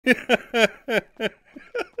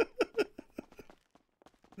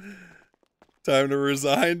Time to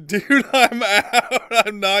resign, dude. I'm out.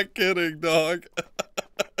 I'm not kidding, dog.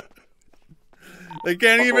 They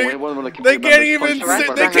can't even. They can't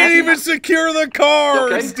even secure the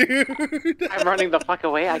cars, dude. I'm running the fuck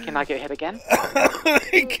away. I cannot get hit again.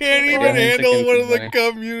 They can't even handle one of the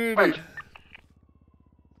community.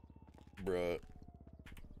 Bruh.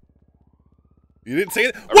 You didn't say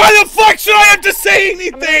it. Why the fuck should I have to say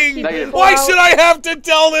anything? Why should I have to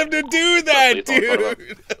tell them to do that, dude?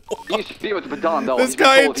 This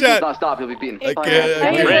guy in chat. I can't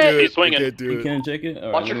do it. You can't check it?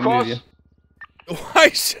 Watch your cross. Why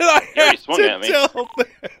should I have to tell them?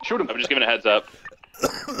 Shoot him. I'm just giving a heads up.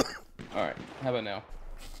 Alright, how about now?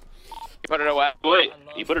 You put it away. Wait,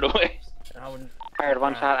 you put it away. Fired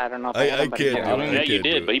one shot. I don't know if I can't do it. Yeah, you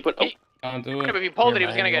did, but you put. Oh. Can't do it. If he pulled it, he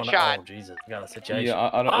was gonna get shot. Oh, Jesus. You got a situation.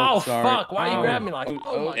 Yeah, I don't, oh, sorry. fuck. Why you grab me like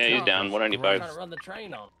oh, yeah, he's down. 195. Trying to run the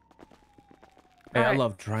train on. Hey, I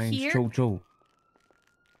love trains. Choo.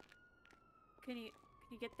 Can you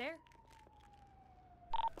get there?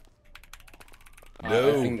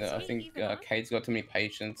 No. I think Kate's got too many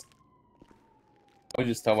patience. I'll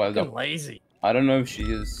just tell her that. Lazy. I don't know if she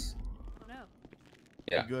is. Oh no.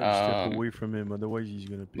 Yeah. You gotta step away from him, otherwise he's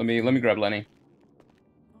gonna. Let me grab Lenny.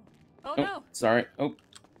 Oh no. Sorry. Oh.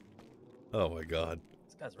 Oh my god.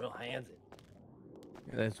 This guy's real handsy.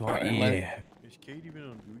 Yeah, that's why. Yeah. Is Kate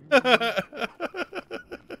even on duty?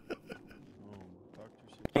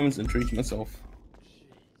 Concentrate myself.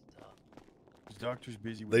 His doctor's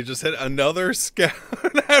busy. They just hit another scout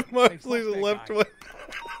at Mosley's left one.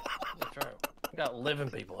 We got living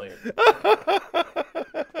people here.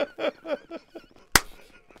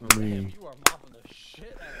 I mean, you are mopping the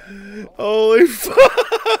shit out of that. Holy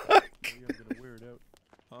fuck!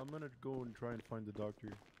 I'm gonna go and try and find the doctor.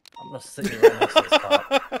 I'm gonna sit here right next to this cop.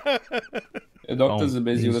 The doctors are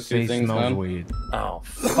busy with a few things, man. Weird. Oh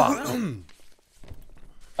fuck.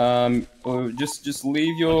 Just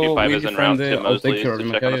leave your friend there. I'll take care of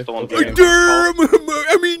him, okay?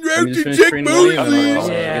 I mean, you have to check Mosley's.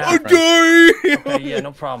 Okay, yeah,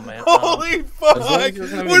 no problem, man. Holy fuck!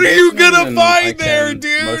 What are you gonna find there,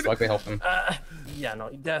 dude? Most likely help him. Yeah, no,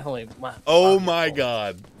 definitely. Oh my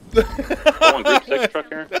god. Group 6 truck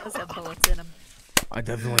here. Does have bullets in him. I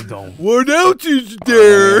definitely don't. What else is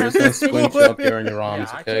there? Just gonna squint you up here on your arms,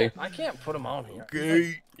 okay? I can't put him on here.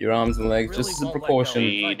 Okay. Your arms and legs, just as a precaution.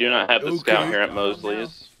 We do not have the scout here at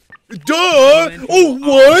Mosley's. Duh! Oh,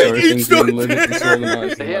 what? It's not there! There's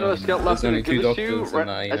only 2 doctors and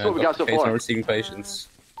That's what we got so Kate's far. not receiving patients.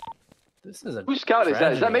 This is a Whose scout is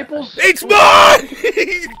that? Is that Maples? It's mine!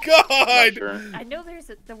 God! Sure. I know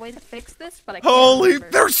there's the way to fix this, but I can't Holy,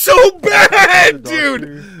 remember. they're so bad,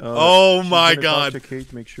 dude! Oh my god. Talk to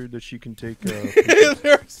Kate, make sure that she can take.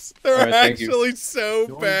 they're Alright, actually so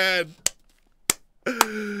bad.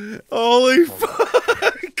 Holy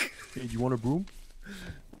fuck! Hey, do you want a broom?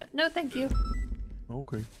 No, thank you.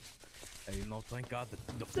 Okay. Hey, no, thank God.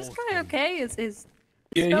 The Is this guy okay? His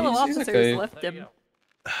Yeah, fellow he's officers okay. left him.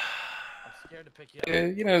 I'm scared to pick you up. Yeah,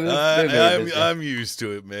 you know, they're very busy. I'm used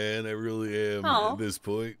to it, man. I really am Aw. at this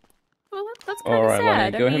point. Well, that's kind of Alright, sad.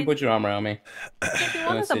 Lenny, go ahead and put your arm around me. Maybe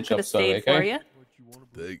one of them stitch could up have slowly, stayed for okay? you.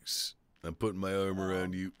 Thanks. I'm putting my arm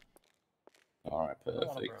around you. Alright,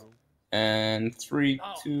 perfect. And 3,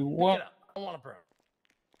 2, 1. I want a bro.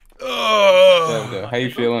 Oh! There we go. How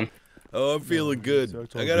you feeling? Oh, I'm feeling good.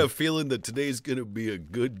 I got a feeling that today's gonna be a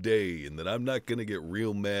good day, and that I'm not gonna get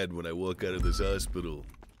real mad when I walk out of this hospital.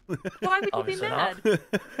 Why would you be Obviously mad?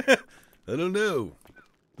 I don't know.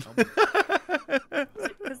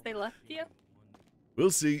 Because they left you?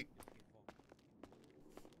 We'll see.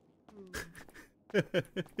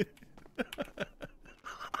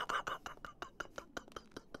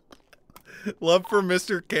 Love for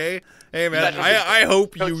Mr. K. Hey man, I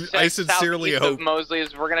hope you. I sincerely hope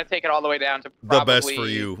Mosley's. We're gonna take it all the way down to the best for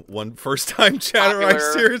you. One first-time chatter. I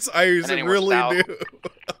serious. I really do.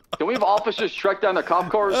 Can we have officers track down their cop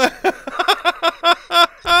cars?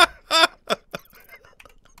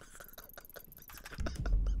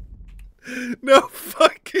 No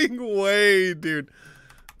fucking way, dude.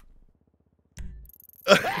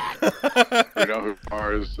 You know who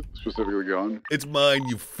car is specifically going? It's mine,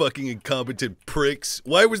 you fucking incompetent pricks.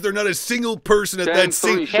 Why was there not a single person at that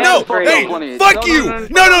scene? 10-3, No, hey, 20. fuck you!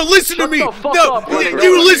 No, listen to me! No,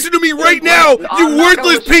 you listen to me right now! You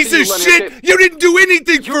worthless piece of shit! You didn't do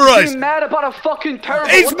anything for us! You're mad about a fucking terror.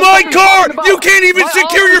 It's my car! You can't even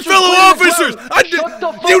secure your fellow officers!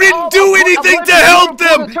 You didn't do anything to help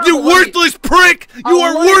them! You worthless prick! You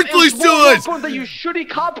are worthless to us! You shitty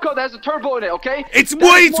cop car that has a turbo in it, okay? It's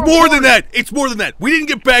more than that! It's more than that! We didn't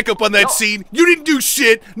get back up on that scene. You didn't do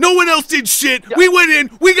shit. No one else did shit. We went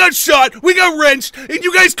in, we got shot, we got wrenched, and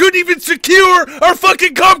you guys couldn't even secure our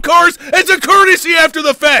fucking cop cars as a courtesy after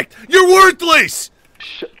the fact. You're worthless.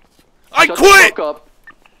 I Shut quit. The fuck up.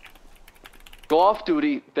 Go off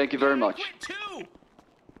duty. Thank you very much. Too.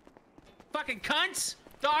 Fucking cunts.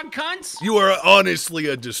 Dog cunts. You are honestly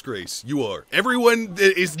a disgrace. You are. Everyone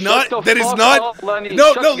that is not. Shut the That is fuck not. up, Lenny.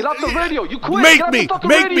 No, Shut- no. Get off the radio. You quit. Make Get off me. the fucking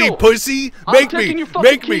Make radio. me, pussy. I'm Make taking me. your fucking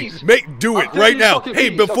Make me. keys. Do I'm it taking right your now. fucking Hey,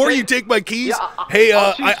 keys, before okay? you take my keys, Yeah, hey,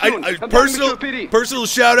 I'll see you soon. Come back, Mr. PD. personal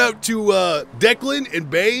shout out to Declan and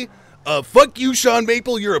Bay. Fuck you, Sean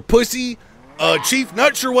Maple. You're a pussy. Chief,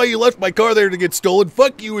 not sure why you left my car there to get stolen.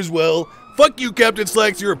 Fuck you as well. Fuck you, Captain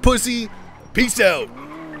Slacks. You're a pussy. Peace out.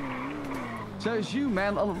 Says you,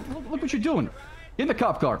 man. Look what you're doing. Get in the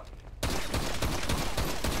cop car.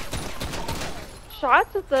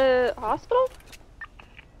 Shots at the hospital?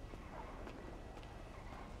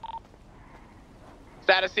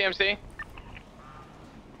 Status CMC.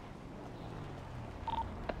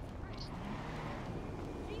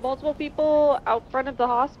 Multiple people out front of the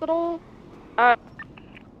hospital.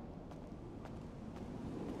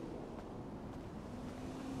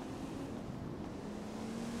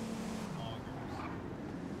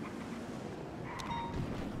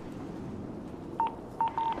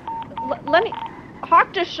 Lenny,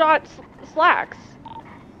 Hawk just shot Slacks.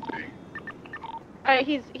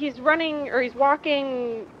 He's running or he's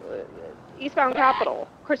walking eastbound Capitol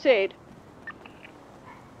Crusade.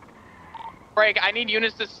 Break. I need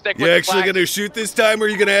units to stick You with actually Slacks. gonna shoot this time, or are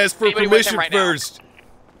you gonna ask for Anybody with permission him right now? first?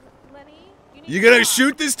 You gonna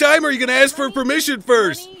shoot this time, or are you gonna ask for permission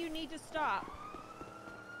first? Lenny, you need to stop.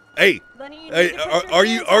 Hey, Lenny, you hey, need to put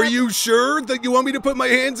your are hands you up. sure that you want me to put my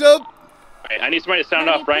hands up? I need somebody to sound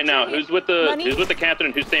Lenny, off right put now. your- Who's with the Lenny? captain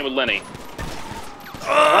and who's staying with Lenny?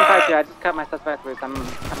 152. I just cut my suspect loose. I'm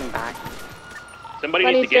coming back. Somebody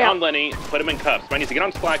Lenny's needs to get down. on Lenny, put him in cuffs. Somebody needs to get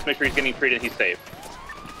on Slacks, make sure he's getting treated, he's safe.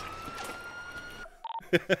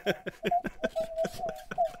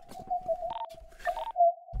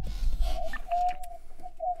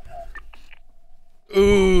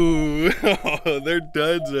 Ooh, they're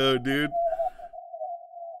done, though, dude.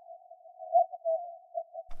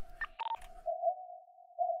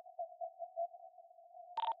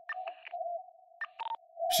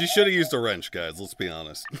 She should have used a wrench, guys. Let's be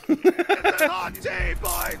honest.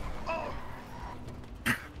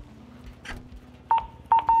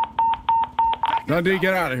 Dundee,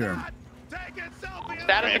 get out of here.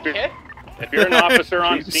 Status of kid? If you're an officer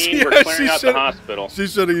on scene, we're clearing out the hospital. She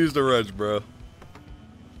should have used a wrench, bro.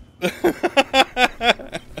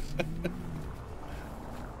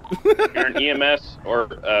 If you're an EMS, or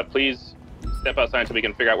please step outside so we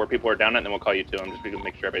can figure out where people are down at, and then we'll call you to them just so we can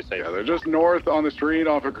make sure everybody's safe. Yeah, they're just north on the street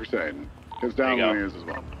off of Crusade. Because down There you Lenny is as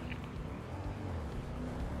well.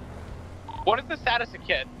 What is the status of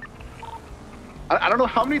kid? I don't know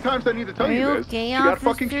how many times I need to tell Are you you this. okay, She got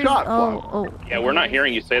fucking officers? shot, Oh, Flo. Yeah, we're not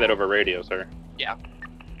hearing you say that over radio, sir. Yeah.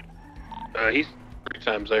 He's 3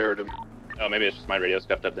 times I heard him. Oh, maybe it's just my radio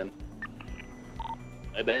scuffed up then.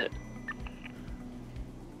 I bet.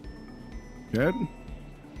 Good.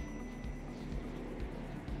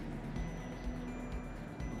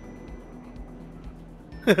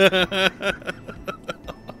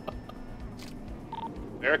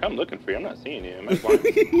 Eric, I'm looking for you. I'm not seeing you. Am I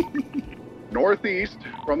blind? Northeast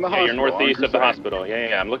from the Yeah, hospital. you're northeast on of the Crusade. hospital.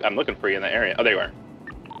 Yeah. I'm looking for you in that area. Oh, there you are.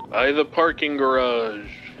 By the parking garage.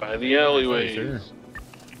 By the alleyways.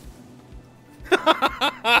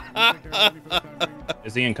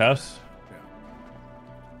 Is he in cuffs?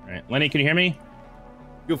 All right, Lenny, can you hear me?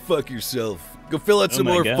 Go fuck yourself. Go fill out Oh some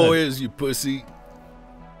my more God. FOIAs, you pussy.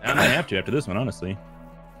 I might have to after this one, honestly.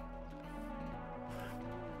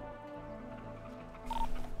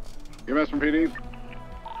 EMS from PD.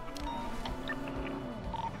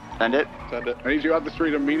 Send it. Send it. I need you out the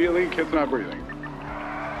street immediately. Kid's not breathing.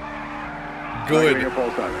 Good. Not getting a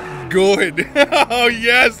pulse either. Good. Oh,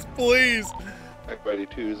 yes, please. Everybody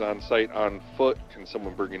 2 is on site on foot. Can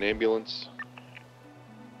someone bring an ambulance?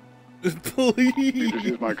 Please. You just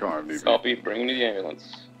use my car if need be. Copy, bring me the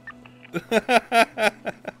ambulance.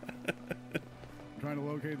 Trying to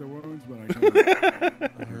locate the wounds, but I can't.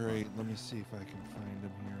 Alright, let me see if I can find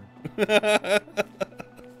him here.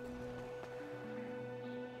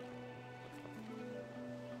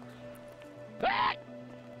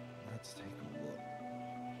 Let's take a look.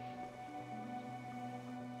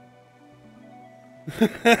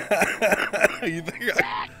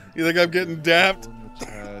 You think I'm getting dapped?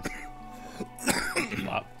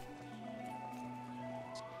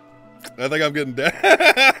 I think I'm getting dapped.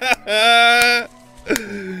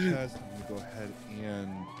 Chest, I'm gonna go ahead and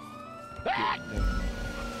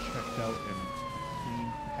checked out and clean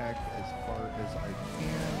pack as far as I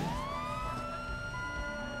can.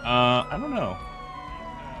 I don't know.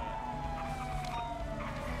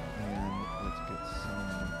 And let's get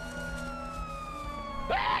some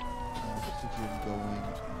oxygen going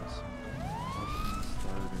and some combustion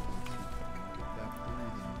started. Let's see if I can get that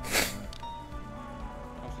breathing going.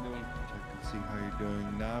 How's she doing? Check and see how you're doing.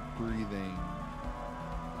 Not breathing.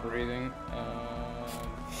 Breathing.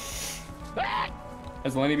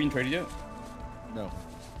 Has Lenny been traded yet? No.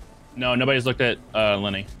 No, nobody's looked at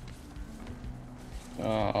Lenny.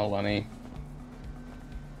 Oh, Lenny.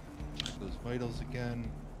 Check those vitals again.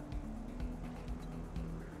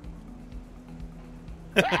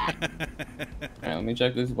 Alright, let me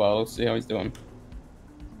check this bottle, see how he's doing.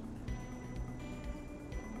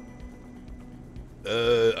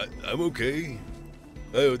 I'm okay.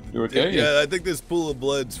 Oh, You're okay? Yeah, I think this pool of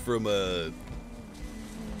blood's from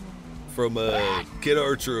Kid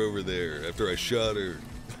Archer over there after I shot her.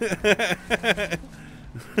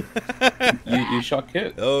 you shot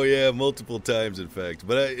Kid? Oh yeah, multiple times in fact.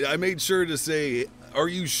 But I made sure to say, are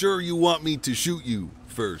you sure you want me to shoot you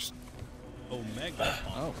first? Omega.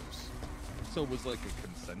 Oh. So it was like a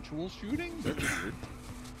consensual shooting? That's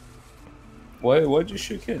weird. Why'd you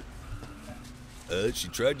shoot Kid? She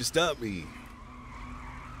tried to stop me.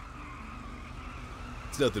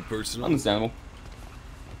 It's nothing personal. Understandable.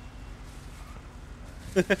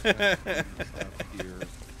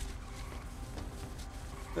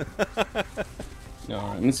 No,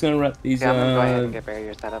 I'm just gonna wrap these Yeah, I'm gonna go ahead and get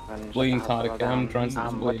barrier set up and bleeding cardiac. I'm trying to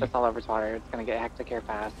with this all over water, it's gonna get hectic here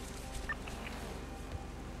fast.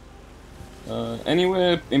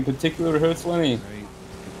 Anywhere in particular hurts, Lenny? Right.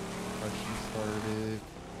 Started.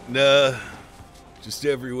 Nah, just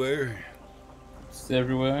everywhere. Just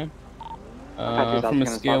everywhere. From a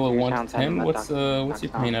scale of 1 to 10, what's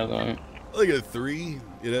your pain out of? Like a 3,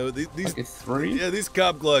 you know. These like a 3? Yeah, these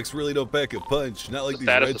cop Glocks really don't pack a punch. Not like these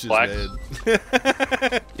Status wrenches,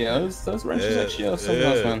 man. Yeah, those wrenches actually are something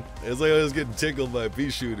else, man. It's like I was getting tickled by a pea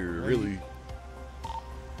shooter, really.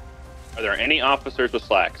 Are there any officers with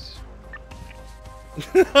slacks?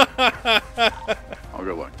 I'll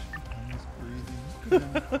go look.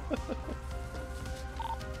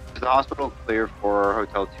 Is the hospital clear for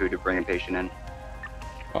Hotel 2 to bring a patient in?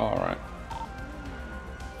 Alright.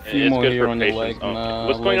 A It's few more good here for on your patients. leg.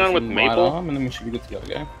 What's going on with right Maple? arm, and then we should be good to go,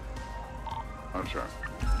 okay? I'm sure.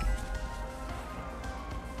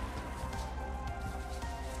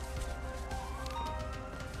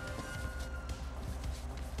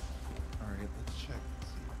 Alright, let's check and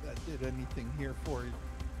see if that did anything here for you.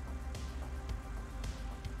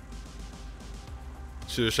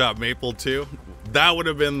 Should have shot Maple too. That would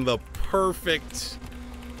have been the perfect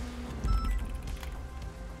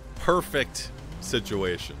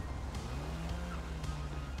situation.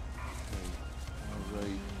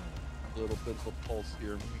 Alright, a little bit of a pulse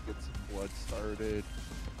here. Let me get some blood started.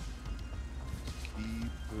 Just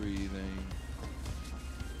keep breathing.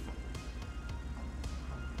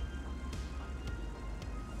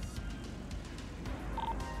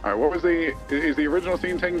 Alright, what was is the original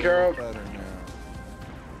scene taken care of? Better now.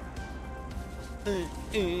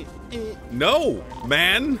 No,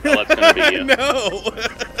 man. Well, that's gonna be you. No.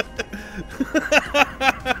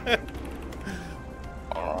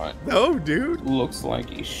 Alright. No, dude. Looks like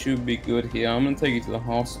he should be good here. I'm gonna take you to the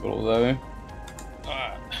hospital, though.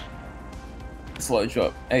 Slow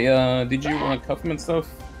drop. Hey, did you want to cuff him and stuff?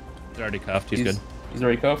 He's already cuffed. He's good. He's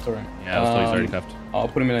already cuffed, alright? Yeah, I was told he's already cuffed. I'll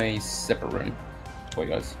put him in a separate room for you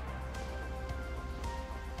guys.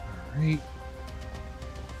 Alright.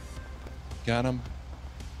 Got him.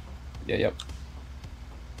 Yeah, yep.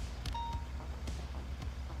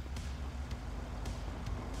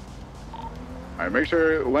 Alright, make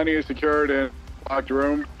sure Lenny is secured in locked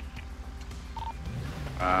room.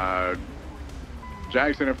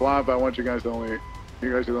 Jackson and Flop, I want you guys are the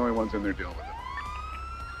only ones in there dealing with it.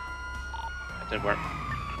 That's important.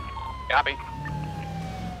 Copy.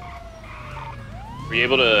 Were you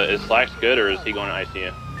able to, is Slacks good or is he going to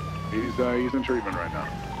ICU? He's in treatment right now.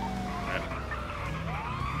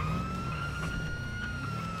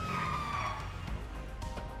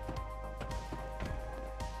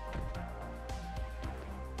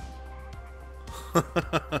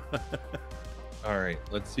 Alright,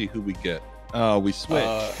 let's see who we get. Oh, we switch.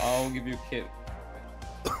 I'll give you a kit.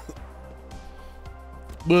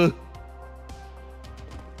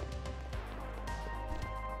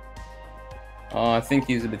 I think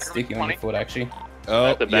he's a bit sticky on your foot, actually. Oh,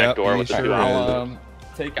 at the back door with the sure two I'll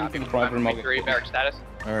take him to the private room. Barrack status.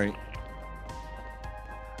 Alright.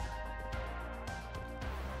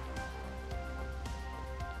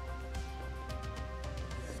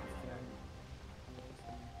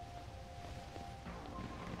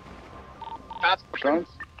 Fast. Sean?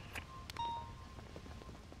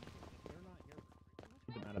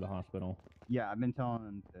 Get them out of the hospital. Yeah, I've been telling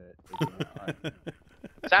them to.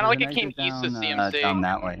 Sounded like it came east of CMC. Down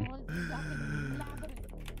that way.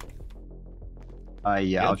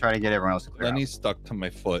 Yeah, I'll try to get everyone else to clear out. Lenny's stuck to my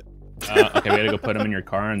foot. Okay, we gotta go put him in your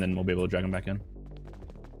car, and then we'll be able to drag him back in.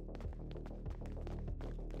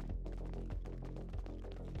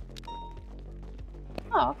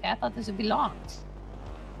 Oh, okay. I thought this would be locked.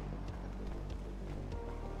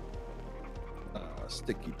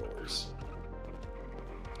 Sticky doors.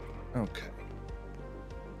 Okay.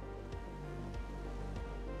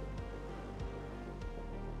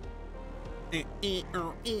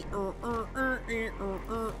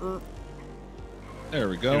 There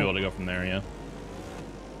we go. We'll be able to go from there, yeah.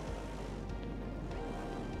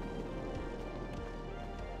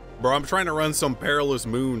 Bro, I'm trying to run some perilous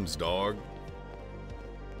moons, dog.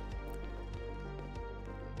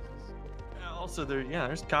 Yeah, also,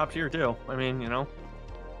 there's cops here too. I mean, you know.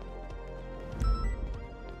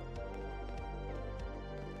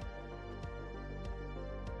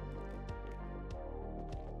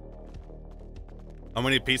 How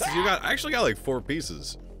many pieces you got? I actually got like 4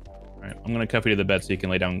 pieces. All right, I'm gonna cuff you to the bed so you can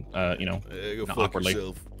lay down, you know, go fuck awkwardly.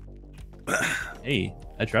 yourself. Hey,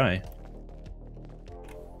 I try.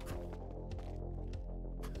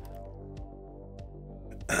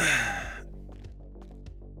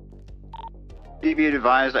 Be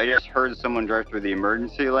advised, I just heard someone drive through the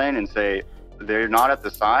emergency lane and say, they're not at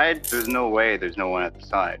the side? There's no way there's no one at the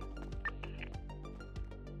side.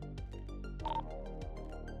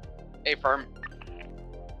 A firm.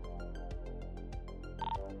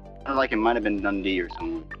 Sounded like it might have been Dundee or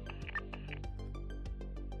someone.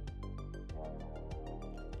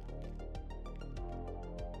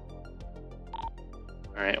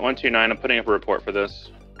 All right, 129. I'm putting up a report for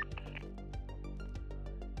this.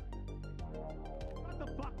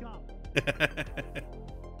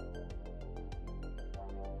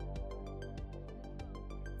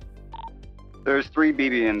 There's 3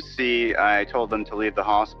 BBMC. I told them to leave the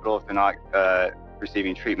hospital if they're not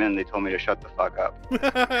receiving treatment. They told me to shut the fuck up.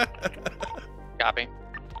 Copy.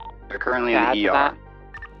 They're currently in the ER.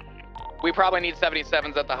 We probably need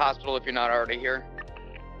 77s at the hospital if you're not already here.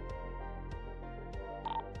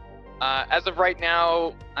 As of right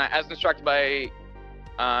now, as instructed by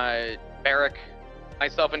Barrick,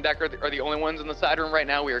 myself and Decker are the only ones in the side room right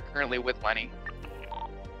now. We are currently with Lenny.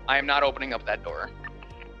 I am not opening up that door.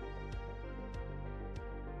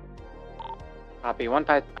 Copy.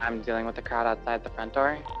 1-5. I'm dealing with the crowd outside the front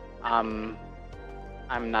door. I'm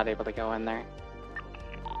not able to go in there.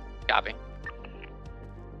 Copy.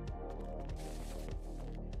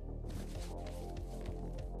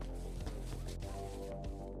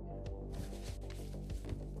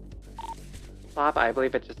 Bob, I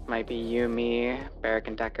believe it just might be you, me, Barrick,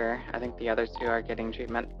 and Decker. I think the other 2 are getting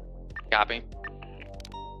treatment. Copy.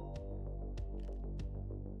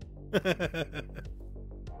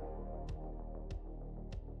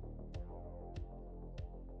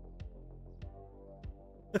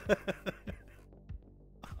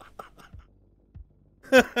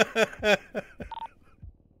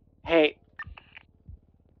 Hey.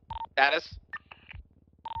 Status?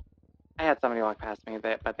 I had somebody walk past me,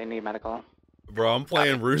 but they need medical. Bro, I'm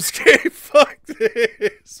playing RuneScape. Fuck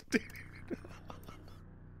this, dude.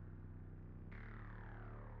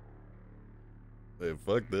 Hey,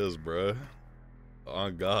 fuck this, bro.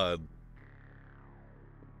 On God.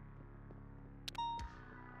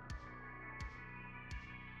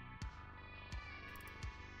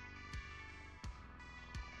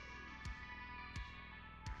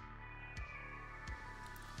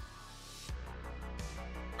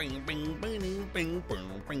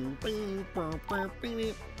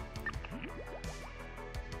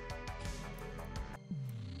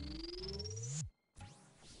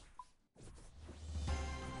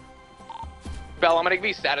 Bell, I'm gonna give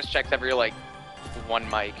you status checks every like 1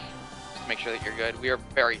 mic. Just to make sure that you're good. We are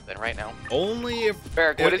very thin right now. Only if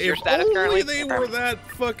Barrick, what is your status only currently? they were that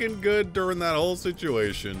fucking good during that whole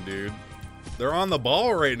situation, dude. They're on the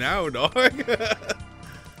ball right now, dog.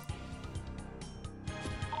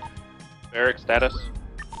 Barrick status.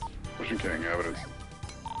 Pushing King, evidence.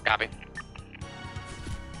 Copy.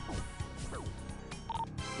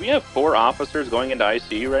 We have 4 officers going into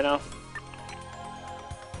ICU right now.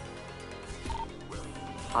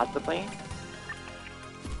 Possibly.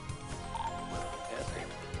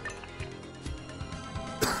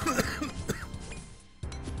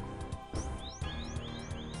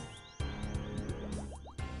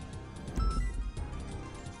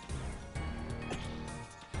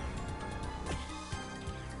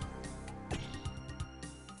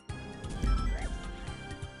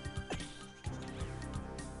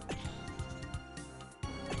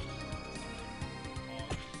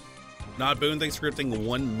 Not Boone, thanks for gifting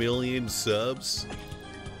 1 million subs.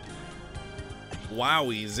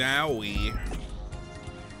 Wowie zowie.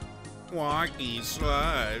 Wacky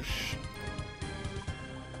slush.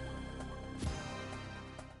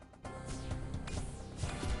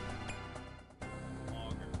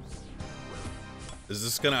 Is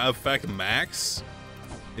this gonna affect Max?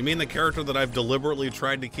 You mean the character that I've deliberately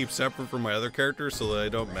tried to keep separate from my other characters so that I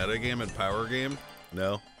don't metagame and power game?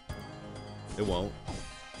 No. It won't.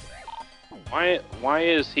 Why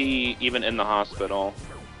is he even in the hospital?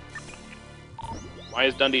 Why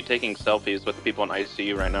is Dundee taking selfies with the people in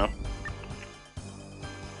ICU right now?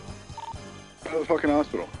 Out of the fucking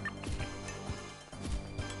hospital.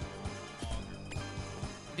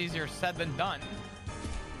 Easier said than done.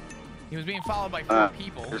 He was being followed by 4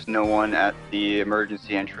 people. There's no one at the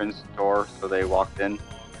emergency entrance door, so they walked in.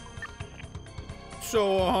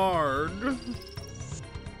 So hard.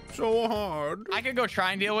 So hard. I could go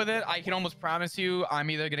try and deal with it. I can almost promise you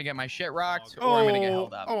I'm either going to get my shit rocked or I'm going to get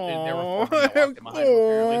held up. There were 4 people that walked in behind me,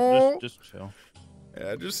 apparently. Just chill.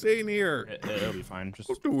 Yeah, just stay in here. It'll be fine. Just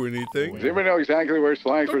don't do anything. Does anybody know exactly where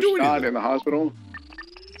Slacks was shot in the hospital?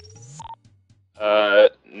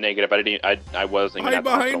 Negative. I wasn't even at the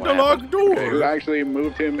behind hospital the when it locked happened. door. Okay, who actually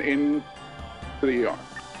moved him in to the ER?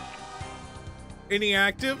 Any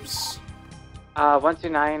actives?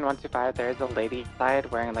 129, 125, there is a lady inside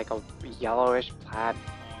wearing like a yellowish plaid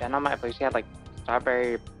denim. I believe she had like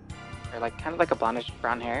strawberry, or like kind of like a blondish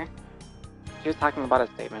brown hair. She was talking about a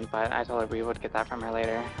statement, but I told her we would get that from her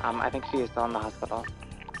later. I think she is still in the hospital.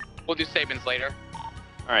 We'll do statements later.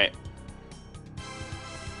 Alright.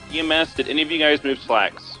 EMS, did any of you guys move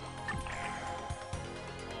Slacks?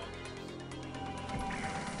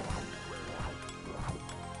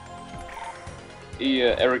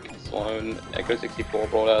 Eric Sloan, Echo 64,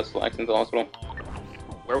 brought us Slacks into the hospital.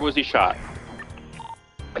 Where was he shot?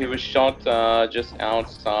 He was shot just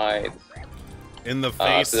outside. In the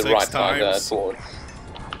face to the 6 right times? Side,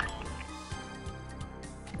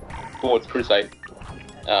 towards Crusade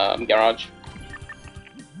garage.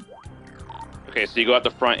 Okay, so you go out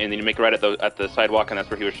the front and then you make a right at the sidewalk, and that's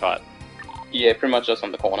where he was shot. Yeah, pretty much just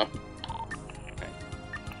on the corner.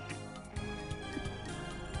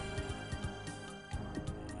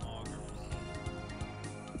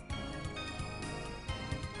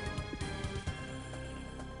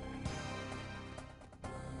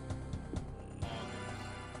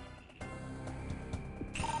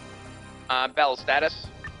 Bell status.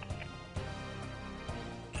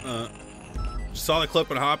 Saw the clip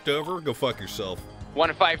and hopped over? Go fuck yourself.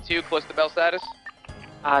 152, close to Bell status.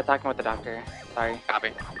 Talking with the doctor. Sorry.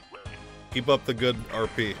 Copy. Keep up the good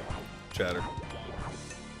RP chatter.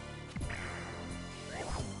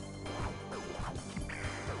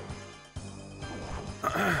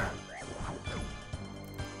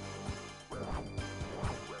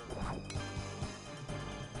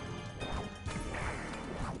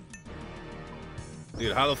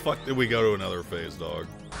 Dude, how the fuck did we go to another phase, dog?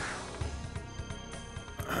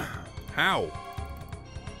 How?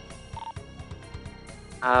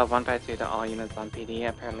 152 to all units on PD.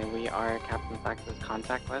 Apparently we are Captain Sax's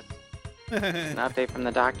contact list. An update from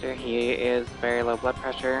the doctor. He is very low blood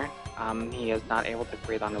pressure. He is not able to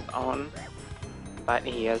breathe on his own, but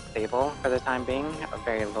he is stable for the time being. A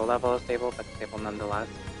very low level of stable, but stable nonetheless.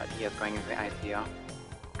 But he is going into the ICU.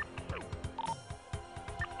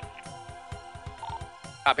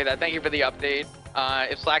 Copy that. Thank you for the update.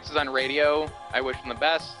 If Slacks is on radio, I wish him the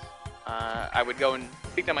best. I would go and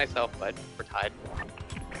speak to myself, but we're tied.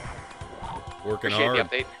 Working Appreciate hard. the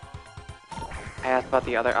update. I asked about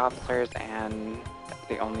the other officers, and that's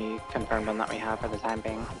the only confirmed one that we have for the time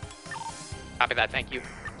being. Copy that. Thank you.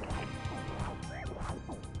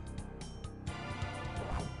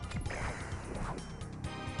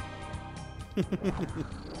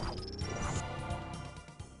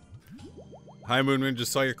 Hi, Moonmoon.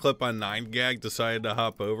 Just saw your clip on 9gag. Decided to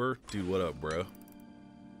hop over. Dude, what up, bro?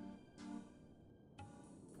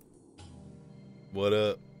 What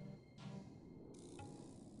up?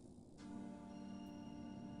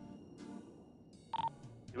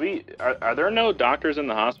 Are there no doctors in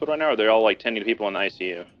the hospital right now, or are they all like tending to people in the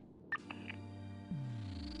ICU?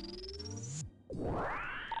 I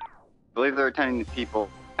believe they're attending to people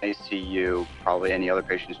in ICU. Probably any other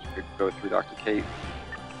patients could go through Dr. Kate.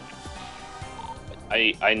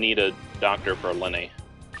 I need a doctor for Lenny.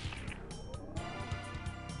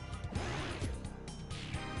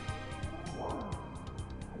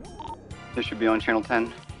 This should be on channel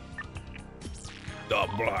 10. The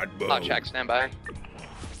blood boom. I'll check. Stand by.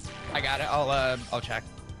 I got it. I'll check.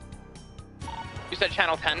 You said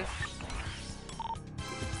channel 10?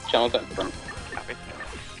 Channel 10, confirm. Copy.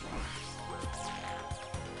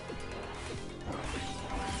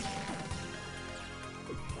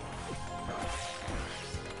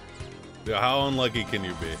 Dude, how unlucky can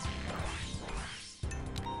you be?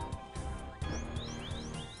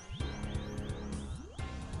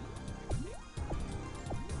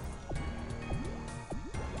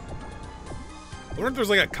 I wonder if there's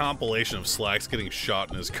like a compilation of Slacks getting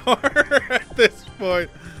shot in his car at this point.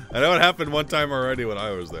 I know it happened one time already when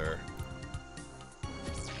I was there.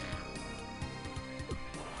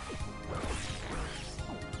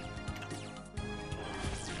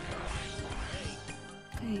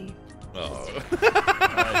 Hey. Oh.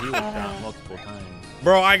 He was shot multiple times.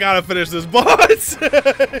 Bro, I gotta finish this boss! Is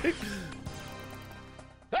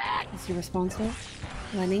he responsive?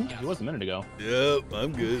 Lenny? He was a minute ago. Yep,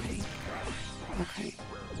 I'm good. Okay.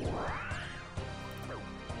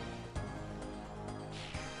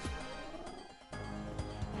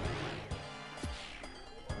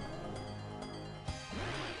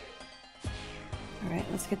 Alright,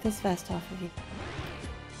 let's get this vest off of you.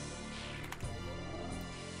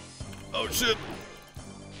 Oh shit!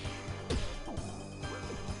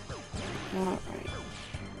 Alright.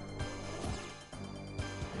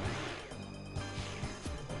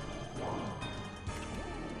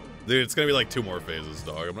 Dude, it's gonna be like 2 more phases,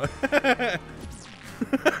 dog. I'm not.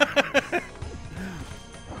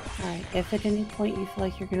 Alright, if at any point you feel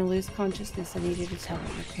like you're gonna lose consciousness, I need you to tell me,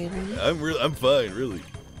 okay, Lenny? I'm fine, really.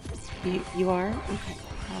 You are? Okay.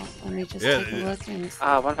 Well, let me just take a look and see.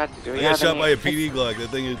 152. I got shot by a PD Glock. That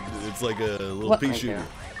thing, it's like a little pea shooter.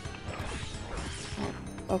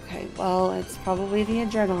 Okay, well, it's probably the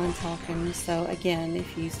adrenaline talking. So again,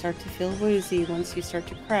 if you start to feel woozy once you start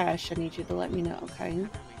to crash, I need you to let me know, okay?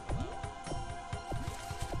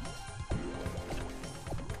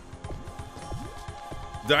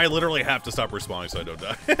 I literally have to stop responding so I don't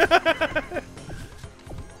die.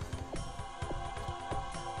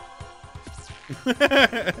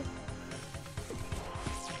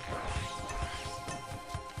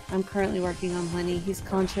 I'm currently working on Lenny. He's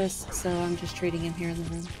conscious, so I'm just treating him here in the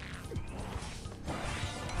room.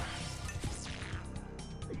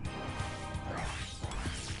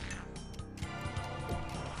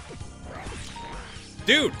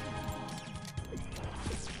 Dude!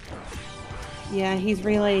 Yeah, he's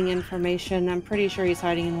relaying information. I'm pretty sure he's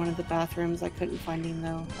hiding in one of the bathrooms. I couldn't find him,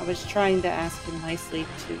 though. I was trying to ask him nicely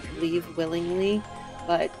to leave willingly,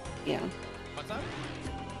 but, yeah. What's up?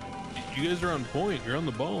 You guys are on point. You're on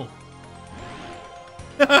the ball.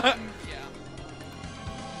 Yeah.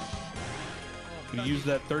 You used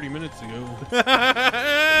that 30 minutes ago.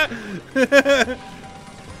 There's a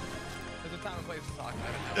time and place to talk.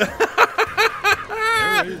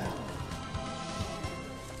 I don't know.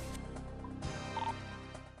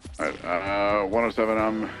 Alright, 107,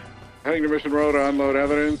 I'm heading to Mission Road to unload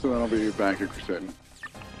evidence, and then I'll be back at Crusading.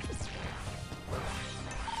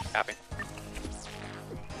 Copy.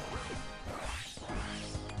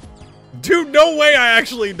 Dude, no way I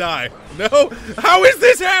actually die. No? How is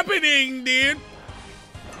this happening, dude?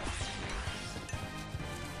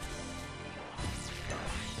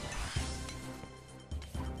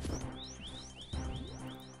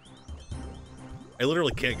 I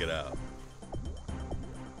literally can't get out.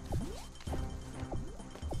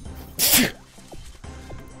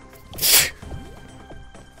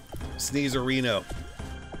 Sneezer Reno.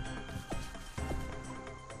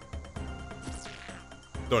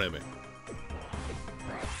 Don't hit me.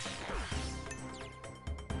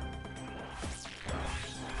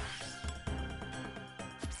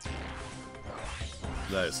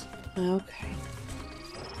 Nice. Okay.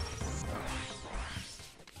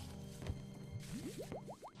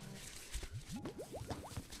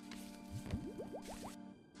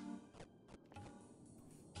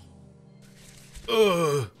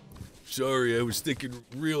 Sorry, I was thinking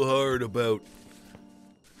real hard about...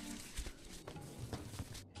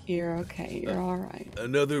 You're okay. You're all right.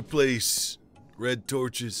 Another place. Red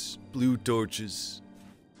torches, blue torches,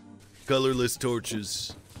 colorless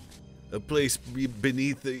torches. A place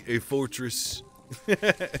beneath a fortress.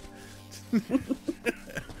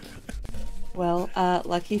 Well,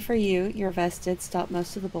 lucky for you, your vest did stop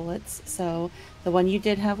most of the bullets. So the one you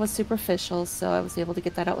did have was superficial, so I was able to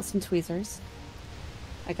get that out with some tweezers.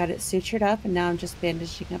 I got it sutured up, and now I'm just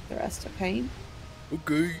bandaging up the rest, okay?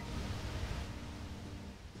 Okay.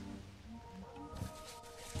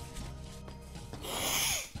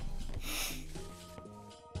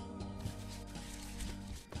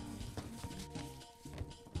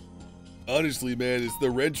 Honestly, man, it's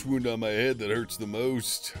the wrench wound on my head that hurts the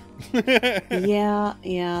most. Yeah,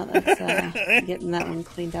 that's getting that one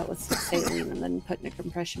cleaned out with some saline and then putting a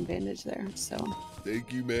compression bandage there, so.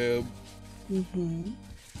 Thank you, ma'am. Mm-hmm.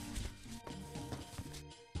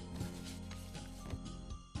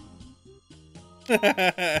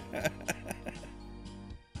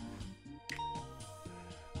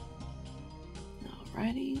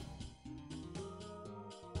 Alrighty.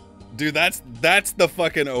 Dude, that's the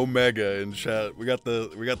fucking Omega in chat. We got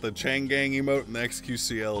the Chang Gang emote and the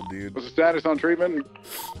XQCL, dude. What's the status on treatment?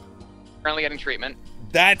 Currently getting treatment.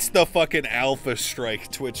 That's the fucking Alpha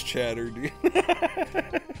Strike Twitch chatter, dude.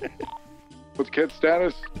 What's Kit's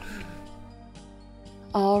status?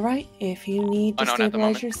 Alright, if you need to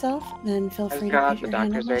stabilize yourself, then feel free to put your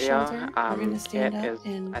hand on my shoulder. We're going to stand up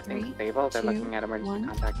in 3, stable. They're 2, looking at emergency 1.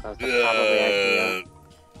 contact, so probably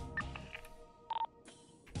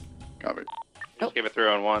Copy. Just give it through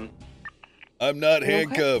on 1. I'm not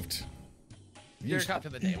handcuffed. You're cuffed to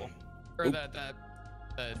the table. Or the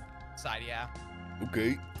side, yeah.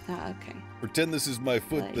 Okay. Okay. Pretend this is my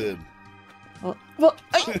foot then. Well, oh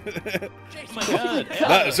my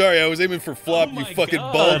god. Sorry, I was aiming for Flop, you fucking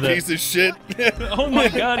bald piece of shit. Oh my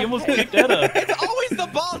god, he almost kicked Etta. It's always the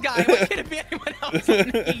bald guy. Why can't it be anyone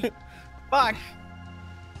else? Fuck.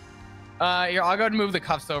 Here, I'll go ahead and move the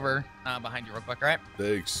cuffs over behind you real quick, all right?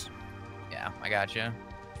 Thanks. Yeah, I got you.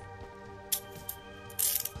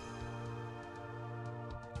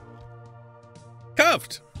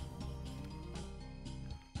 Cuffed.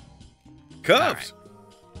 Cuffed.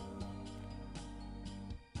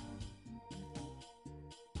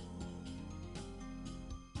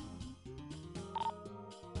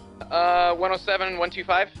 107,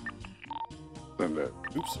 125. Send it.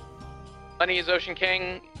 Oops. Lenny is Ocean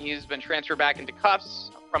King. He's been transferred back into cuffs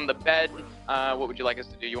from the bed. What would you like us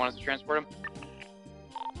to do? You want us to transport him?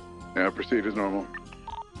 Yeah, proceed as normal.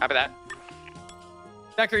 Copy that.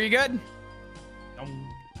 Decker, you good?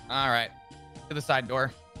 All right. To the side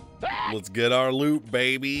door. Let's get our loot,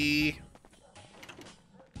 baby.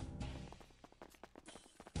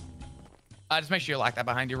 Just make sure you lock that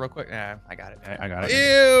behind you real quick. Yeah, I got it. I got it.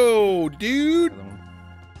 Ew, dude.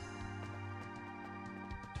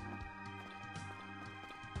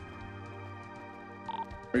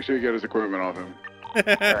 Make sure you get his equipment off him.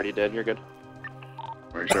 I already did. You're good.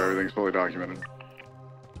 Make sure everything's fully documented.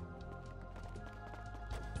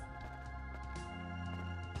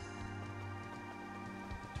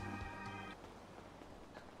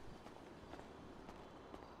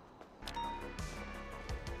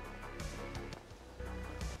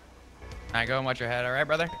 All right, go and watch your head. All right,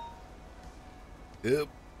 brother? Yep.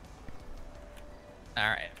 All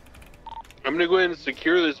right. I'm gonna go ahead and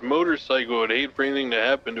secure this motorcycle. I'd hate for anything to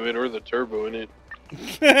happen to it or the turbo in it.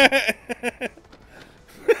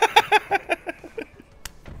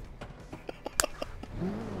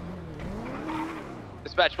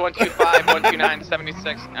 Dispatch 125, 129,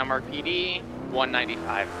 76, MRPD,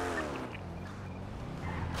 195.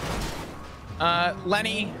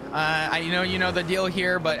 Lenny, you know the deal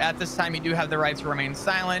here, but at this time you do have the right to remain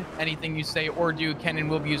silent. Anything you say or do can and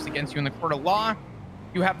will be used against you in the court of law.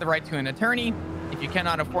 You have the right to an attorney. If you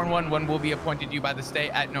cannot afford one, one will be appointed to you by the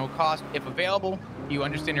state at no cost if available. Do you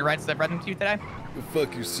understand your rights that I've read them to you today? Go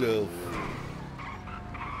fuck yourself.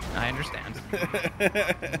 I understand.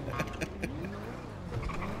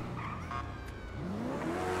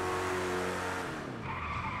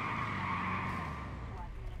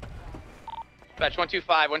 Dispatch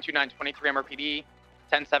 125, 129, 23 MRPD,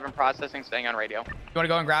 10-7 processing, staying on radio. You want to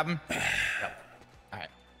go and grab him? Yep. All right.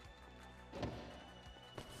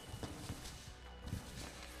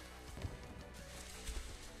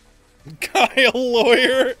 Kyle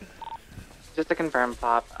Lawyer. Just to confirm,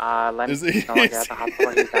 Pop, Lenny's Is he- no longer at the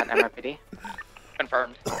hospital. He's at MRPD.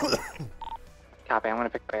 Confirmed. Copy, I'm gonna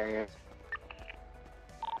pick barriers.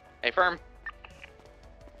 Hey, firm.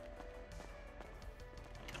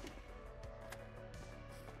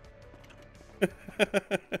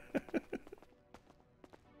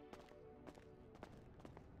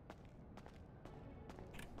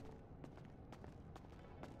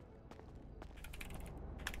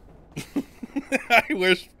 I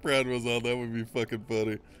wish Brad was on. That would be fucking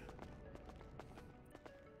funny.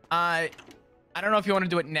 I don't know if you want to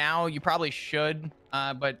do it now. You probably should.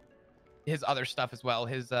 But his other stuff as well,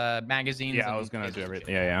 his magazines. Yeah, I was gonna do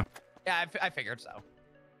everything. Yeah. Yeah, I figured so.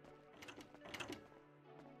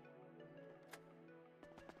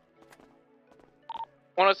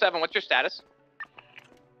 .107, what's your status?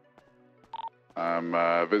 I'm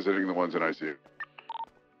visiting the ones in ICU.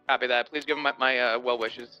 Copy that. Please give him my well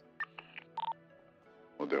wishes.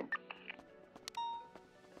 Will do.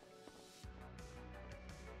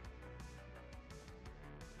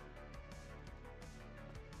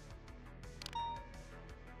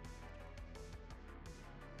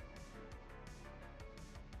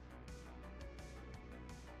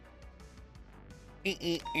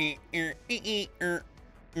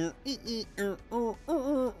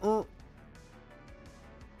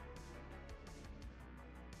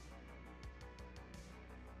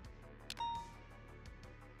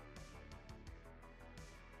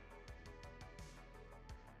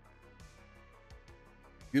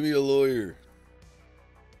 Give me a lawyer.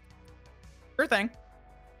 Sure thing.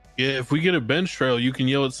 Yeah, if we get a bench trial, you can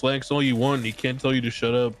yell at Slacks all you want. He can't tell you to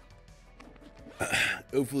shut up.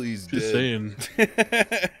 Hopefully he's Just dead.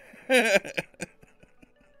 saying.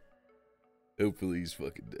 Hopefully he's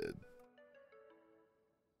fucking dead.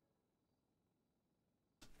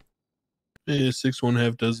 Yeah, 6 1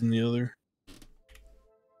 half dozen the other.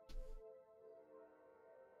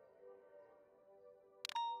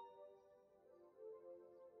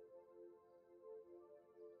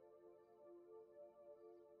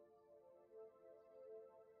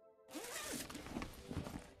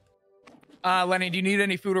 Lenny, do you need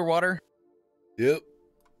any food or water? Yep.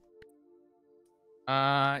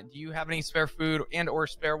 Do you have any spare food and or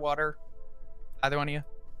spare water? Either one of you?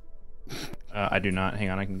 I do not. Hang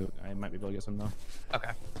on, I can go. I might be able to get some though.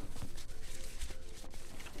 Okay.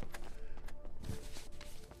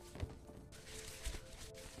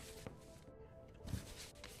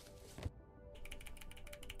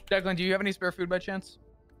 Declan, do you have any spare food by chance?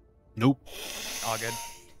 Nope. All good.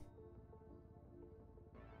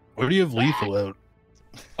 Why do you have lethal out?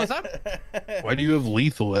 What's up? Why do you have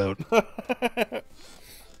lethal out? What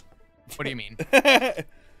do you mean?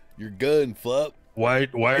 Your gun, Flop. Why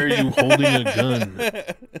are you holding a gun?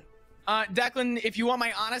 Declan, if you want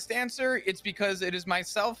my honest answer, it's because it is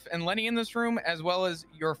myself and Lenny in this room, as well as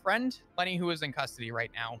your friend, Lenny, who is in custody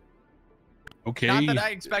right now. Okay. Not that I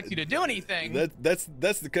expect you to do anything. That's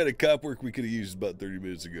the kind of cop work we could have used about 30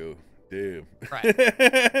 minutes ago. Damn. Right.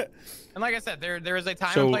 And like I said, there is a time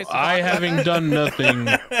and So place to I, talk about having that. done nothing,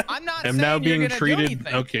 I'm not am saying now you're being gonna do treated.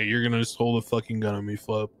 anything. Okay, you're gonna just hold a fucking gun on me,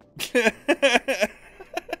 Flop.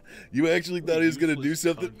 You actually thought he was gonna do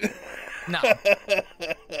something? No.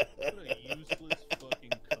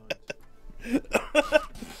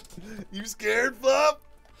 You scared, Flop?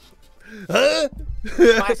 Huh?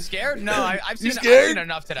 Am I scared? No, I've seen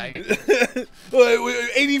enough today. Wait,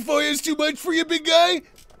 84 is too much for you, big guy?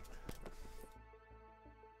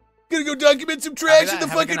 Gonna go document some trash in the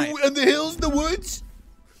fucking in the hills, the woods?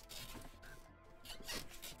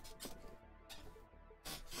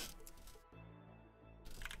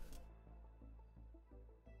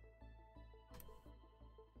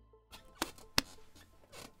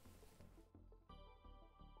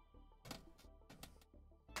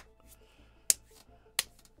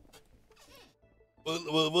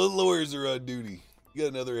 What lawyers are on duty? You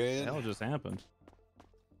got another hand? Hell just happened.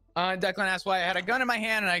 Declan asked why I had a gun in my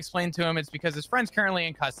hand, and I explained to him it's because his friend's currently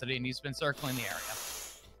in custody and he's been circling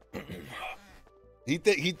the area.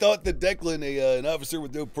 He thought that Declan, an officer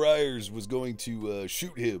with no priors, was going to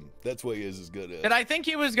shoot him. That's why he has his gun out. Did I think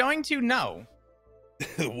he was going to? No.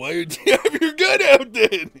 Why did you have your gun out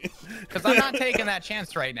then? Because I'm not taking that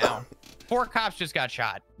chance right now. 4 cops just got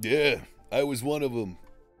shot. Yeah, I was one of them.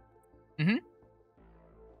 Mm-hmm.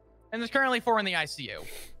 And there's currently 4 in the ICU.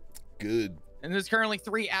 Good. And there's currently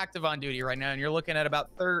 3 active on duty right now, and you're looking at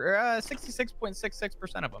about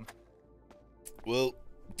 66.66% of them. Well,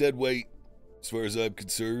 dead weight, as far as I'm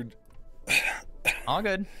concerned. All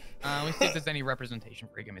good. Let me see if there's any representation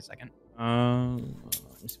for you. Give me a second. Let me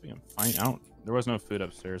see if we can find out. There was no food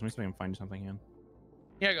upstairs. Let me see if we can find something in.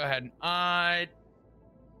 Yeah, go ahead.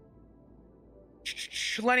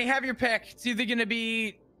 Lenny, have your pick. It's either going to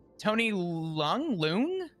be Tony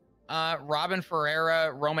Loon, Robin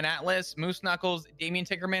Ferreira, Roman Atlas, Moose Knuckles, Damian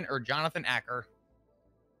Tickerman, or Jonathan Acker.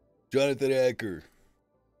 Jonathan Acker.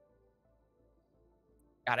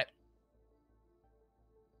 Got it.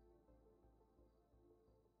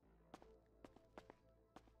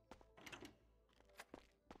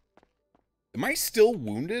 Am I still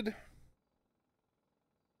wounded?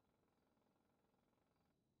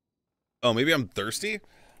 Oh, maybe I'm thirsty?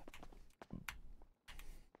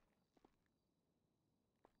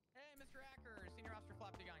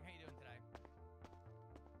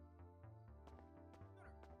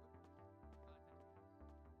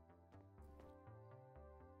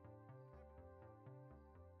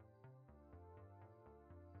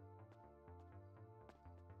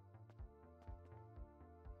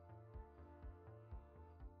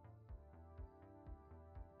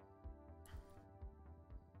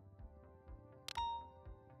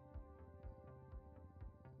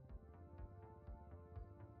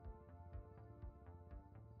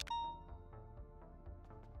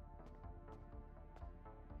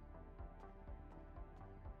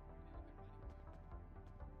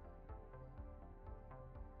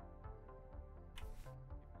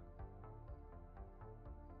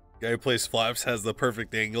 Guy who plays Flaps has the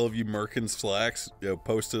perfect angle of you murking Slacks. Yo,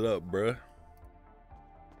 post it up, bruh.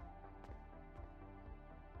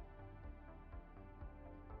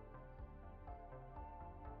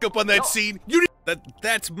 Up on that scene. You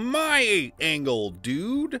That's my angle,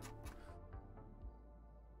 dude.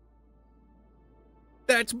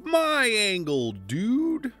 That's my angle,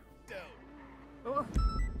 dude. Oh.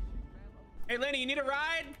 Hey, Lenny, you need a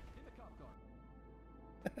ride?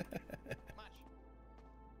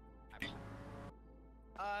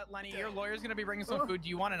 Lenny, your lawyer's gonna be bringing some food. Do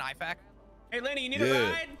you want an IFAC? Hey, Lenny, you need a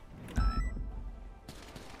ride?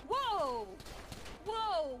 Whoa!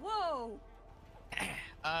 Whoa! Whoa!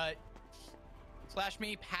 Slash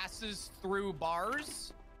me passes through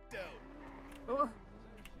bars. Oh.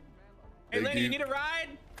 Hey, Lenny, you need a ride?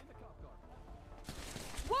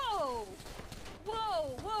 Whoa!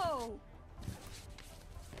 Whoa! Whoa!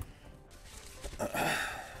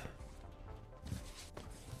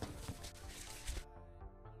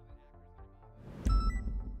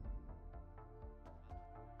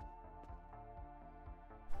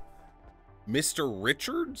 Mr.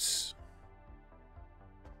 Richards?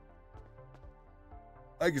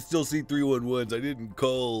 I can still see 311s. I didn't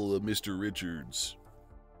call Mr. Richards.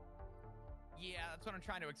 Yeah, that's what I'm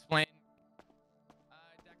trying to explain.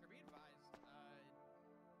 Decker, be advised.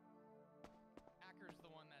 Hacker's the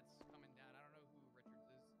one that's coming down. I don't know who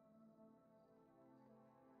Richards is.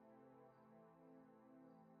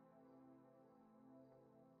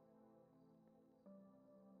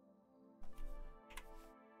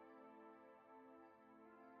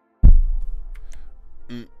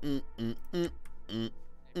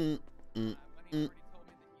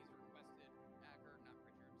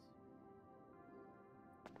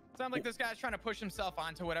 Sounds like this guy's trying to push himself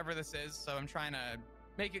onto whatever this is, so I'm trying to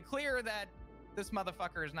make it clear that this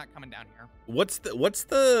motherfucker is not coming down here. What's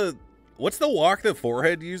the walk that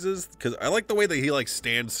Forehead uses? Because I like the way that he like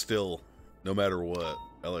stands still, no matter what.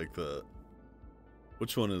 I like that.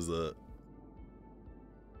 Which one is that?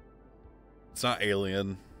 It's not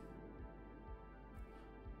Alien.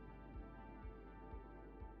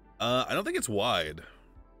 I don't think it's wide.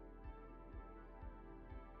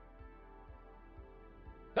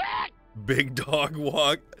 Big dog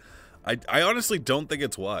walk. I honestly don't think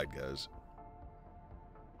it's wide, guys.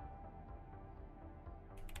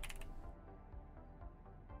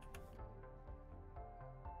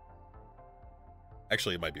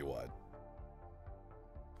 Actually, it might be wide.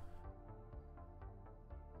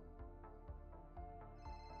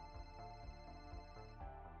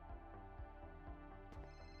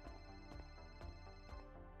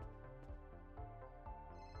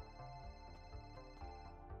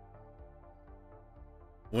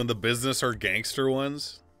 When the business or gangster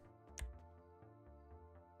ones?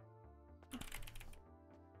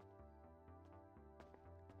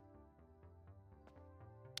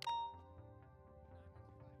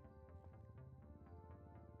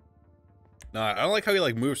 Nah, I don't like how he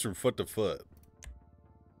like moves from foot to foot.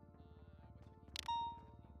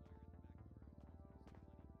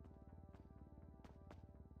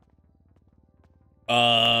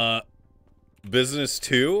 Business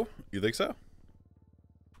 2? You think so?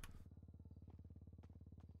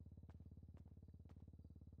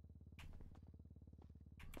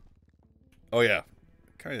 Oh yeah,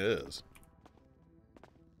 kind of is.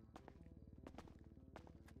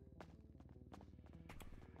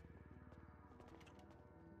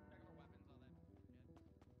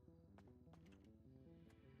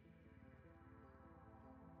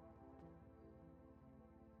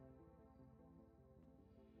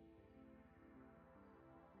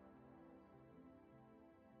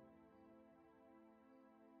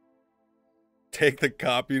 Take the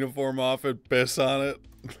cop uniform off and piss on it.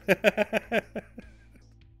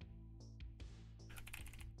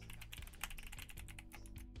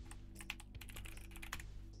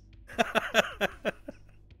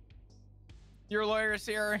 Your lawyer's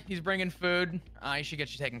here. He's bringing food. He should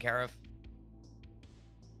get you taken care of.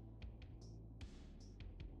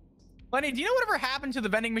 Lenny, do you know whatever happened to the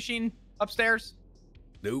vending machine upstairs?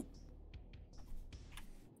 Nope.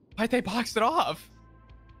 Why'd they box it off?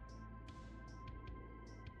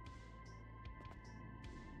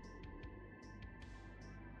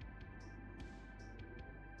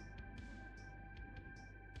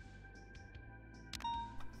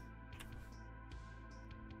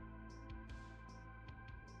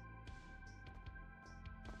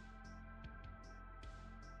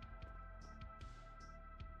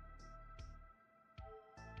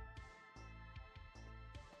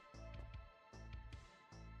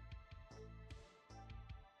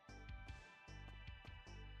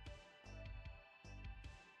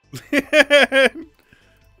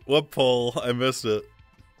 What poll? I missed it.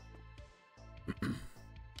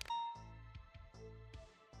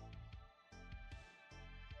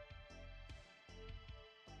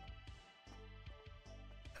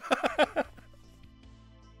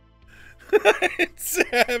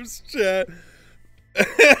 Sam's chat.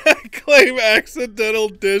 Claim accidental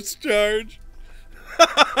discharge.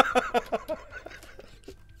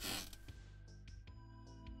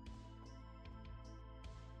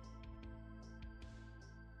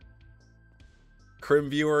 Crim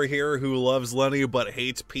viewer here who loves Lenny but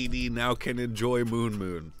hates PD now can enjoy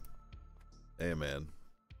Moonmoon. Hey man.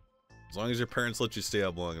 As long as your parents let you stay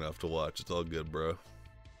up long enough to watch, it's all good, bro.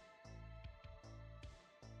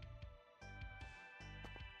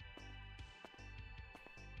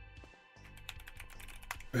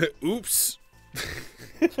 Oops.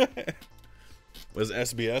 What does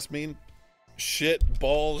SBS mean? Shit,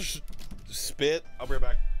 balls, spit. I'll be right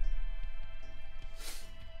back.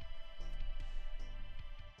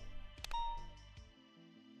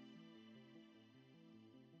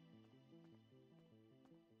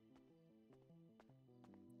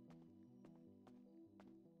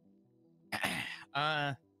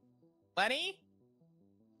 Lenny?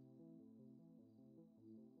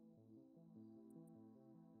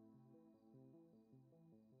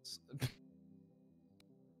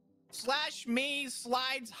 Slash me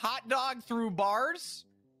slides hot dog through bars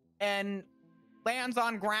and lands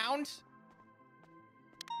on ground.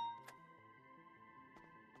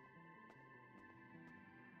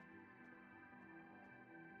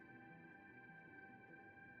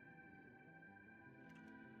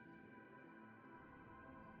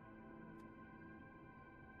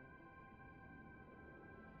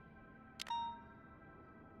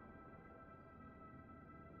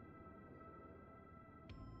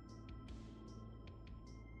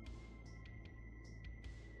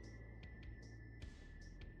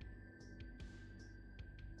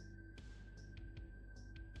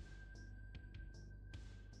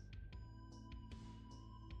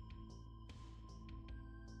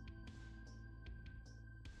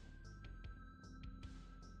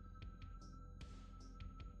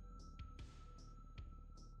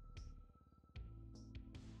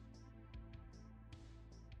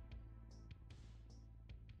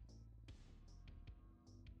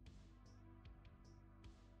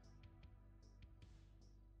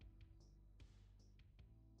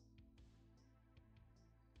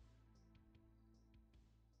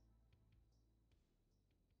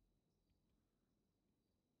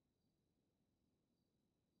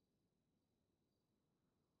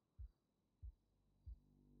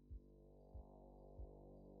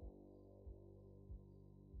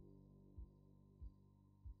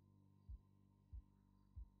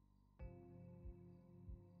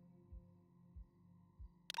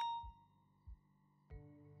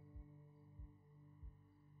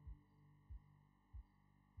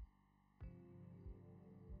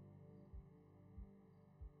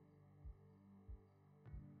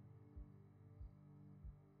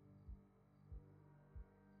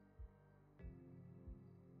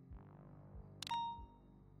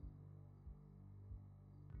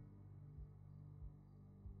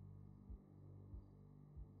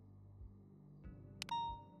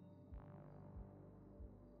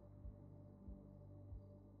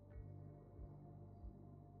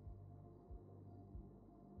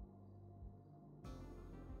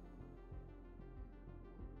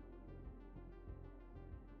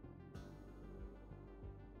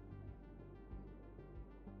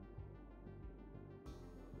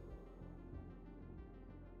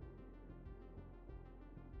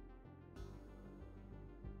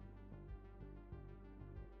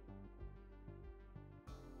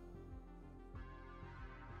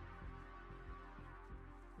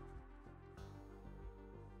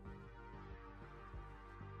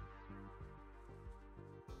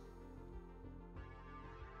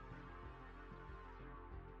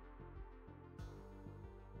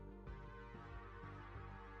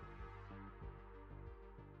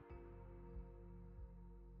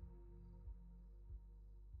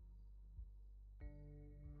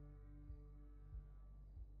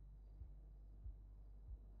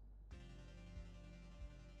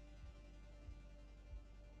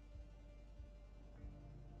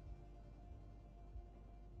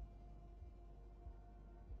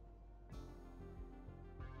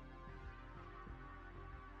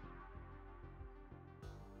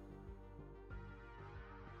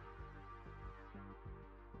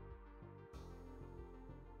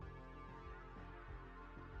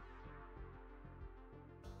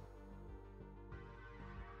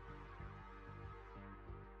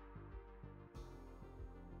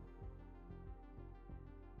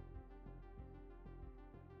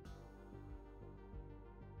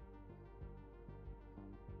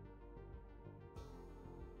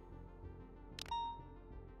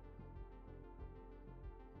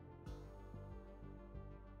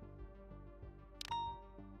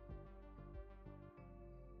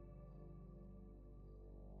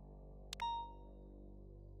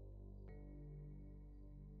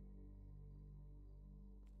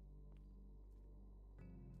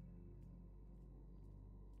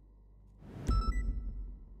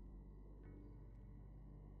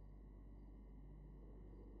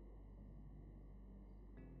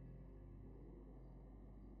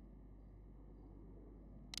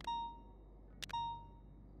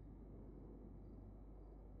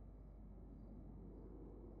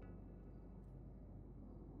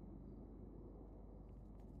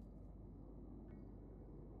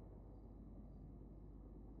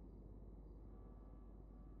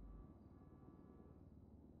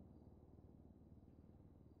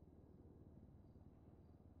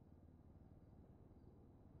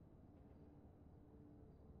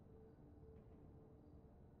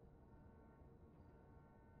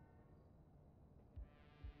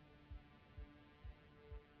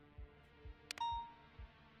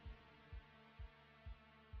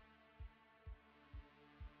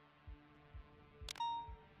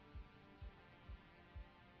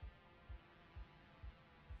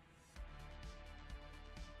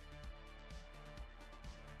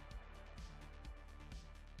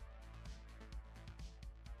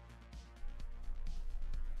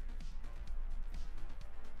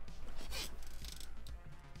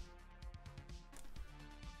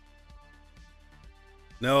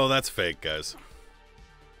 No, that's fake, guys.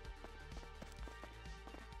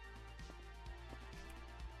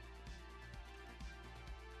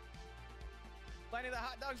 Plenty of the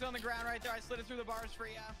hot dogs on the ground right there. I slid it through the bars for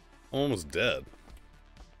you. Almost dead.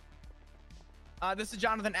 This is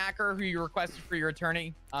Jonathan Acker, who you requested for your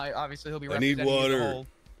attorney. Obviously, he'll be I need representing you the water. whole...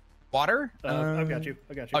 Water? I've got you.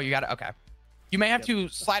 I got you. Oh, you got it? Okay. You may have to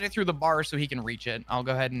slide it through the bar so he can reach it. I'll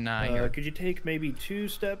go ahead and... here. Could you take maybe 2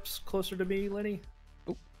 steps closer to me, Lenny?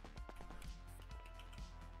 Oop.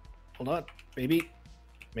 Hold on. Maybe.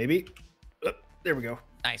 There we go.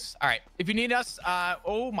 Nice. All right. If you need us,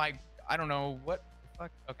 oh my... I don't know what the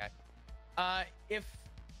fuck. Okay.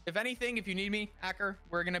 If anything, if you need me, Acker,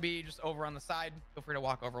 we're gonna be just over on the side. Feel free to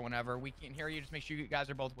walk over whenever. We can't hear you. Just make sure you guys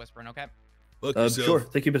are both whispering, okay? Sure.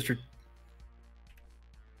 Thank you, Mr.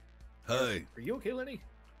 Hi. Are you okay, Lenny?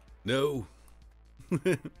 No.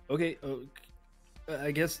 Okay.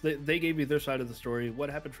 I guess they gave you their side of the story. What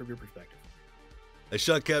happened from your perspective? I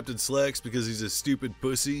shot Captain Slacks because he's a stupid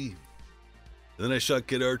pussy. And then I shot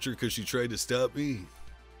Kid Archer because she tried to stop me.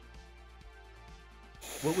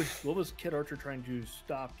 What was Kid Archer trying to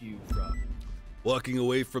stop you from? Walking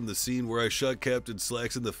away from the scene where I shot Captain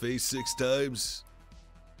Slacks in the face 6 times.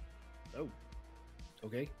 Oh.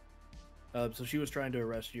 Okay. So she was trying to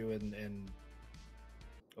arrest you and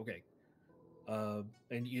okay.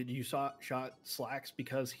 And you shot Slacks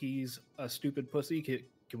because he's a stupid pussy.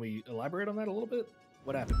 Can we elaborate on that a little bit?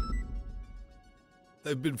 What happened?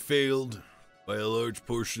 I've been failed by a large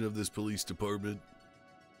portion of this police department.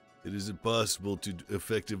 It is impossible to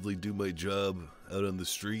effectively do my job out on the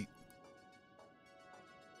street.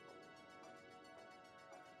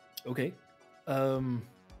 Okay.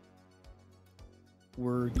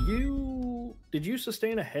 Did you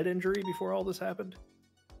sustain a head injury before all this happened?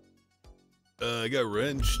 I got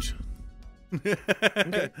wrenched.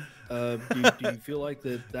 Okay. Do you feel like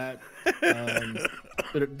that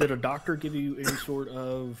did a doctor give you any sort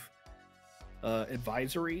of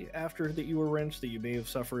advisory after that you were wrenched, that you may have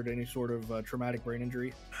suffered any sort of traumatic brain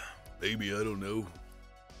injury? Maybe, I don't know.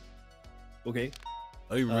 Okay.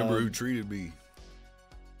 I don't even remember who treated me.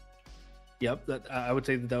 Yep, I would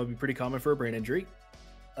say that would be pretty common for a brain injury.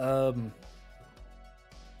 So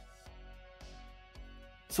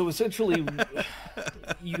essentially,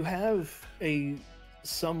 you have a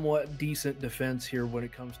somewhat decent defense here when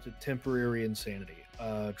it comes to temporary insanity,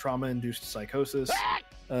 trauma-induced psychosis.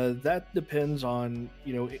 That depends on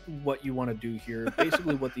what you want to do here.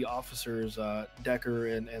 Basically, what the officers Decker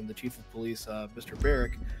and the chief of police, Mr.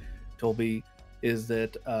 Barrick, told me is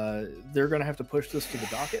that they're going to have to push this to the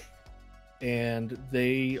docket, and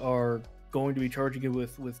they are going to be charging you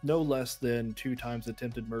with no less than 2 times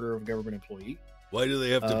attempted murder of a government employee. Why do they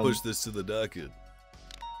have to push this to the docket?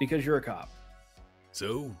 Because you're a cop.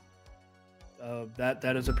 So?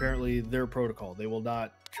 That is apparently their protocol. They will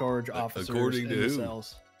not charge officers according to in the who?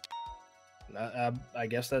 cells. I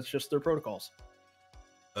guess that's just their protocols.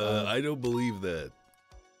 I don't believe that.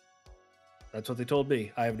 That's what they told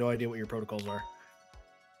me. I have no idea what your protocols are.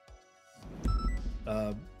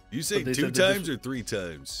 You say 2 times or 3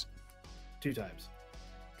 times? 2 times.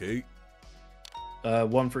 Okay.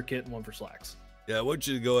 1 for Kit and 1 for Slacks. Yeah, I want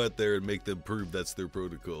you to go out there and make them prove that's their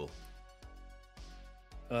protocol.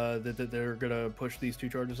 That they're gonna push these 2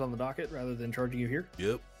 charges on the docket rather than charging you here?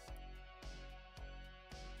 Yep.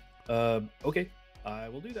 Okay. I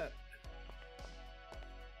will do that.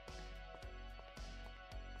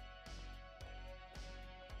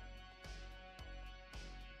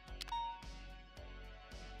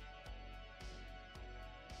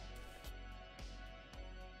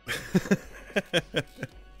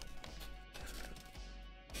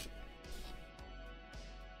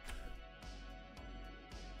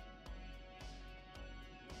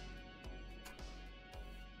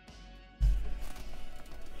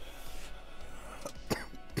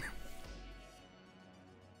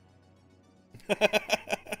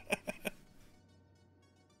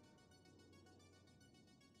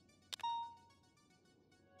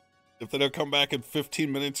 If they don't come back in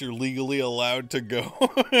 15 minutes, you're legally allowed to go.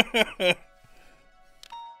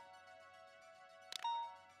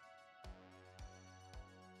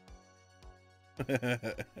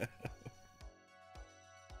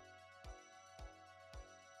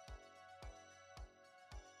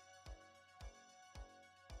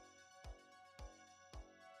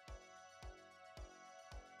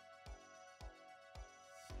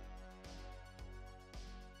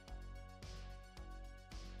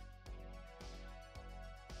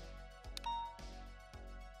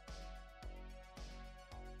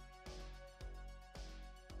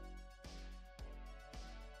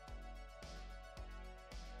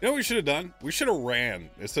 You know what we should have done? We should have ran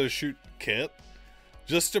instead of shoot Kit,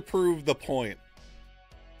 just to prove the point.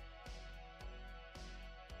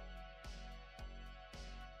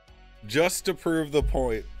 Just to prove the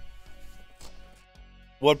point.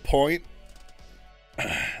 What point?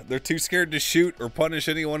 They're too scared to shoot or punish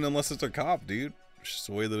anyone unless it's a cop, dude. It's just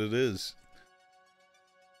the way that it is.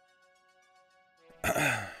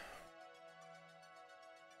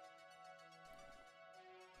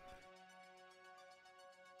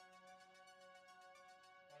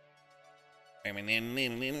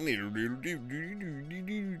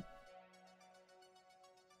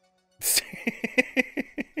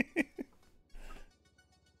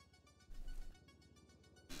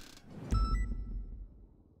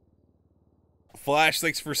 Flash,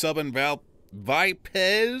 thanks for subbing.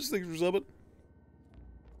 Vipez, thanks for subbing.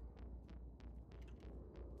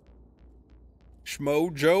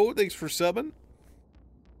 Schmo Joe, thanks for subbing.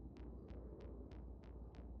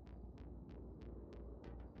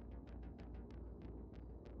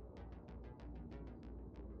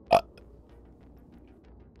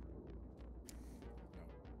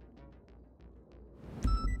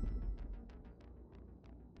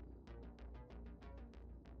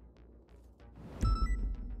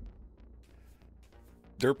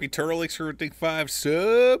 Derpy Turtle, thanks for 5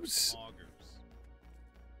 subs.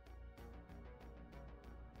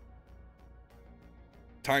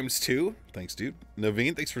 ×2. Thanks, dude.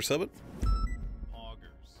 Naveen, thanks for subbing.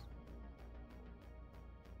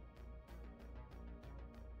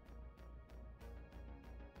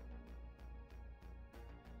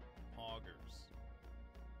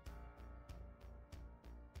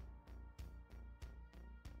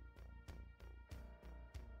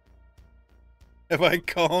 Have I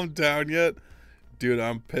calmed down yet? Dude,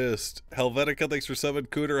 I'm pissed. Helvetica, thanks for subbing.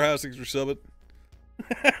 Cooter House, thanks for subbing.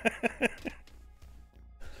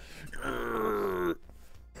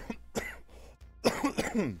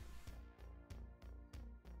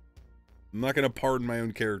 I'm not gonna pardon my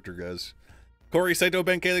own character, guys. Corey Saito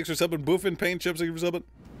Ben K, thanks for subbing. Boofin Paint Chips, thanks for subbing.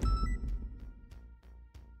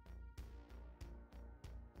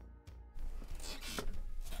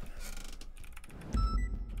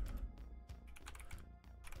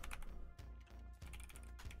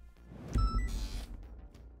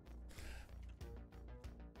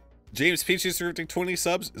 James Peachy's gifting 20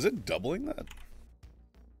 subs. Is it doubling that?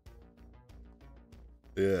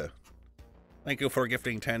 Yeah. Thank you for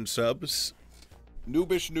gifting 10 subs.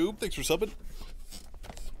 Noobish Noob, thanks for subbing.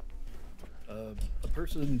 A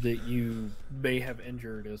person that you may have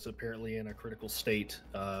injured is apparently in a critical state.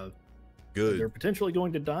 Good. They're potentially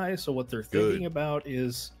going to die, so what they're thinking about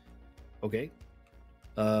is, okay,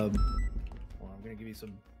 well, I'm going to give you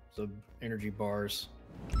some energy bars.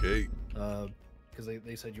 Okay. Because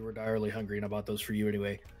they said you were direly hungry, and I bought those for you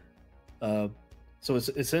anyway. So it's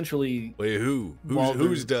essentially... Wait,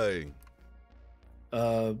 who's dying?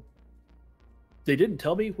 They didn't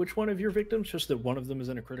tell me which one of your victims, just that one of them is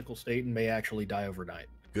in a critical state and may actually die overnight.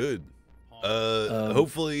 Good.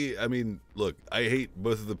 Hopefully, I mean, look, I hate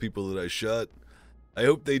both of the people that I shot. I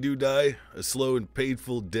hope they do die a slow and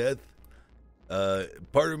painful death.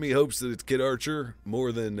 Part of me hopes that it's Kid Archer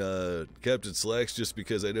more than Captain Slacks, just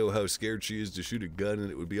because I know how scared she is to shoot a gun, and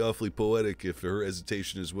it would be awfully poetic if her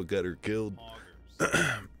hesitation is what got her killed.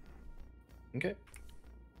 Okay.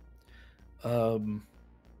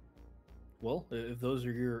 Well, if those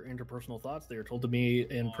are your interpersonal thoughts, they are told to me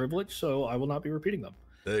in privilege, so I will not be repeating them.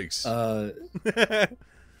 Thanks.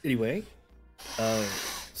 Anyway,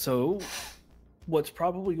 so what's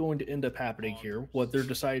probably going to end up happening here, what they're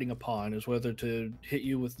deciding upon, is whether to hit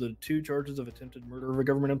you with the 2 charges of attempted murder of a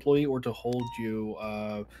government employee, or to hold you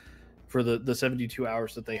for the 72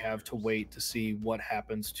 hours that they have to wait to see what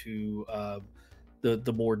happens to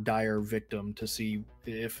the more dire victim, to see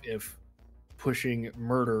if pushing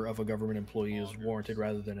murder of a government employee is warranted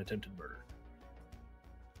rather than attempted murder.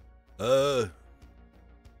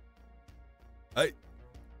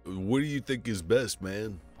 What do you think is best,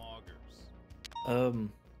 man?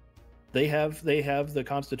 They have the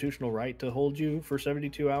constitutional right to hold you for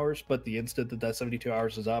 72 hours, but the instant that 72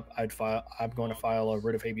 hours is up, I'm going to file a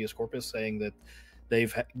writ of habeas corpus saying that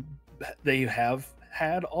they have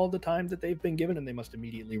had all the time that they've been given, and they must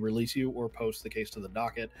immediately release you or post the case to the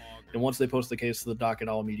docket. And once they post the case to the docket,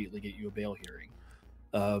 I'll immediately get you a bail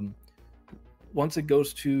hearing. Once it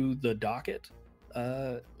goes to the docket,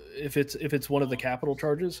 if it's one of the capital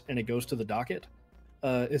charges and it goes to the docket,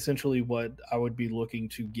 essentially what I would be looking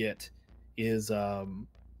to get is the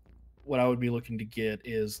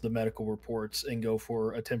medical reports, and go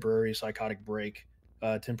for a temporary psychotic break,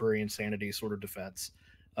 temporary insanity sort of defense.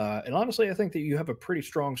 And honestly, I think that you have a pretty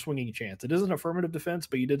strong swinging chance. It isn't affirmative defense,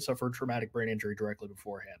 but you did suffer a traumatic brain injury directly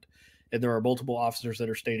beforehand. And there are multiple officers that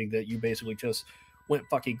are stating that you basically just went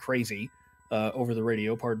fucking crazy over the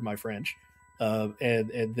radio, pardon my French.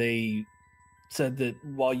 And they said that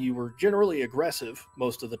while you were generally aggressive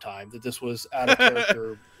most of the time, that this was out of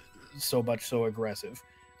character, so much so aggressive.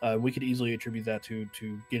 We could easily attribute that to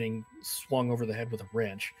getting swung over the head with a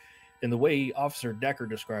wrench. And the way Officer Decker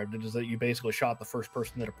described it is that you basically shot the first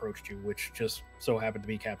person that approached you, which just so happened to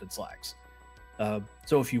be Captain Slacks.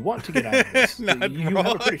 So if you want to get out of this, you have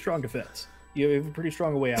a pretty strong defense. You have a pretty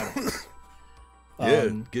strong way out of this. Yeah,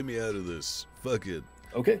 get me out of this. Fuck it.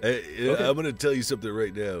 Okay. Okay. I'm going to tell you something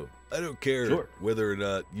right now. I don't care whether or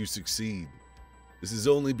not you succeed. This is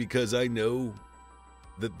only because I know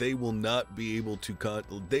that they will not be able to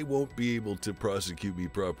they won't be able to prosecute me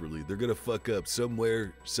properly. They're gonna fuck up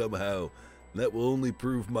somewhere, somehow. And that will only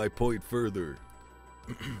prove my point further.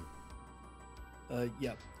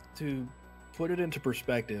 Yeah. To put it into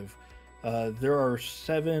perspective, there are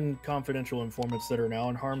 7 confidential informants that are now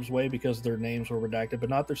in harm's way because their names were redacted, but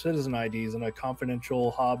not their citizen IDs, and a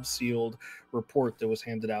confidential Hobbs-sealed report that was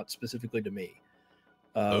handed out specifically to me.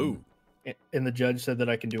 And the judge said that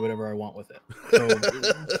I can do whatever I want with it. So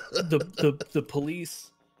the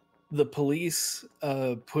police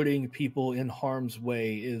putting people in harm's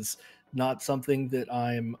way is not something that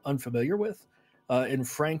I'm unfamiliar with, and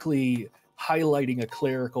frankly, highlighting a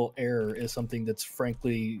clerical error is something that's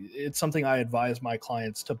it's something I advise my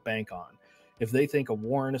clients to bank on. If they think a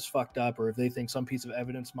warrant is fucked up, or if they think some piece of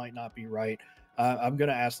evidence might not be right, I'm going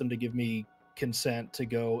to ask them to give me consent to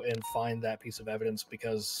go and find that piece of evidence,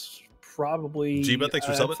 because probably thanks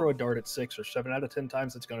for subbing. Throw a dart at 6 or 7 out of 10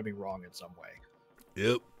 times it's going to be wrong in some way.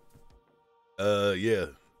 Yep. Yeah.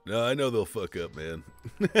 No, I know they'll fuck up, man.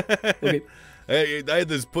 Okay. Hey, I had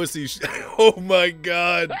this pussy. Oh my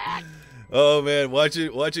god. Oh man,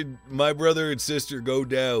 watching my brother and sister go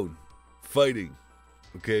down, fighting.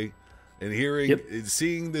 Okay. And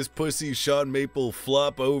seeing this pussy Sean Maple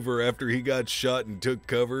flop over after he got shot and took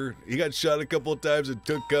cover. He got shot a couple of times and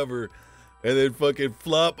took cover, and then fucking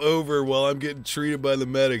flop over while I'm getting treated by the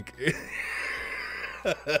medic.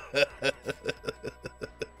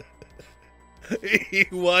 He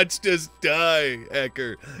watched us die,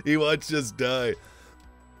 Hacker. He watched us die.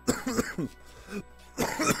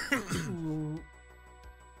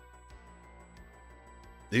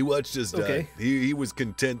 He watched us die. Okay. He was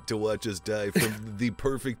content to watch us die from the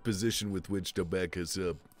perfect position with which to back us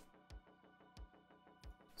up.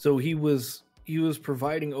 So he was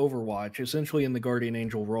providing Overwatch, essentially in the Guardian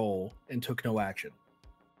Angel role, and took no action.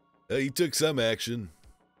 He took some action.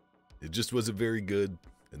 It just wasn't very good,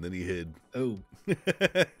 and then he hid. Oh.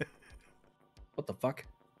 What the fuck?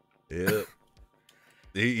 Yeah.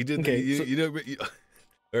 He didn't. Okay,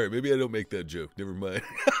 all right, maybe I don't make that joke. Never mind.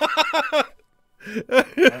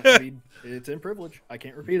 I mean, it's in privilege. I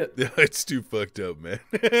can't repeat it. Yeah, it's too fucked up, man.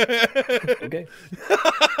 Okay.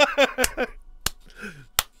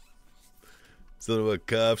 Something about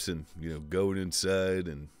cops and, going inside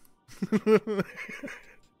and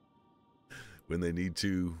when they need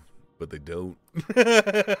to, but they don't.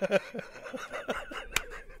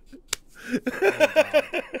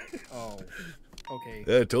 Oh, okay.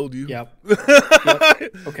 I told you. Yep.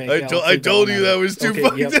 Okay. I told you that was too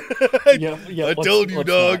fucked. Yep. I told you,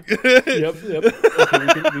 dog. Yep. Okay,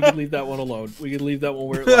 we can leave that one alone. We can leave that one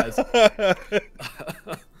where it lies.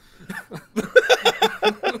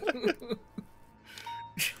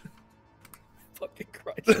 Fucking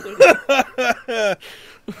Christ.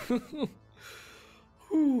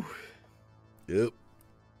 Yep.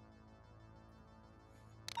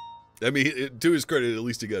 I mean, to his credit, at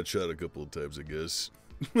least he got shot a couple of times, I guess.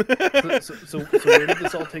 So where did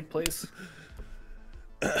this all take place?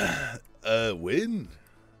 When?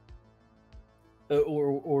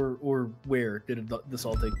 Or where did this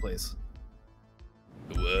all take place?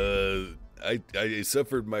 I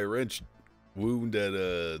suffered my wrench wound at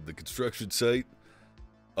the construction site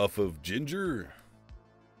off of Ginger,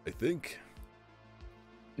 I think.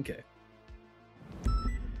 Okay.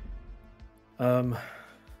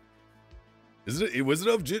 Was it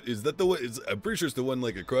off Ginger? Is that the one? I'm pretty sure it's the one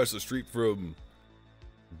like across the street from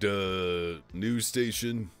the news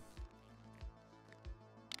station,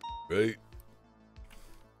 right?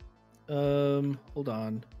 Hold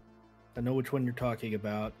on. I know which one you're talking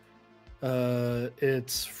about.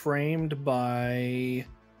 It's framed by.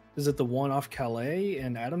 Is it the one off Calais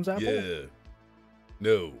and Adam's Apple? Yeah.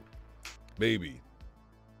 No. Maybe.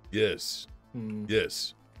 Yes.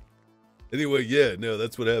 Yes. Anyway, yeah. No,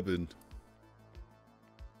 that's what happened.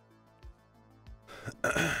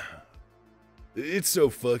 It's so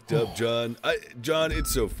fucked up, John. John,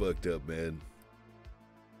 it's so fucked up, man.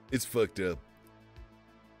 It's fucked up.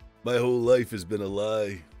 My whole life has been a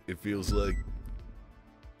lie, it feels like.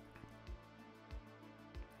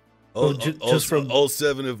 All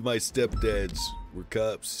 7 of my stepdads were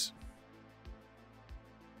cops.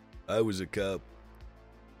 I was a cop.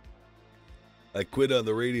 I quit on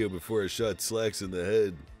the radio before I shot Slacks in the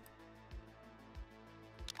head.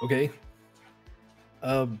 Okay.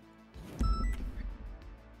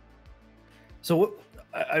 So what?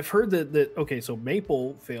 I've heard that okay. So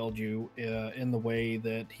Maple failed you in the way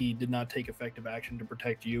that he did not take effective action to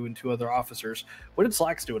protect you and 2 other officers. What did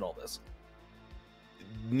Slacks do in all this?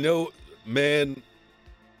 No, man.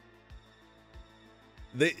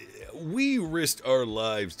 We risked our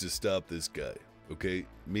lives to stop this guy. Okay,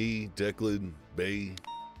 me, Declan, Bay,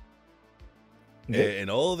 and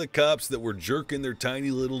all the cops that were jerking their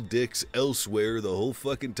tiny little dicks elsewhere the whole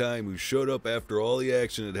fucking time, who showed up after all the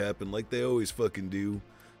action had happened like they always fucking do,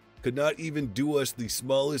 could not even do us the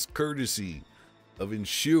smallest courtesy of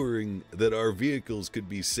ensuring that our vehicles could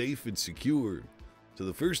be safe and secure. So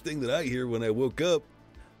the first thing that I hear when I woke up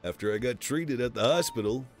after I got treated at the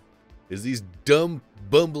hospital is these dumb,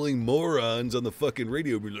 bumbling morons on the fucking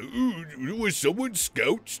radio be like, "Ooh, was someone's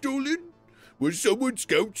scout stolen? Was someone's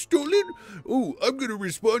scout stolen? Oh, I'm gonna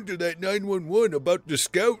respond to that 911 about the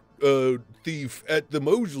scout thief at the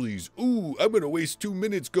Mosleys. Ooh, I'm gonna waste 2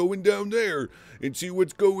 minutes going down there and see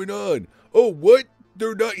what's going on. Oh, what?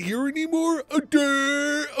 They're not here anymore?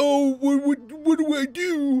 Oh, what do I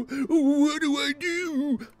do? What do I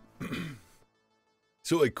do?"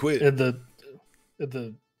 So I quit. And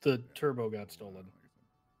the turbo got stolen.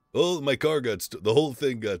 Oh, my car got the whole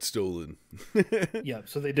thing got stolen. Yeah,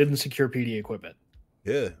 so they didn't secure PD equipment.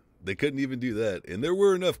 Yeah, they couldn't even do that. And there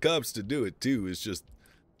were enough cops to do it, too. It's just,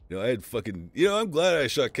 I had fucking... I'm glad I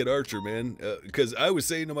shot Kid Archer, man. Because I was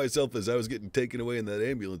saying to myself as I was getting taken away in that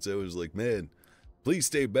ambulance, I was like, man, please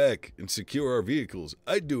stay back and secure our vehicles.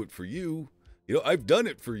 I'd do it for you. I've done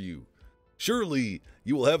it for you. Surely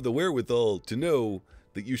you will have the wherewithal to know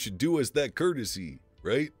that you should do us that courtesy,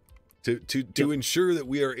 right? To ensure that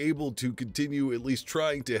we are able to continue at least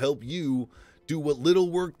trying to help you do what little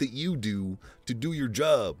work that you do to do your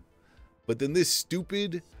job. But then this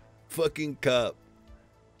stupid fucking cop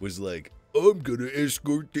was like, I'm gonna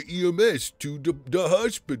escort the EMS to the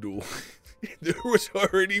hospital. There was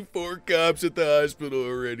already 4 cops at the hospital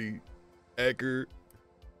already. Hacker.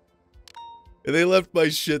 And they left my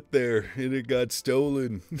shit there, and it got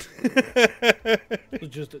stolen.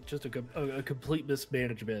 just a complete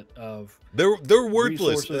mismanagement of. They're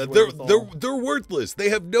worthless. They're worthless. They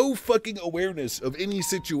have no fucking awareness of any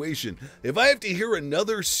situation. If I have to hear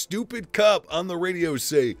another stupid cop on the radio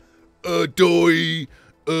say, "Doy,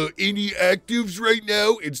 any actives right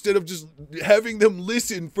now?" instead of just having them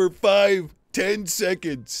listen for 5-10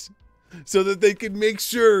 seconds, so that they can make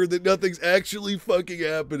sure that nothing's actually fucking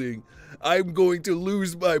happening, I'm going to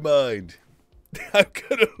lose my mind. I'm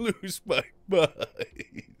gonna lose my mind.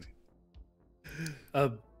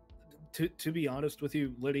 To be honest with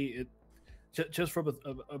you, Liddy, just from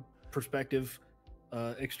a perspective,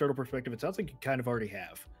 external perspective, it sounds like you kind of already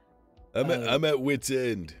have. I'm at wit's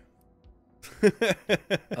end.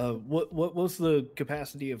 What was the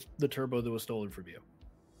capacity of the turbo that was stolen from you?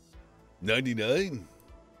 99.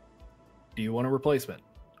 Do you want a replacement?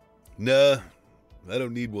 Nah, I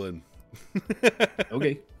don't need one.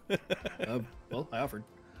 Okay. Well, I offered.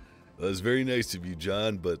 Well, that's very nice of you,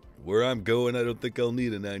 John, but where I'm going, I don't think I'll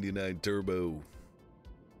need a 99 turbo.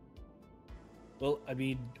 Well, I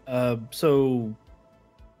mean, so...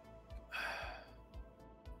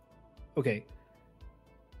 Okay.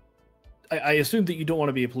 I assume that you don't want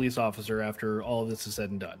to be a police officer after all of this is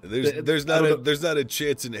said and done. There's not a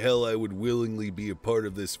chance in hell I would willingly be a part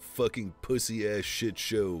of this fucking pussy-ass shit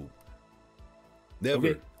show. Never.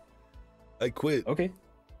 Okay. I quit. Okay.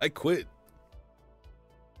 I quit.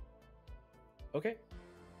 Okay.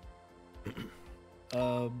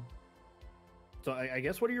 So I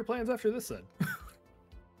guess what are your plans after this then?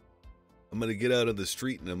 I'm gonna get out on the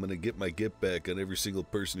street and I'm gonna get my get back on every single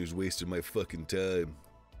person who's wasted my fucking time.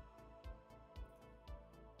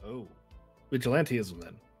 Oh. Vigilantism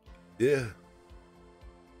then. Yeah.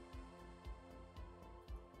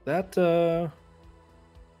 That,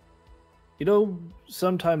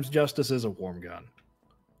 sometimes justice is a warm gun.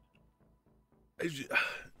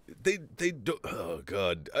 They don't. Oh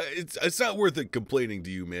God, it's not worth it complaining to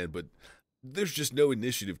you, man. But there's just no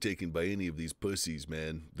initiative taken by any of these pussies,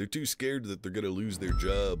 man. They're too scared that they're gonna lose their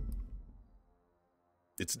job.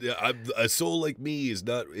 It's a soul like me is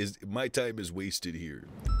my time is wasted here.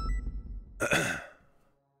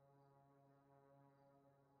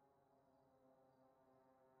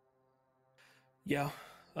 Yeah.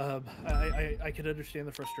 I can understand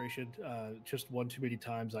the frustration. Just one too many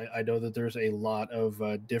times. I know that there's a lot of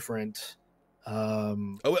different.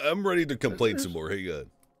 I'm ready to complain some more. Hang on.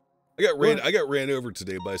 I got ran over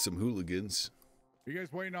today by some hooligans. You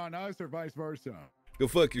guys waiting on us or vice versa? Go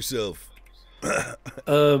fuck yourself.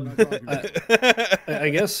 I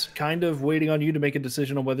guess kind of waiting on you to make a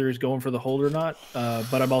decision on whether he's going for the hold or not.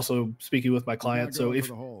 But I'm also speaking with my client, so if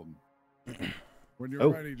for the hold. When you're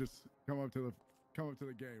ready, just come up to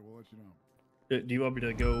the gate. We'll let you know. Do you want me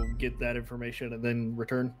to go get that information and then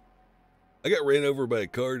return? I got ran over by a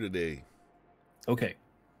car today. Okay.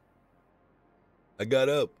 I got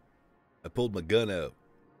up. I pulled my gun out.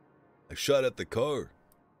 I shot at the car.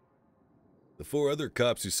 The 4 other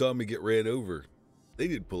cops who saw me get ran over, they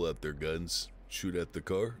didn't pull out their guns, shoot at the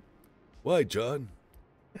car. Why, John?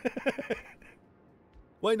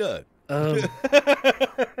 Why not?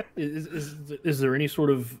 Is there any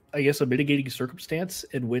sort of, I guess, a mitigating circumstance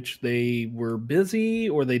in which they were busy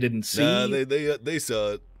or they didn't see? Nah, they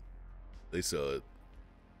saw it. They saw it.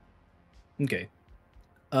 Okay.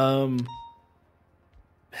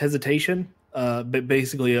 Hesitation, but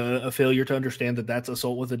basically a failure to understand that that's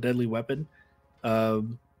assault with a deadly weapon. I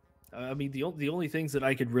mean, the only things that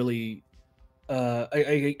I could really,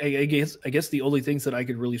 I guess the only things that I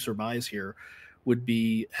could really surmise here would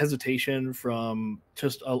be hesitation from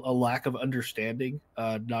just a lack of understanding,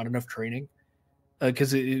 not enough training.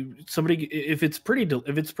 Because if it's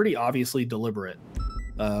pretty obviously deliberate,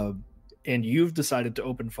 and you've decided to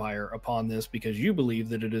open fire upon this because you believe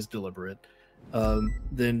that it is deliberate,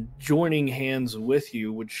 then joining hands with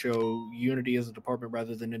you would show unity as a department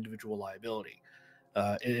rather than individual liability,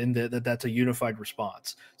 and that's a unified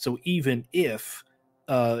response. So even if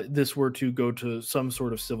this were to go to some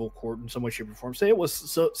sort of civil court in some way, shape, or form, say it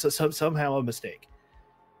was somehow a mistake.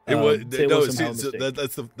 It was no. See,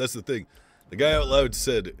 that's the thing. The guy out loud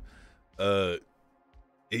said,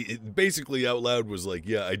 it basically out loud was like,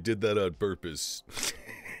 "Yeah, I did that on purpose."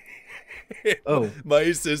 Oh, my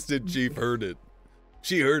assistant chief heard it.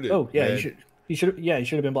 She heard it. Oh yeah, he should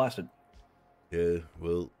have been blasted. Yeah,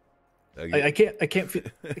 well, I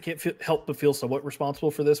can't help but feel somewhat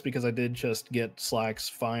responsible for this because I did just get Slacks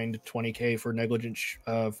fined $20,000 for negligent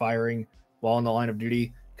firing while on the line of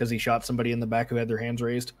duty because he shot somebody in the back who had their hands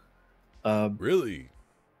raised. Really?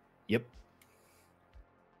 Yep.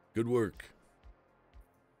 Good work.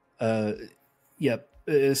 Yep.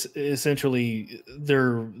 Essentially,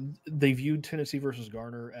 they viewed Tennessee versus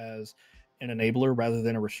Garner as an enabler rather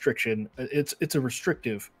than a restriction. It's a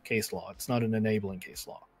restrictive case law. It's not an enabling case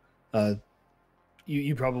law.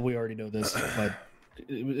 You probably already know this, but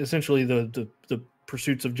essentially the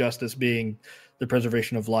pursuits of justice being the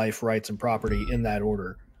preservation of life, rights, and property in that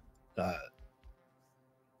order.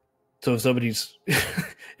 So if somebody's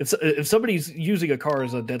if somebody's using a car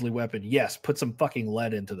as a deadly weapon, yes, put some fucking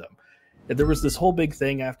lead into them. And there was this whole big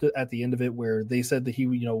thing at the end of it where they said that he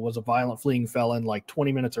was a violent fleeing felon like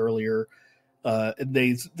 20 minutes earlier. And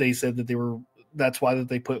they said that that's why that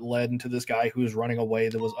they put lead into this guy who was running away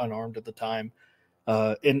that was unarmed at the time.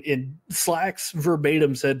 And Slacks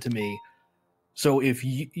verbatim said to me, "So if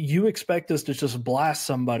you expect us to just blast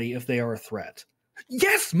somebody if they are a threat?"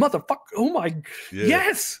 Yes, motherfucker. Oh my. Yeah.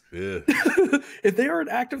 Yes. Yeah. If they are an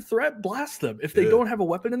active threat, blast them. If they don't have a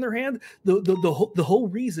weapon in their hand, the whole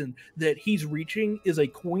reason that he's reaching is a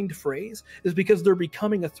coined phrase is because they're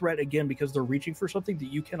becoming a threat again because they're reaching for something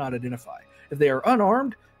that you cannot identify. If they are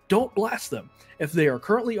unarmed, don't blast them. If they are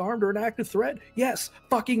currently armed or an active threat, yes,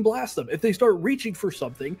 fucking blast them. If they start reaching for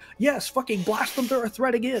something, yes, fucking blast them. They're a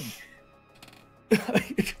threat again.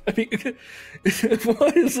 I mean,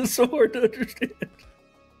 why is this so hard to understand?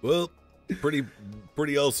 Well,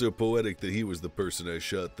 pretty also poetic that he was the person I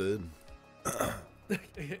shot then.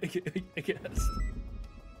 I guess.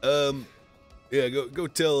 Yeah, go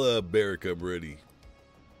tell Barrick I'm ready.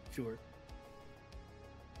 Sure.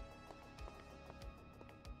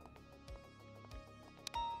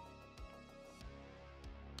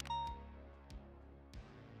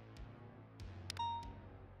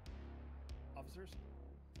 Officers?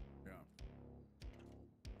 Yeah.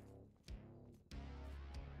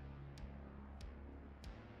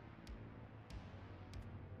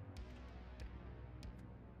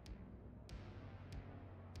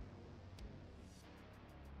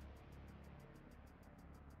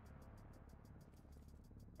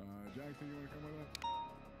 Jackson, you want to come with us?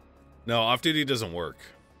 No, off duty doesn't work.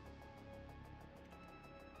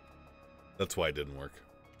 That's why it didn't work.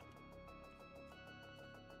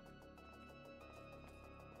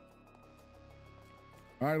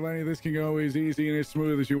 All right, Lenny, this can go as easy and as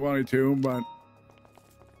smooth as you wanted to, but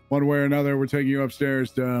one way or another, we're taking you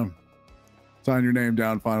upstairs to sign your name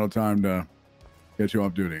down final time to get you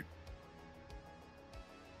off duty.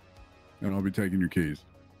 And I'll be taking your keys.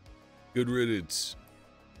 Good riddance.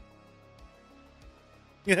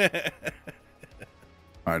 All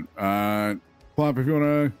right. Plop, if you want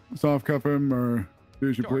to soft cuff him or do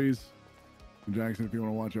as you please. And Jackson, if you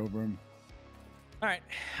want to watch over him. All right.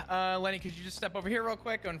 Lenny, could you just step over here real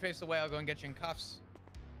quick? Go and face away. I'll go and get you in cuffs.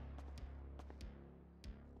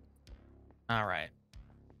 All right.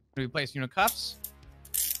 Do we place you in cuffs?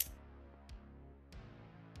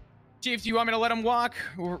 Chief, do you want me to let him walk,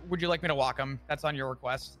 or would you like me to walk him? That's on your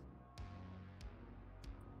request.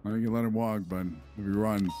 I think you let him walk, but if he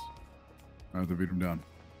runs, I have to beat him down.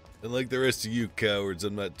 And like the rest of you cowards,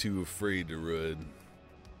 I'm not too afraid to run.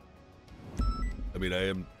 I mean,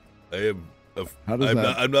 I'm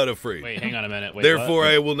not afraid. Wait, hang on a minute. Wait, therefore, what?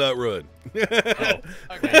 I will not run. Oh,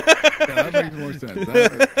 okay. Yeah, that makes more sense.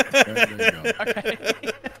 There you go. Okay.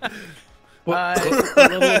 What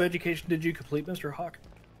level of education did you complete, Mr. Hawk?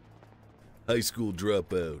 High school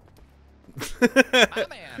dropout. My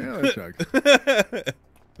man. Yeah, that checks.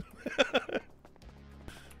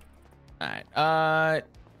 All right.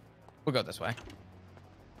 We'll go this way.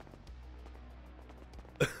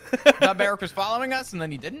 Thought Barrick was following us, and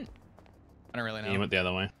then he didn't. I don't really know. He went the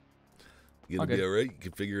other way. You gonna be all right? You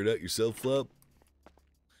can figure it out yourself, Flop.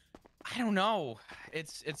 I don't know.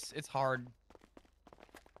 It's hard.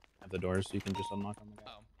 Have the doors so you can just unlock them.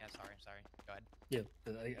 Oh, yeah. Sorry. Go ahead. Yeah,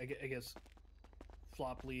 I guess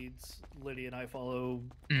Flop leads, Lydia and I follow.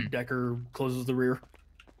 Decker closes the rear.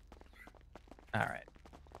 All right.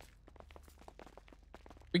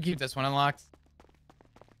 We keep this one unlocked.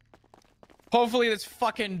 Hopefully this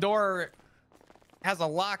fucking door has a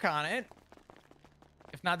lock on it.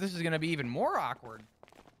 If not, this is going to be even more awkward.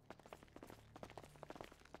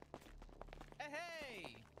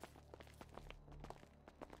 Hey!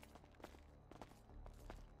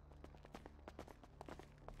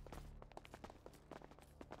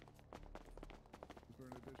 For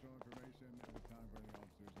an additional information, at the time for any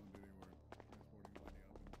officers on duty were transporting Lenny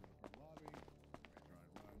up into the front lobby. They try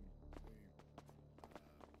and run, leave.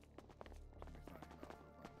 Somebody signing off for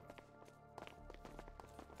the final time.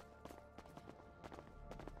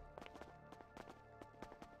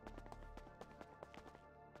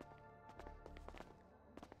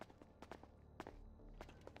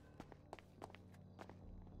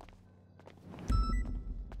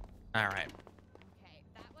 All right. Okay,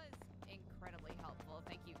 that was incredibly helpful.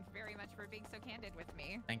 Thank you very much for being so candid with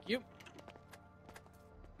me. Thank you.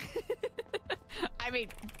 I mean,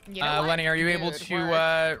 you know what? Lenny, are you able Good to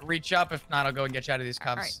work. reach up? If not, I'll go and get you out of these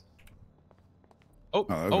cuffs. right. Oh,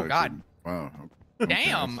 that was oh God. actually- Wow.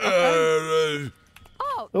 Damn.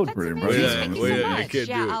 Oh, That was that's pretty amazing. impressive. Thank you Wait, so I much. can't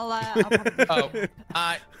Yeah, do it. I'll probably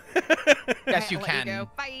Oh, yes, you I'll let can. go.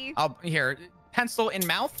 Bye. I'll here. Pencil in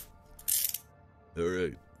mouth. All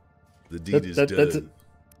right. The deed is done. That's it.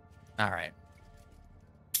 All right.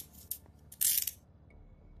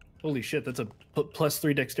 Holy shit, that's a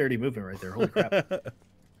 +3 dexterity movement right there. Holy crap.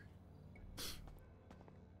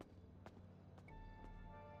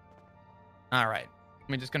 All right. Let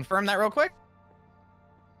me just confirm that real quick.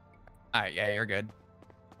 All right. Yeah, you're good.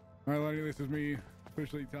 All right, Lenny, this is me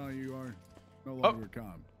officially telling you are no longer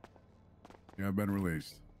calm. You have been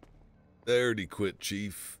released. I already quit,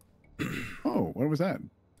 Chief. Oh, what was that?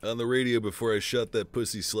 On the radio before I shot that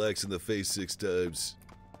pussy Slacks in the face 6 times.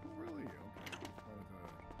 Really?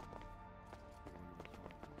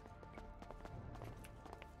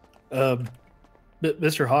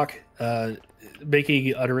 Mr. Hawk,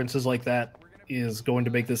 making utterances like that is going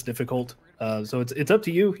to make this difficult. So it's up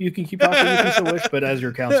to you. You can keep talking if you so wish, but as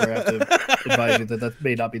your counselor, I have to advise you that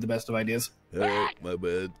may not be the best of ideas. All right, my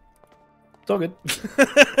bad. It's all good.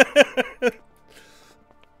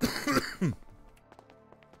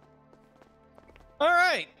 All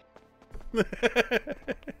right.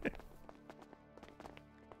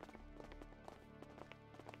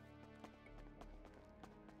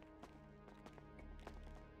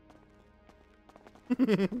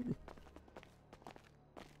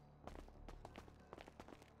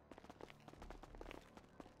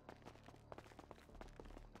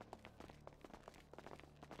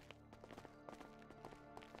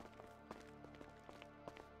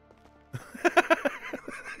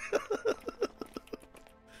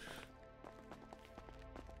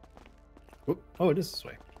 Oh, it is this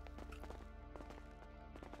way.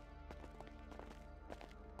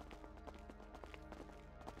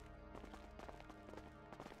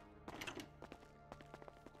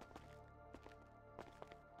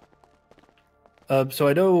 So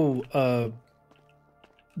I know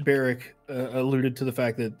Barrick alluded to the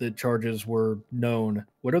fact that the charges were known.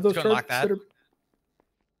 What are those Let's go charges? unlock that.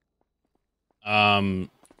 I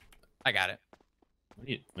got it.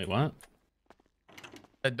 Wait, what?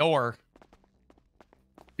 The door.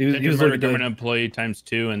 He was Attempted looking murder at government employee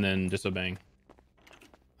 ×2 and then disobeying.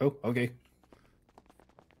 Oh, okay.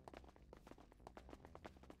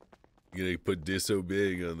 You gonna put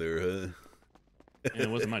disobeying on there, huh? And it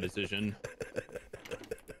wasn't my decision.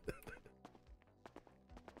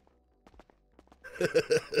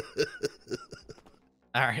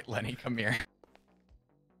 All right, Lenny, come here.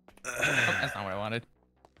 Oh, that's not what I wanted.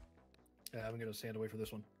 Yeah, I'm gonna stand away for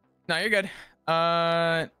this one. No, you're good. All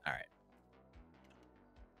right.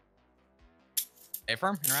 Hey,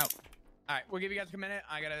 firm, you're out. All right, we'll give you guys a minute.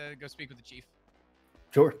 I gotta go speak with the chief.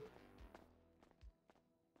 Sure.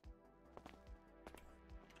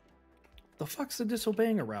 The fuck's the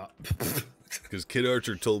disobeying about? Because Kid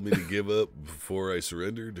Archer told me to give up before I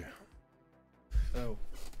surrendered. Oh.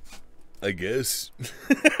 I guess.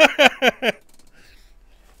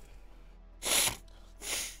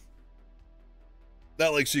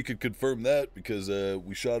 Not like she could confirm that because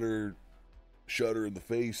we shot her in the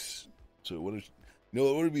face. So what is, I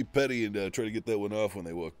want to be petty and try to get that one off when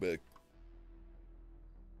they walk back.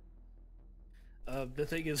 The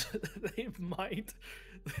thing is, they might.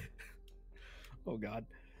 Oh God,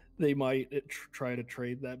 they might try to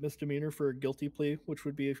trade that misdemeanor for a guilty plea, which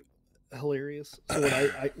would be hilarious. So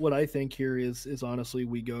what I think here is honestly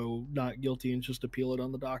we go not guilty and just appeal it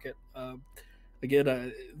on the docket.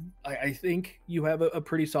 Again, I think you have a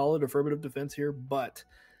pretty solid affirmative defense here, but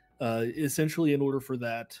essentially in order for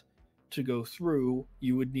that to go through,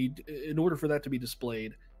 you would need, in order for that to be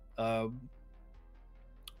displayed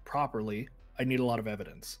properly, I need a lot of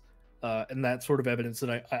evidence. And that sort of evidence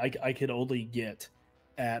that I can only get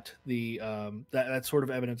at the that sort of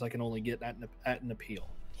evidence I can only get at an appeal.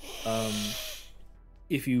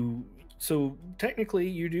 So technically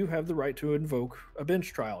you do have the right to invoke a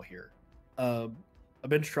bench trial here. A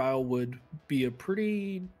bench trial would be a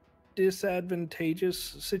pretty disadvantageous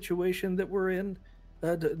situation that we're in.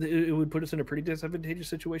 It would put us in a pretty disadvantageous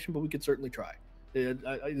situation, but we could certainly try.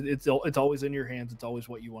 It's always in your hands. It's always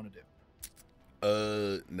what you want to do.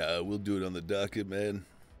 Nah, we'll do it on the docket, man.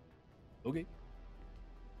 Okay.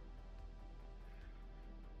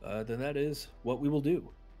 Then that is what we will do.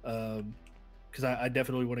 Because I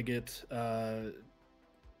definitely want to get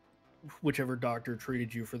whichever doctor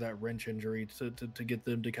treated you for that wrench injury to get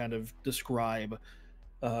them to kind of describe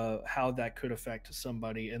how that could affect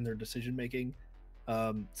somebody in their decision making.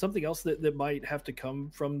 Something else that might have to come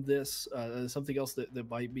from this, something else that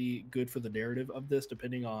might be good for the narrative of this,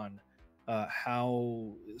 depending on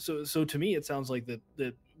how. So to me, it sounds like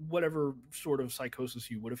that whatever sort of psychosis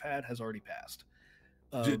you would have had has already passed.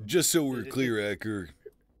 Just so we're clear, Acker,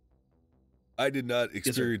 I did not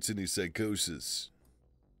experience any psychosis.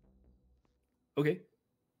 Okay.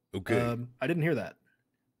 Okay. I didn't hear that.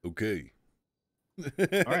 Okay.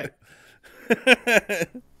 All right.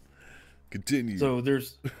 Continue. So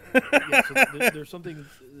there's there's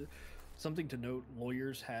something to note.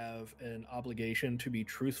 Lawyers have an obligation to be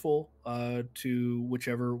truthful to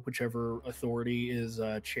whichever authority is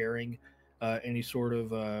chairing any sort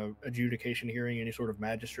of adjudication hearing, any sort of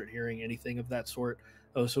magistrate hearing, anything of that sort.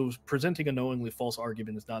 So presenting a knowingly false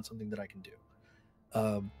argument is not something that I can do.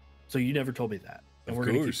 So you never told me that, and we're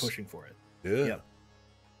going to keep pushing for it. Yeah. Yep.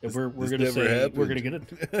 If we're going to say we're going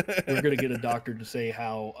to get a doctor to say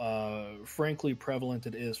how frankly prevalent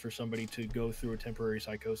it is for somebody to go through a temporary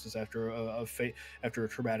psychosis after a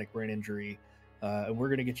traumatic brain injury, and we're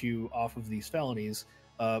going to get you off of these felonies,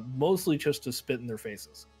 mostly just to spit in their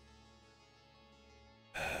faces.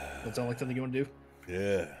 That sound like something you want to do?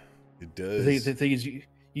 Yeah, it does. The thing is,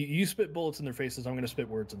 you spit bullets in their faces. I'm going to spit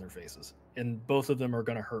words in their faces, and both of them are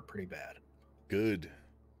going to hurt pretty bad. Good.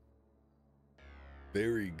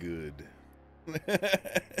 Very good.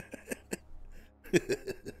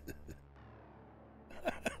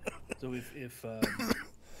 So if Are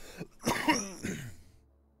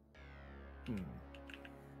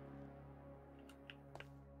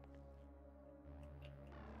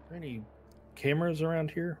there any cameras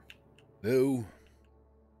around here? No.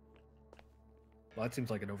 Well, that seems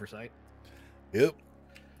like an oversight. Yep.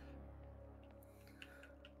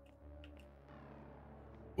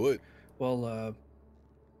 What? Well,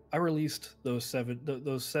 I released those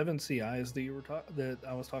seven CIs that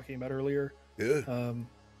I was talking about earlier. Yeah.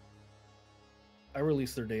 I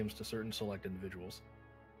released their names to certain select individuals.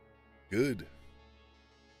 Good.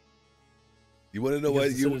 You want to know why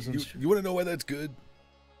you want to know why that's good?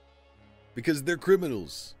 Because they're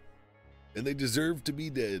criminals, and they deserve to be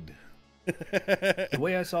dead. The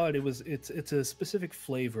way I saw it, it's a specific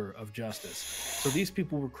flavor of justice. So these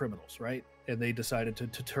people were criminals, right? And they decided to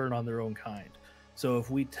turn on their own kind. So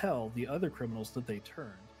if we tell the other criminals that they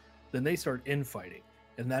turned, then they start infighting.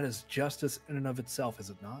 And that is justice in and of itself, is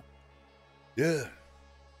it not? Yeah,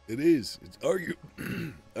 it is. It's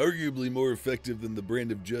arguably more effective than the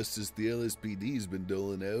brand of justice the LSPD's been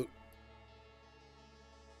doling out.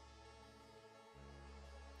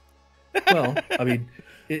 Well, I mean,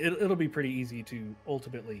 it'll be pretty easy to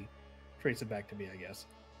ultimately trace it back to me, I guess.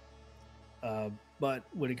 But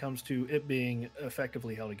when it comes to it being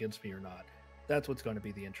effectively held against me or not, that's what's going to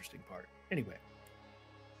be the interesting part. Anyway.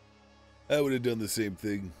 I would have done the same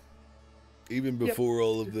thing, even before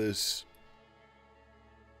all of this.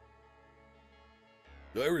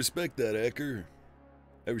 I respect that, Acker.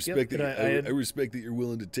 I respect that. I respect that you're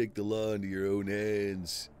willing to take the law into your own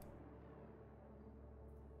hands.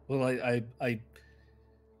 Well, I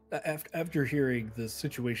after hearing the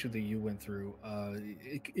situation that you went through,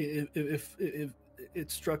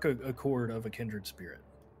 it struck a chord of a kindred spirit.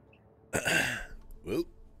 Well,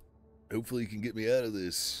 hopefully you can get me out of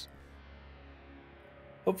this.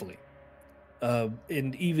 Hopefully.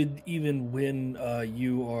 And even when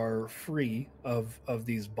you are free of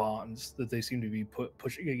these bonds that they seem to be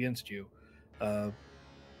pushing against you,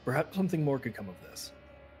 perhaps something more could come of this.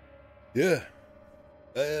 Yeah.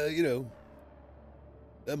 You know,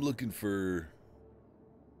 I'm looking for...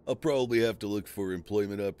 I'll probably have to look for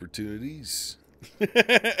employment opportunities.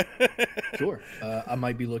 Sure. I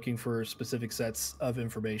might be looking for specific sets of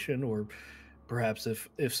information, or perhaps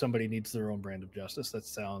if somebody needs their own brand of justice. That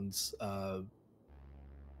sounds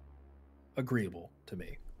agreeable to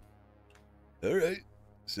me. All right.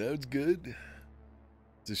 Sounds good.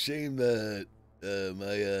 It's a shame that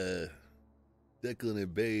my Declan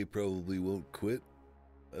and Bay probably won't quit.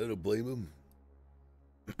 I don't blame them.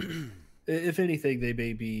 If anything, they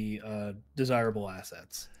may be desirable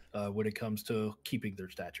assets when it comes to keeping their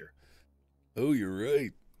stature. Oh, you're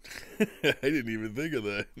right. I didn't even think of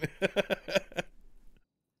that.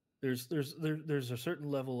 There's a certain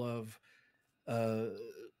level of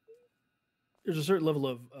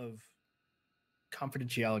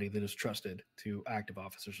confidentiality that is trusted to active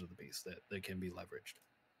officers of the peace that can be leveraged.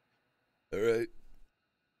 All right.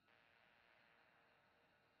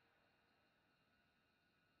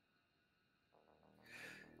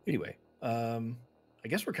 Anyway, I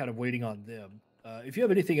guess we're kind of waiting on them. If you have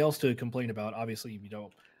anything else to complain about, obviously you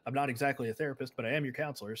don't. I'm not exactly a therapist, but I am your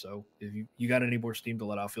counselor. So if you got any more steam to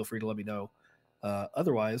let out, feel free to let me know.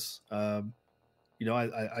 Otherwise, you know,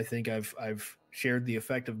 I think I've shared the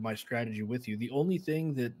effect of my strategy with you. The only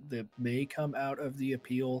thing that may come out of the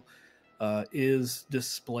appeal is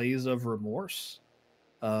displays of remorse.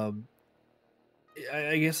 I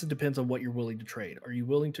guess it depends on what you're willing to trade. Are you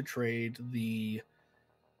willing to trade the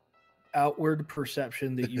outward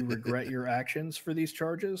perception that you regret your actions for these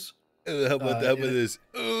charges? How about this?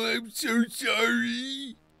 Oh, I'm so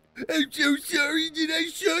sorry. I'm so sorry. Did I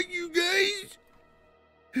shot you guys?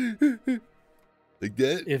 Like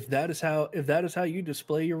that? If that is how you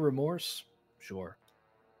display your remorse, sure.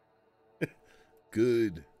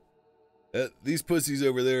 Good. These pussies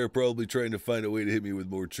over there are probably trying to find a way to hit me with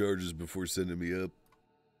more charges before sending me up.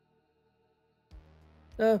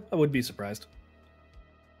 I wouldn't be surprised.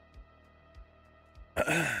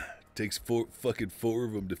 Takes fucking four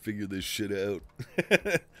of them to figure this shit out.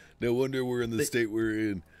 No wonder we're in the state we're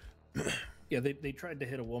in. Yeah, they tried to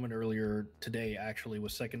hit a woman earlier today, actually,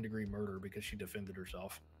 with second-degree murder because she defended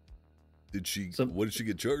herself. Did she? What did she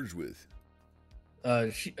get charged with?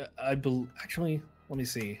 Actually, let me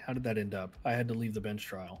see. How did that end up? I had to leave the bench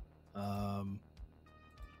trial.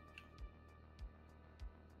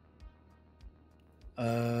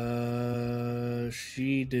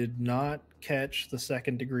 She did not catch the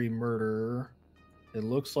second-degree murder. It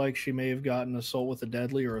looks like she may have gotten assault with a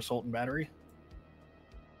deadly or assault and battery.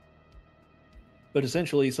 But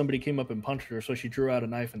essentially, somebody came up and punched her, so she drew out a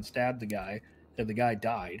knife and stabbed the guy, and the guy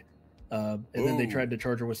died. And then they tried to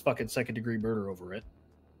charge her with fucking second-degree murder over it.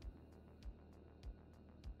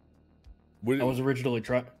 I was originally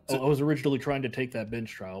trying to take that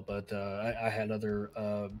bench trial, but I had other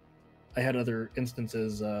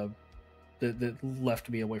instances that left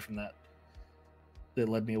me away from that. That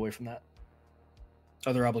led me away from that.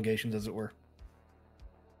 Other obligations, as it were.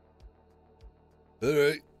 All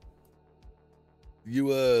right. You,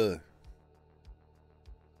 what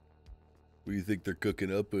do you think they're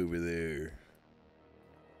cooking up over there?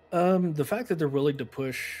 The fact that they're willing to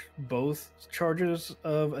push both charges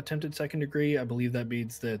of attempted second degree, I believe that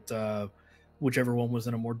means that whichever one was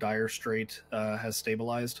in a more dire strait has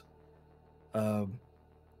stabilized.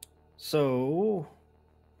 So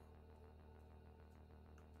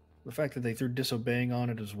the fact that they threw disobeying on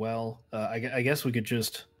it as well, I guess we could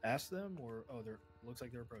just ask them, or they're looks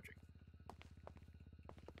like they're approaching.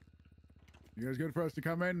 You guys good for us to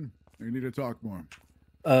come in? Or you need to talk more?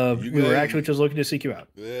 We were actually just looking to seek you out.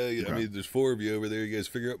 Yeah, I mean, there's 4 of you over there. You guys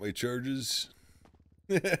figure out my charges?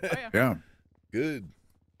 Yeah. Good.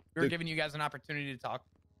 We were giving you guys an opportunity to talk.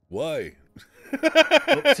 Why?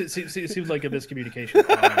 Seems like a miscommunication.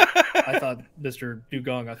 I thought, Mr.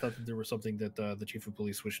 Dugong, I thought that there was something that the chief of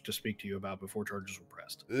police wished to speak to you about before charges were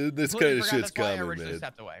pressed. This kind of shit's common, originally man.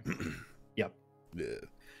 stepped away. Yep. Yeah.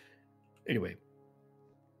 Anyway,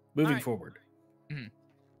 moving forward. Mm-hmm.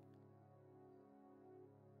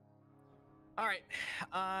 All right.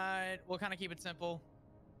 We'll kind of keep it simple.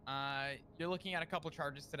 You're looking at a couple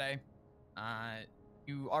charges today.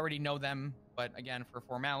 You already know them, but again, for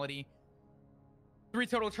formality, 3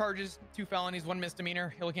 total charges, 2 felonies, 1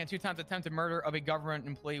 misdemeanor. You're looking at 2 times attempted murder of a government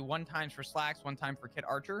employee, 1 time for Slacks, 1 time for Kid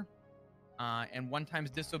Archer, and 1 time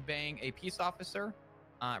disobeying a peace officer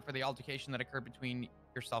for the altercation that occurred between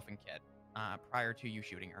yourself and Kid prior to you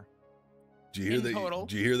shooting her. Did you hear that? Total,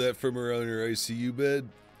 Did you hear that from her on her ICU bed?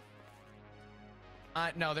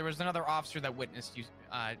 No, there was another officer that witnessed you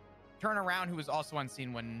turn around who was also on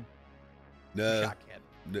scene when you shot Kid.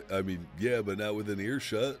 I mean, yeah, but not within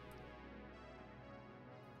earshot.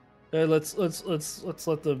 Let's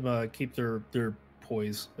let them keep their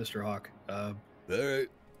poise, Mr. Hawk. All right.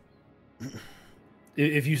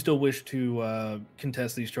 If you still wish to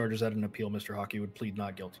contest these charges at an appeal, Mr. Hawk, you would plead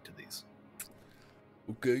not guilty to these.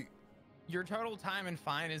 Okay. Your total time and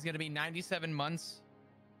fine is going to be 97 months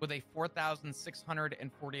with a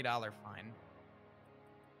 $4,640 fine.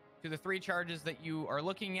 To the 3 charges that you are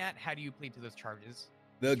looking at, how do you plead to those charges,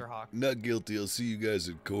 Mr. Hawk? Not guilty. I'll see you guys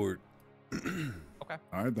in court. Okay.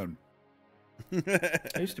 All right, then.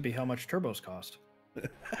 It used to be how much turbos cost.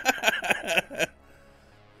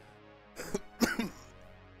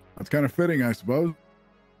 That's kind of fitting, I suppose.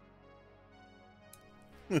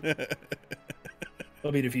 I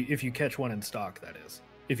mean, if you catch one in stock, that is.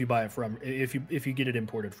 If you buy it from, if you get it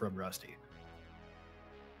imported from Rusty.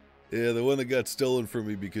 Yeah, the one that got stolen from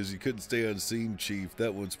me because you couldn't stay on scene, Chief.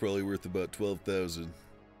 That one's probably worth about $12,000.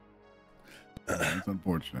 That's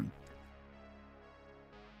unfortunate.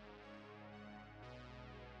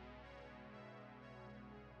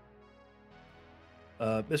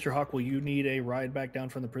 Mr. Hawk, will you need a ride back down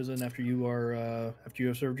from the prison after you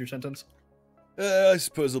have served your sentence? I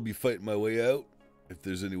suppose I'll be fighting my way out if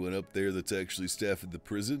there's anyone up there that's actually staffing the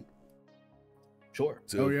prison. Sure.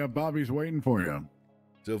 So, oh yeah, Bobby's waiting for you.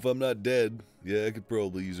 So if I'm not dead, yeah, I could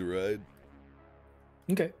probably use a ride.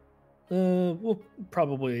 Okay. We'll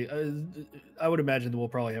probably. I would imagine that we'll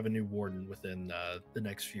probably have a new warden within the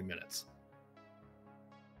next few minutes.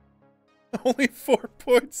 Only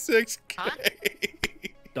 4.6K.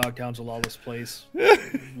 Dogtown's a lawless place.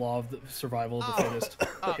 Law of the survival of the fittest.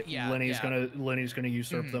 Yeah, Lenny's gonna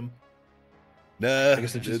usurp them. Nah, I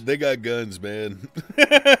guess they got guns, man.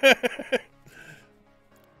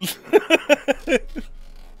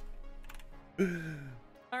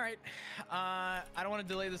 All right. I don't want to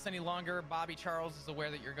delay this any longer. Bobby Charles is aware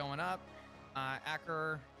that you're going up.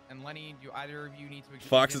 Acker and Lenny, do either of you need to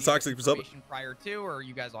Fox and Sox information prior to, or are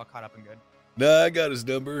you guys all caught up and good? Nah, I got his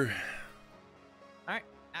number. All right.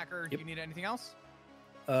 Acker, do you need anything else?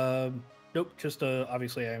 Nope. Just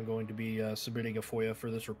obviously, I am going to be submitting a FOIA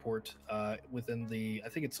for this report within I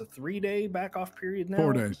think it's a 3-day back off period now.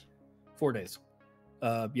 4 days. 4 days.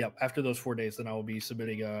 Yeah. After those 4 days, then I will be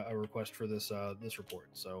submitting a request for this report.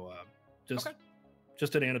 So just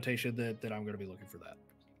an annotation that I'm going to be looking for that.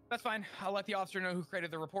 That's fine. I'll let the officer know who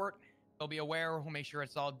created the report. They'll be aware. We'll make sure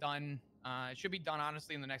it's all done. It should be done,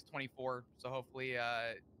 honestly, in the next 24. So hopefully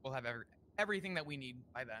we'll have everything that we need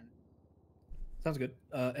by then. Sounds good.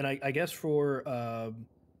 And I guess for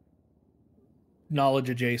knowledge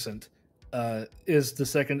adjacent, is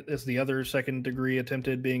the other second degree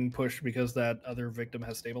attempted being pushed because that other victim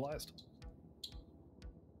has stabilized?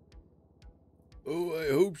 Oh, I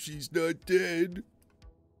hope she's not dead.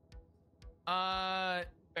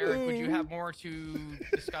 Barrick, would you have more to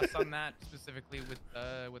discuss on that specifically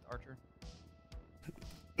with Archer?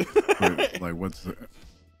 Like, what's the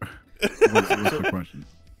question?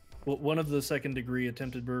 Well, one of the second degree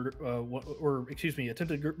attempted murder,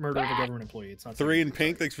 attempted murder of a government employee. It's not 3 in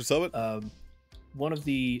pink. Thanks for subbing. One of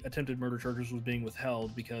the attempted murder charges was being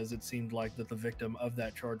withheld because it seemed like that the victim of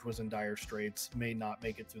that charge was in dire straits, may not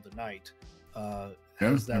make it through the night. Yeah,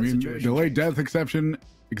 I mean, delayed death exception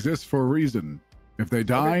exists for a reason. If they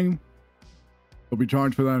die, they'll be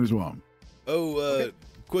charged for that as well. Oh,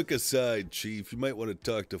 quick aside, Chief. You might want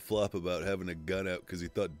to talk to Flop about having a gun out because he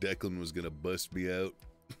thought Declan was going to bust me out.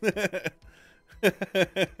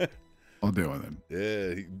 I'll deal with him.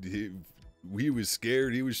 Yeah, he was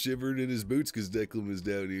scared. He was shivering in his boots because Declan was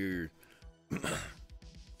down here.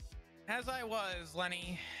 As I was,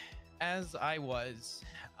 Lenny. As I was.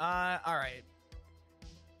 All right.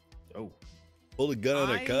 Oh. Pull a gun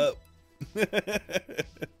on a cop.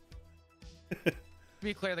 To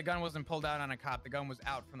be clear, the gun wasn't pulled out on a cop. The gun was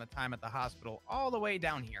out from the time at the hospital all the way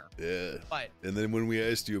down here. Yeah. But and then when we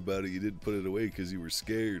asked you about it, you didn't put it away because you were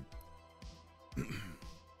scared.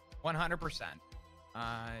 100%.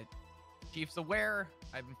 Chief's aware.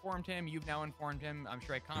 I've informed him. You've now informed him. I'm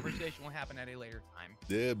sure a conversation will happen at a later time.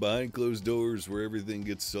 Yeah, behind closed doors where everything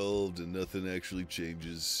gets solved and nothing actually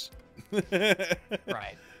changes.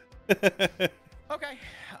 Right. Okay.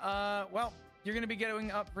 Well, you're going to be getting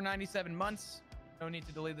up for 97 months. No need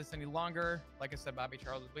to delay this any longer. Like I said, Bobby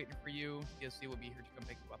Charles is waiting for you. DSC will be here to come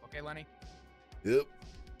pick you up. Okay, Lenny? Yep.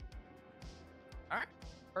 All right.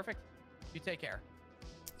 Perfect. You take care.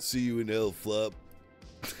 See you in hell, Flop.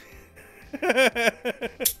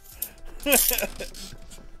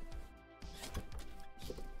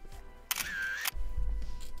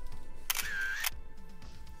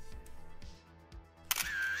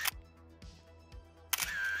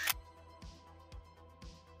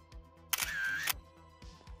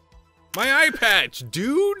 My eye patch,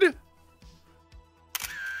 dude!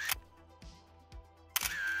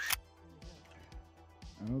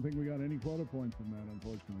 I don't think we got any quota points from that,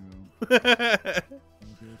 unfortunately, though.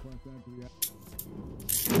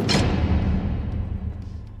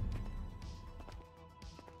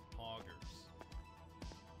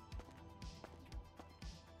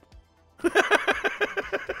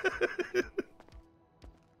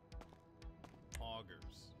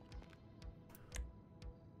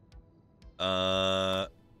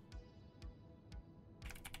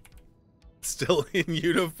 Still in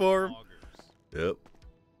uniform? Yep.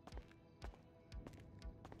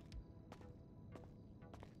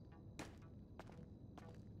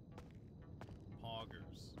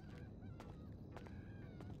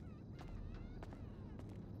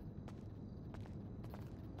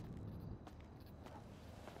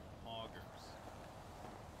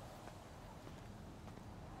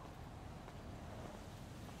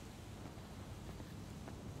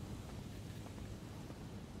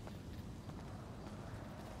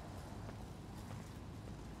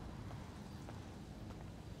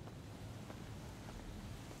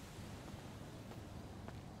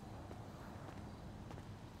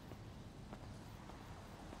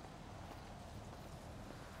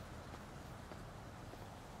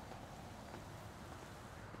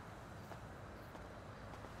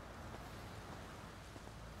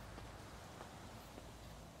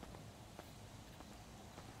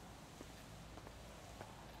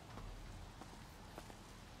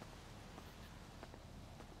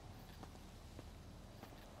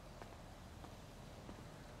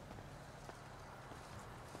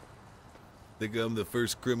 Think I'm the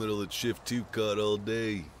first criminal that Shift 2 caught all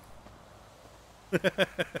day.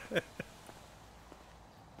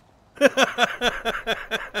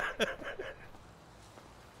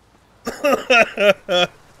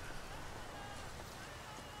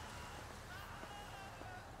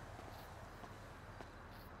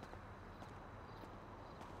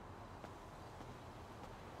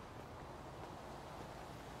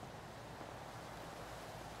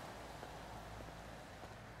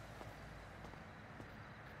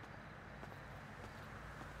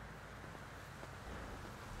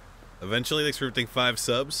 Eventually, thanks for everything 5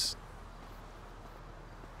 subs.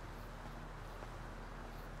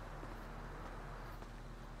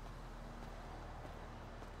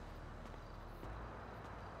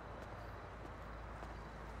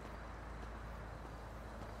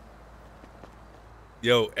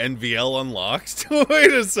 Yo, NVL unlocked?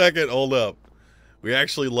 Wait a second, hold up. We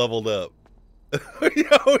actually leveled up.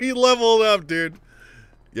 Yo, he leveled up, dude.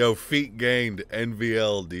 Yo, feet gained,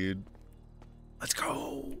 NVL, dude. Let's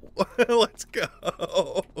go. Let's go.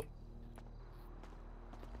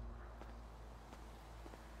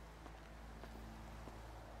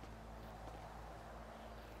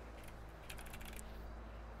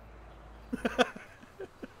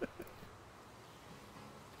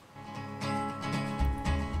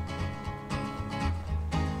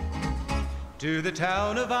 To the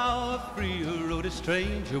town of our free rode a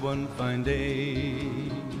stranger one fine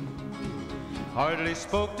day. Hardly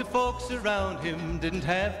spoke to folks around him, didn't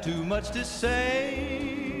have too much to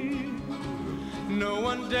say. No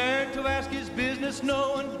one dared to ask his business,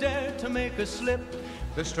 no one dared to make a slip.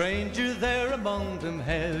 The stranger there among them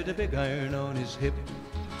had a big iron on his hip.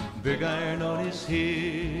 big iron on his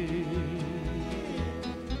hip.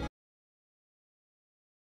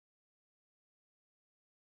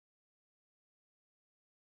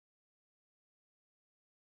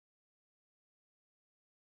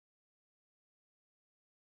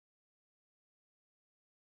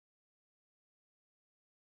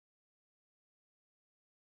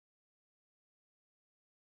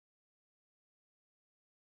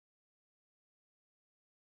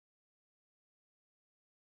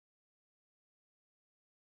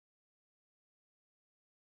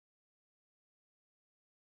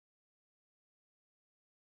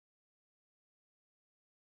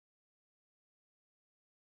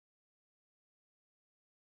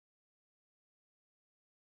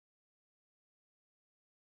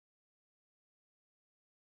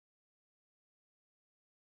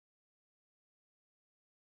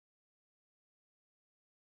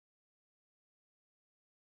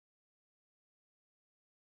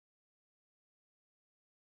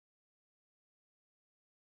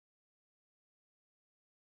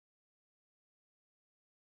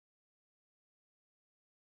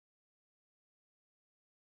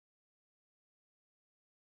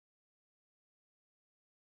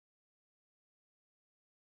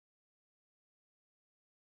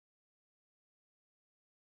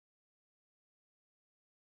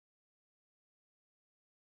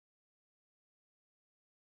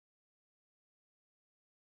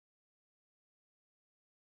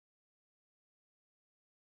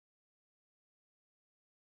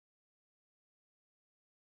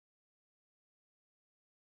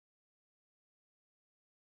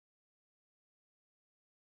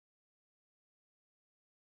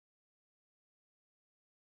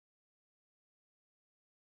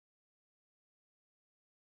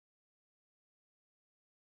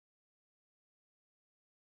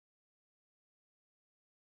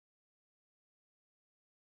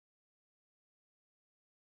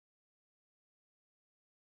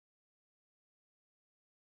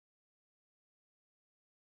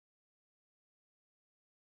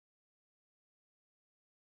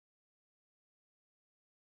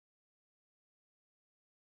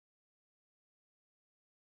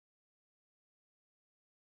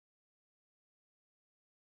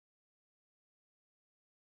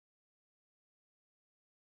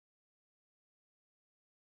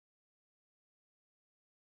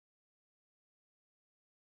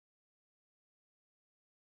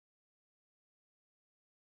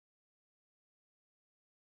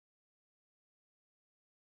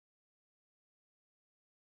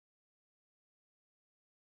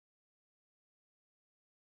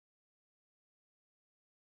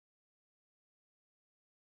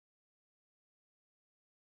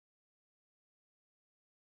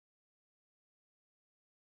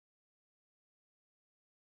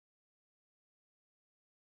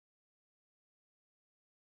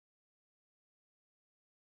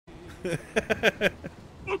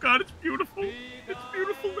 Oh God, it's beautiful. It's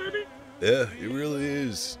beautiful, Lenny. Yeah, it really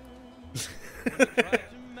is.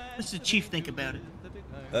 What's the chief think about it?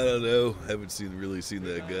 I don't know. Haven't really seen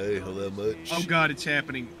that guy all that much. Oh God, it's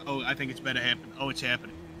happening. Oh, I think it's better happen. Oh, it's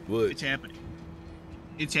happening. What? It's happening.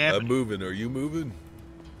 It's happening. I'm moving. Are you moving?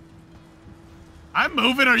 I'm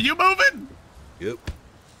moving. Are you moving? Yep.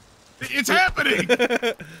 It's happening.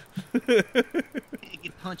 Get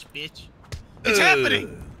punched, bitch. It's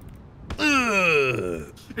happening. It's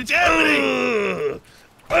happening. It's happening. It's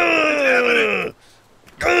happening.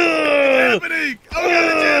 Oh God, it's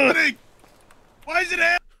happening. Why is it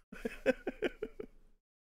happening?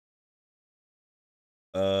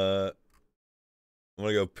 I'm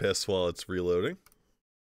gonna go piss while it's reloading.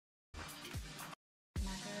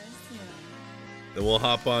 Then we'll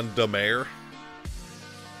hop on Damare.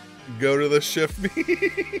 Go to the shift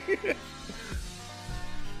meet.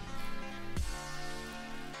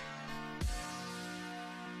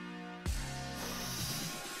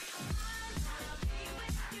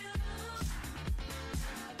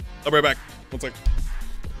 I'll be right back. 1 sec.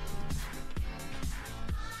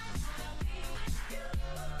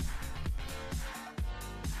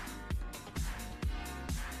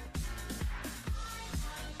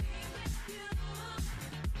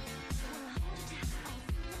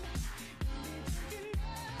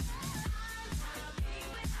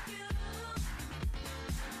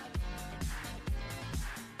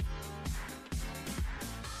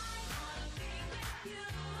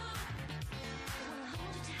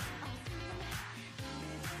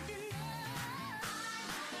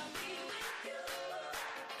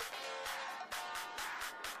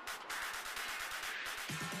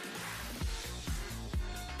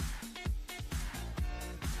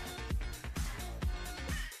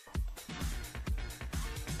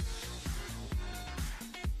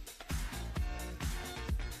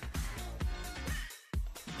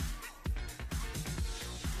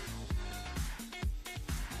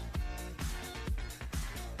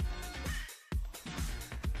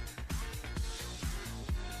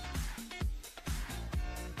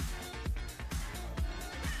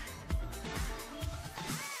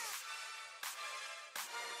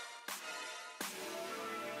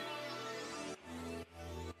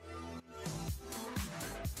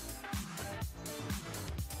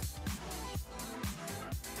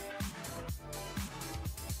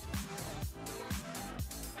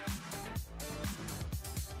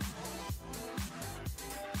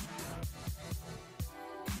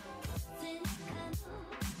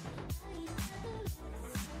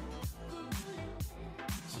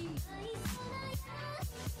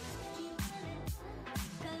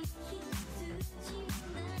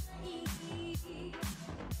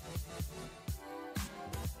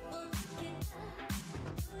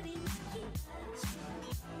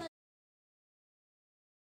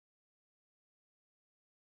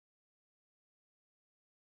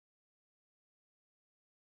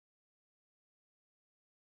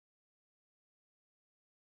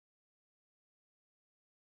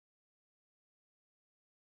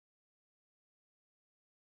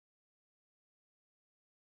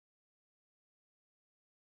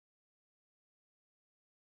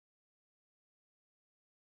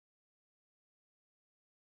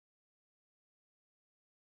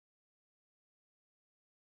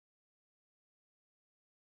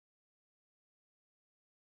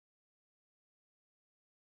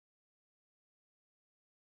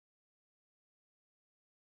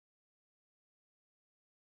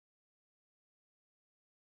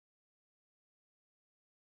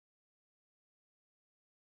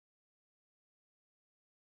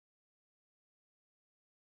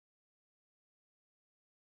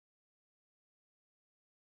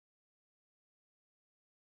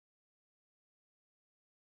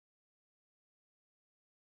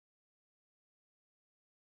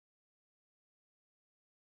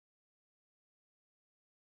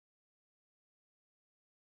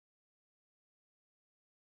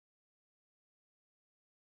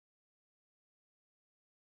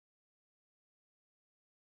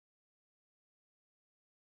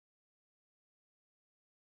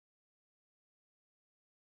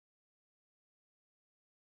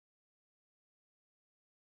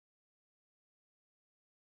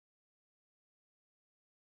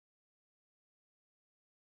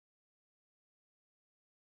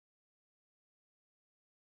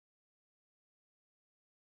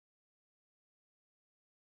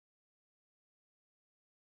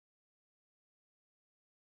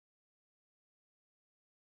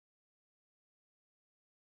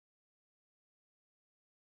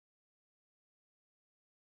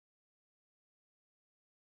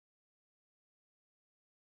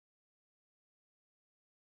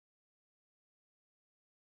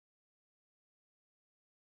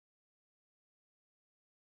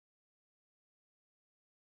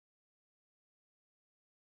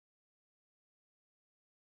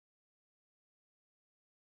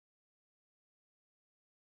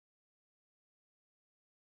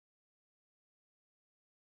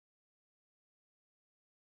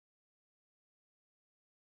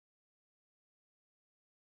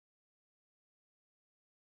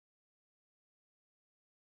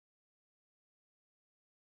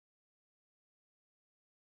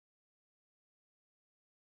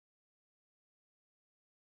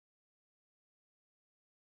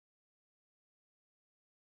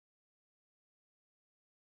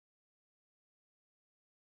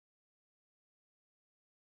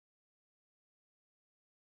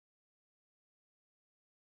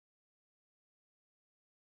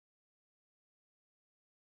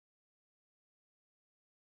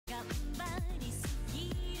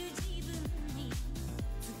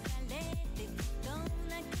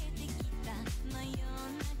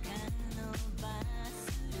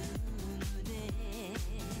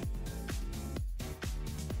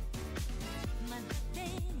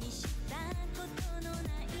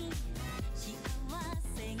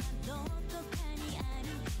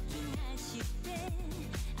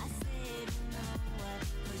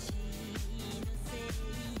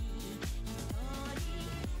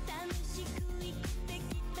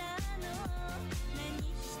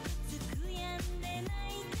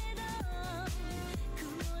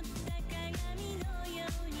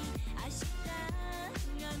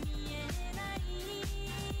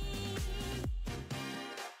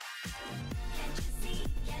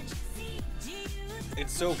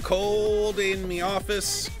 It's so cold in me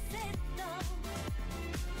office.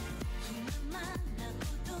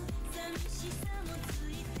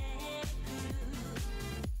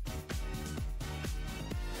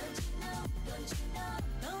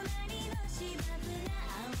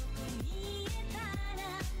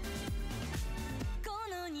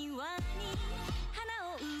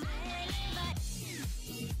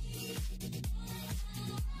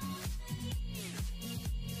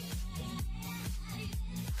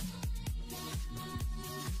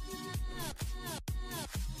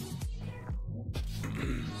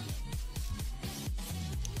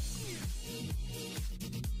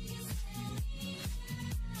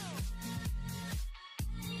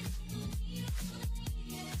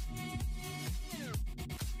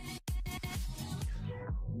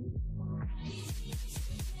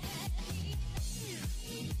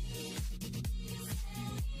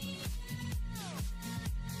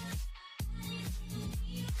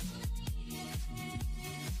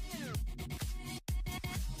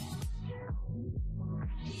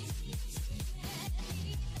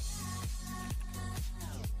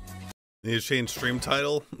 Need to change stream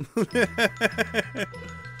title?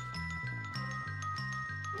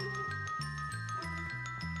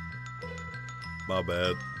 My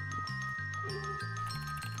bad.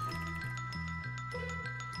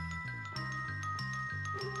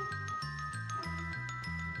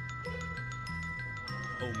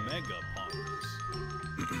 Omega Pongers.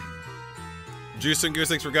 Juice and Goose,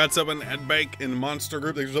 thanks for God subbing. Ed Bank in Monster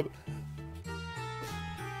Group, thanks for subbing.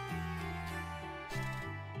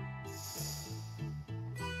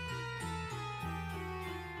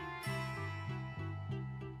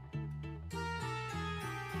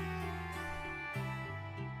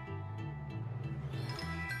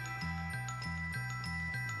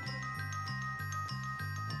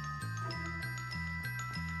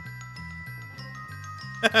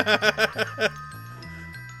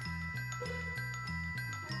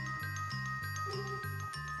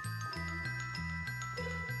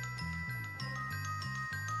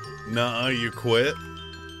 Nuh-uh, you quit?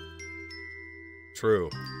 True.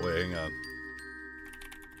 Wait, hang on.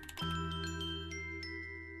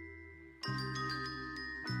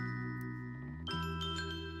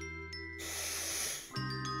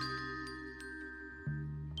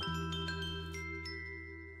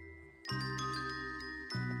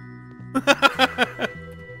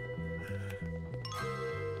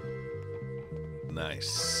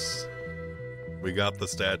 Nice. We got the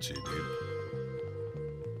statue, dude.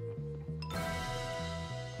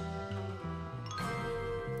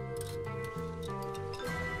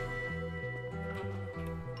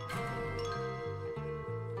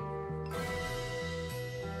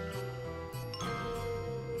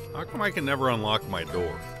 How come I can never unlock my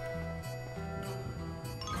door?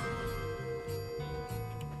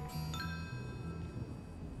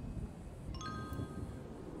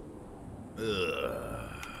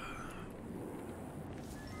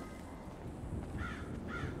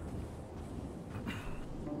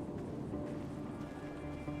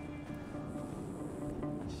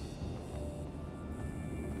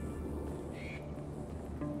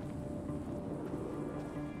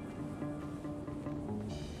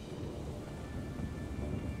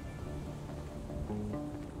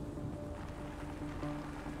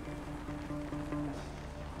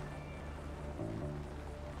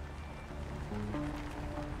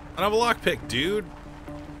 I don't have a lockpick, dude.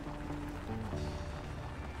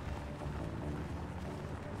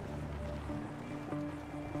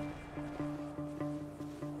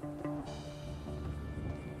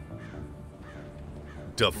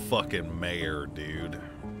 The fucking mayor, dude.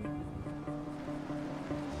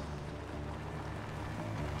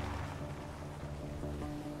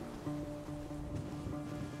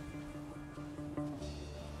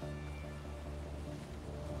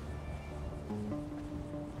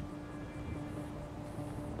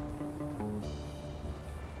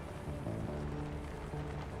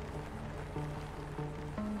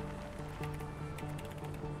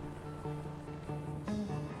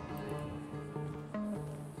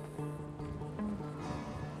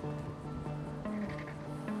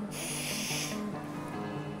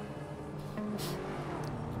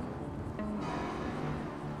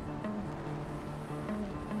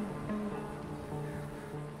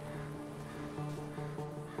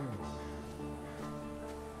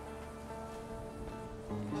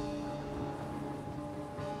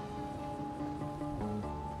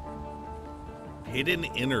 Hidden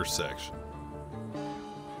intersection.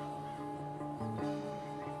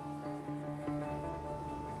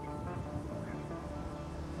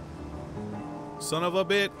 Son of a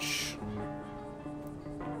bitch.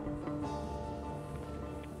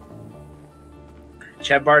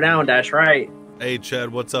 Chad Bar down, dash right. Hey,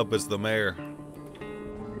 Chad, what's up? It's the mayor.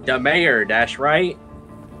 The mayor, dash right.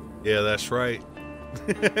 Yeah, that's right.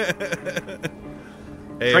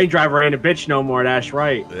 Hey, Train driver ain't a bitch no more, dash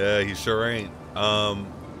right. Yeah, he sure ain't.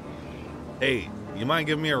 Hey, you mind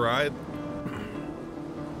giving me a ride?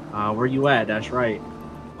 Where you at? Dash right.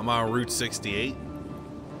 I'm on Route 68.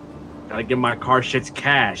 Gotta get my car shits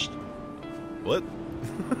cashed. What?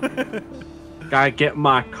 Gotta get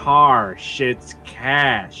my car shits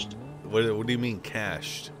cashed. What do you mean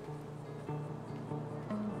cashed?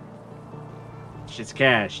 Shit's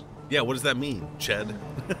cashed. Yeah, what does that mean, Chad?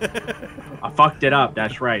 I fucked it up,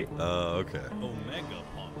 that's right. Okay.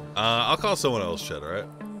 I'll call someone else, Chad, alright?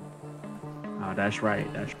 Oh, that's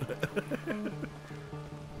right, that's right.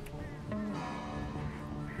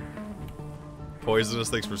 Poisonous,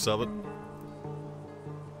 thanks for subbing.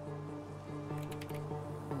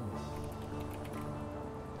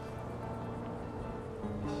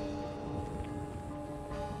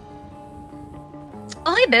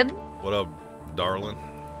 Oh, hey, babe. What up, darling?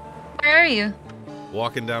 Where are you?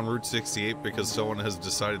 Walking down Route 68 because someone has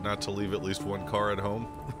decided not to leave at least one car at home.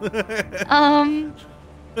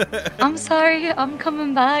 I'm sorry. I'm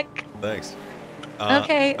coming back. Thanks.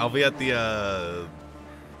 Okay. I'll be at the,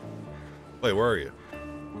 Wait, where are you?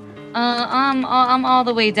 I'm all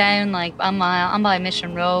the way down. Like I'm by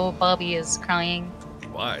Mission Row. Bobby is crying.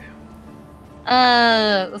 Why?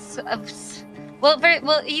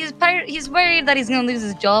 Well, he's worried that he's gonna lose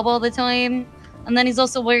his job all the time, and then he's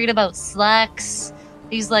also worried about Slacks.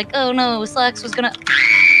 He's like, oh no, Slacks was gonna.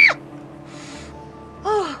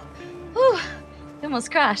 He almost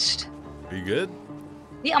crashed. Are you good?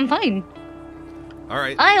 Yeah, I'm fine. All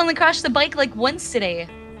right. I only crashed the bike like once today.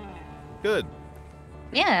 Good.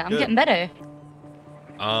 Yeah, I'm Good. getting better.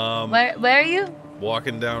 Where are you?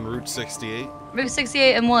 Walking down Route 68. Route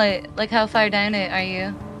 68 and what? Like how far down it are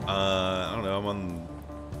you? I don't know. I'm on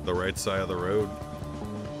the right side of the road.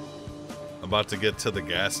 I'm about to get to the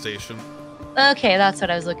gas station. Okay, that's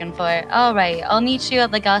what I was looking for. All right, I'll meet you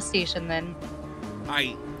at the gas station then.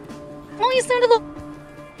 Hi. Oh, you sounded a little...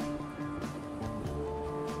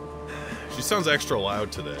 She sounds extra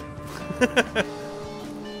loud today.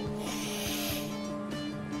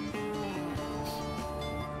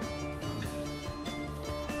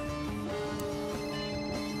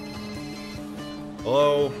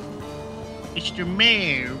 Hello? Mr.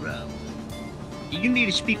 Mayor, you need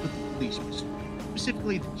to speak with the police,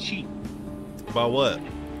 specifically the chief. About what?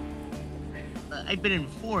 I've been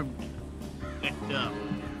informed that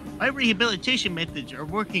my rehabilitation methods are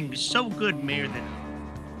working so good, Mayor, that,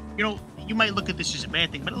 you know, you might look at this as a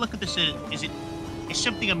bad thing, but I look at this as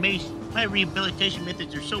something amazing. My rehabilitation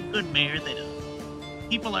methods are so good, Mayor, that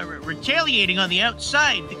people are retaliating on the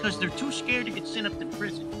outside because they're too scared to get sent up to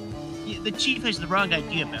prison. The chief has the wrong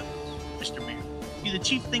idea about this, Mr. Mayor. The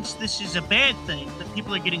chief thinks this is a bad thing, that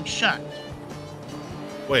people are getting shot.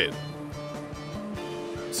 Wait.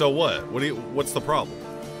 So what? What's the problem?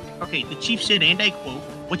 Okay, the chief said, and I quote,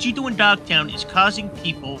 "What you do in Dogtown is causing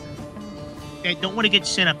people that don't want to get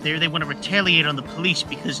sent up there. They want to retaliate on the police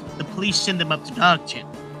because the police send them up to Dogtown."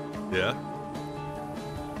 Yeah.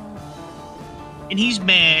 And he's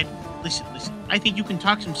mad. Listen. I think you can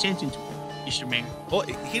talk some sense into him, Mr. Mayor. Well,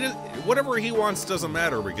 whatever he wants doesn't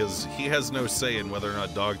matter because he has no say in whether or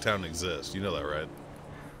not Dogtown exists. You know that, right?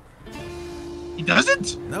 He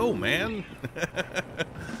doesn't? No, man.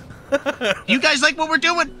 You guys like what we're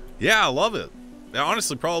doing? Yeah, I love it.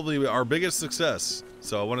 Honestly, probably our biggest success.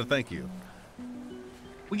 So I want to thank you.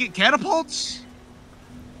 We get catapults?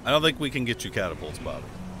 I don't think we can get you catapults, Bobby.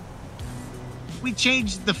 We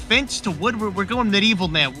changed the fence to wood. We're going medieval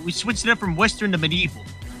now. We switched it up from Western to medieval.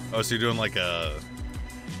 Oh, so you're doing like a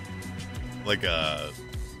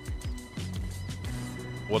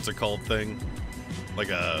what's it called thing? Like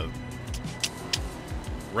a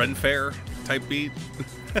Ren Fair type beat?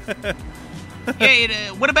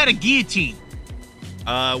 Yeah, what about a guillotine?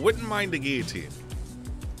 Wouldn't mind a guillotine.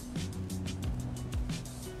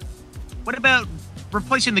 What about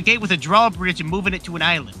replacing the gate with a drawbridge and moving it to an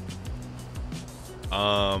island?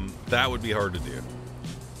 That would be hard to do.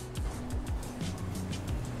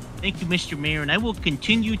 Thank you, Mr. Mayor, and I will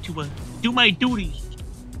continue to do my duties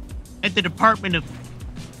at the Department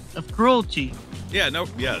of Cruelty. Yeah, no,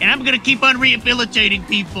 yeah. And I'm gonna keep on rehabilitating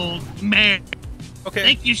people, Mayor. Okay.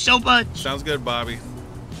 Thank you so much. Sounds good, Bobby.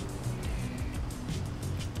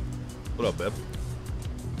 What up, Beb?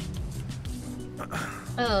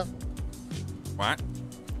 Oh, What?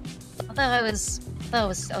 I thought I was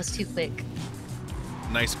too quick.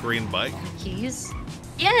 Nice green bike. Keys?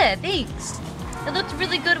 Yeah, thanks. It looked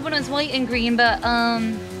really good when it was white and green, but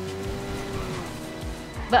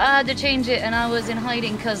But I had to change it, and I was in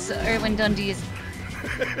hiding because Erwin Dundee is.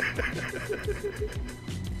 Do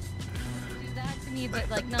that to me, but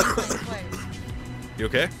like 9 times worse. You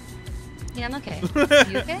okay? Yeah, I'm okay.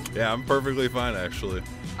 You okay? Yeah, I'm perfectly fine actually.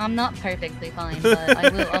 I'm not perfectly fine, but I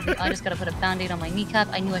will. I just gotta put a band-aid on my kneecap.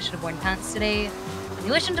 I knew I should have worn pants today. I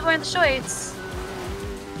knew I shouldn't have worn the shorts.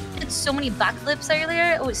 I did so many backflips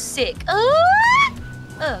earlier. It was sick. Oh,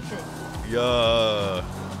 good. Yeah.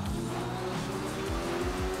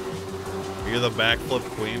 You're the backflip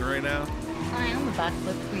queen right now? I am the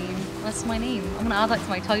backflip queen. That's my name. I'm gonna add that to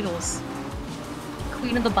my titles.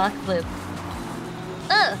 Queen of the backflip.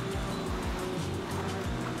 Ugh.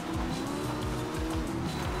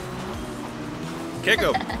 Kick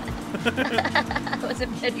him. I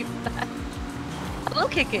wasn't ready for that. I will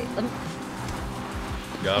kick it.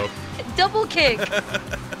 Got him. Double kick.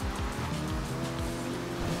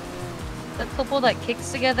 The couple that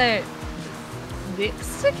kicks together.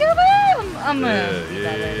 Mix together? I'm gonna do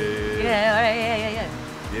that later. Yeah, alright,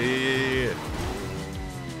 yeah.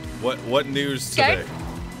 What news today?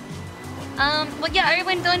 Well, yeah,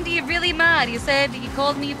 Erwin Dundee really mad. He said he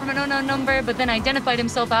called me from an unknown number, but then identified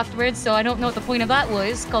himself afterwards, so I don't know what the point of that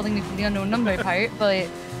was, calling me from the unknown number part, but,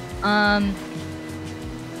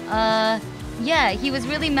 yeah, he was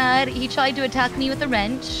really mad. He tried to attack me with a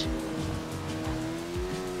wrench.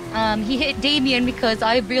 He hit Damien because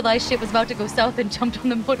I realized shit was about to go south and jumped on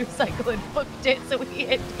the motorcycle and booked it, so he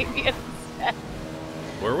hit Damien instead.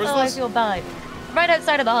 Where was this? this? I feel bad. Right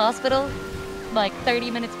outside of the hospital, like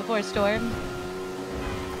 30 minutes before storm.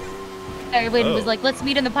 Erwin was like, let's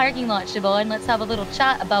meet in the parking lot, Siobhan, let's have a little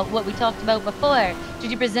chat about what we talked about before.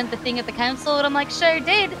 Did you present the thing at the council? And I'm like, sure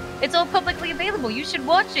did. It's all publicly available. You should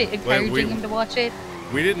watch it. Encouraging him to watch it.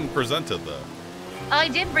 We didn't present it, though. I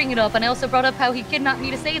did bring it up, and I also brought up how he kidnapped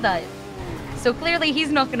me to say that. So clearly he's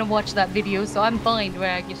not going to watch that video, so I'm fine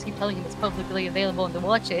where I just keep telling him it's publicly available and to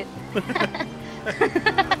watch it.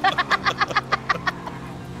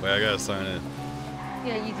 Wait, I gotta sign in.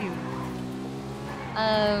 Yeah, you do.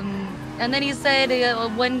 And then he said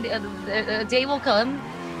a day will come,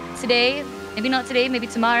 today, maybe not today, maybe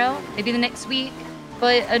tomorrow, maybe the next week,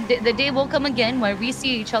 but the day will come again where we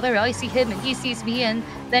see each other, I see him and he sees me, and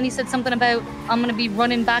then he said something about I'm gonna be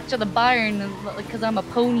running back to the barn because I'm a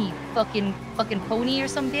pony, fucking pony or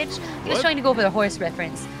some bitch. He was trying to go for the horse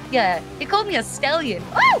reference. Yeah, he called me a stallion.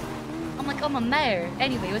 Oh! I'm like, I'm a mare.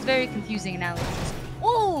 Anyway, it was very confusing analysis.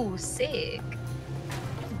 Oh, sick.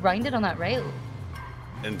 Grinded on that rail.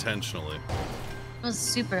 Intentionally. It was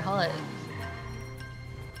super hot.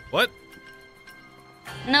 What?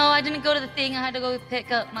 No, I didn't go to the thing. I had to go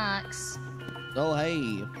pick up Max. Oh,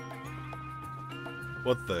 hey.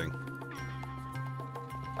 What thing?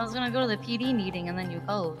 I was gonna go to the PD meeting and then you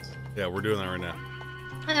called. Yeah, we're doing that right now.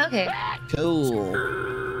 Oh, okay. Cool.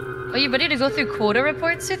 Are you ready to go through quota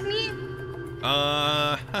reports with me?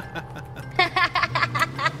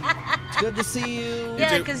 It's good to see you.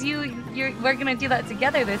 Yeah, because we're gonna do that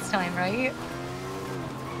together this time, right?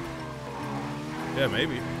 Yeah,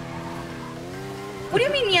 maybe. What do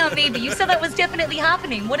you mean, yeah, maybe? You said that was definitely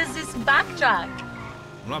happening. What is this backtrack?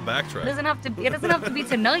 I'm not backtracking. It doesn't have to be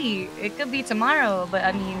tonight. It could be tomorrow, but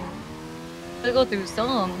I mean, we'll go through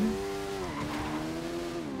some.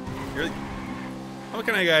 How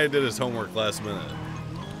can a guy did his homework last minute?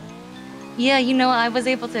 Yeah, you know, I was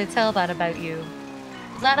able to tell that about you.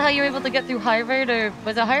 Is that how you were able to get through Harvard, or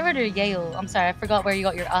was it Harvard or Yale? I'm sorry, I forgot where you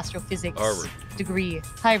got your astrophysics degree.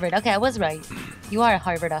 Harvard. Okay, I was right. You are a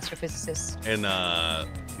Harvard astrophysicist. And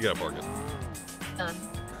you gotta park it. Done.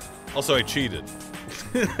 Also, I cheated.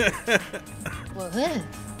 What?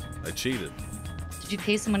 I cheated. Did you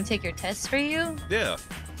pay someone to take your test for you? Yeah.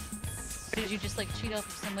 Or did you just like cheat off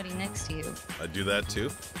of somebody next to you? I do that too.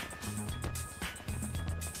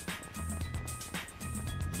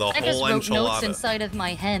 The I just whole wrote enchilada. notes inside of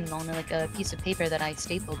my hen on like a piece of paper that I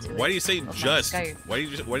stapled to it. Why do you say of my just? skirt. Why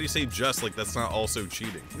do you say just like that's not also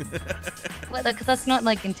cheating? Well, because that's not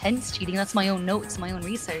like intense cheating. That's my own notes, my own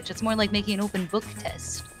research. It's more like making an open book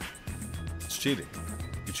test. It's cheating.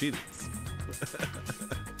 You cheated.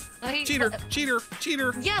 Cheater,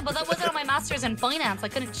 cheater. Yeah, but that wasn't on my master's in finance. I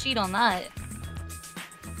couldn't cheat on that.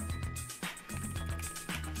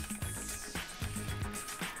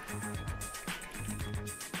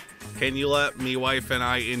 Can you let me wife and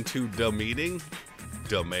I into the meeting?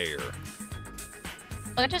 The mayor.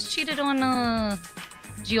 I just cheated on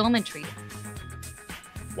geometry.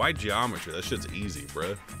 Why geometry? That shit's easy,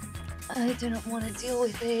 bruh. I didn't want to deal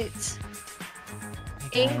with it.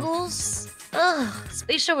 Angles? Ugh.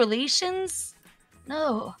 Spatial relations?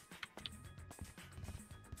 No.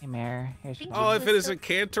 Hey, Mayor. Oh, if it isn't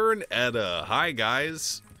Cantor and Etta. Hi,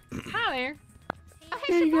 guys. Hi, Mayor.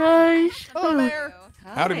 Hey guys. Hello, Mayor.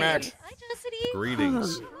 Howdy, Max. Hi, Cassidy.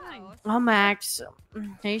 Greetings. Oh, Max.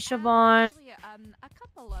 Hey, Siobhan. A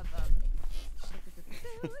couple of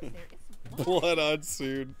them. Blood on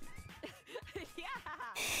soon. Yeah,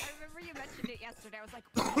 I remember you mentioned it yesterday. I was like,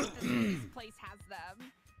 oh, this place has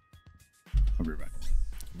them. I'll be right back.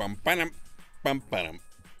 Bum bum bum bum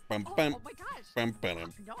bum bum. Oh my gosh. Bum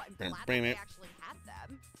bum. No, I'm glad that they actually had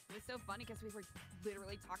them. It was so funny because we were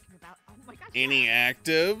literally talking about, oh my gosh. Any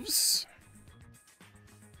actives?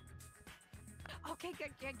 Okay,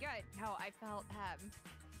 good. No, I felt,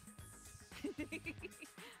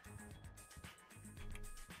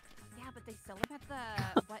 yeah, but they sell them at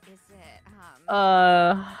the, what is it?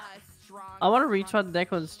 I want to reach what the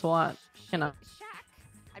deck was SWAT. Can I? Shack.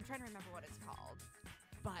 I'm trying to remember what it's called.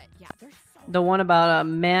 But yeah, there's so The one about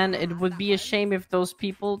man, it would be a shame if those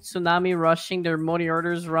people tsunami rushing their money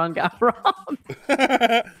orders run got robbed.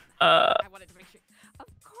 I wanted to make sure. Of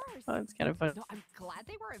course. Oh, it's kind of fun. No, I'm glad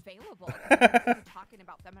they were available. We were talking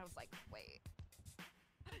about them. I was like, wait.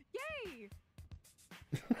 Yay!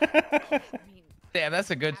 Yeah,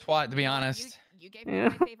 that's a good SWAT, to be honest. You gave me my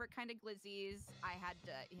favorite kind of glizzies. I had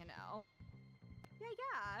to, you know.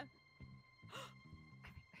 Yeah.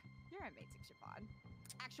 You're amazing, Siobhan.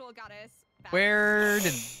 Actual goddess. Where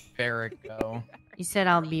did Barrick go? He said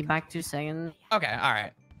I'll be back 2 seconds. Okay, all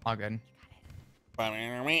right. All good.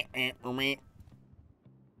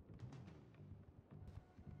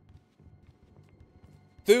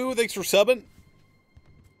 Thu, thanks for subbing.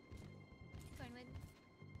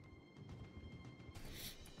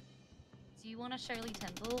 Do you want a Shirley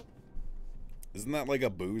Temple? Isn't that like a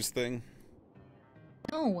booze thing?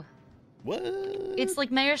 No. What? It's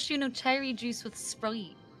like maraschino cherry juice with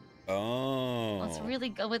Sprite. Oh. It's really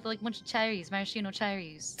good with like a bunch of cherries, maraschino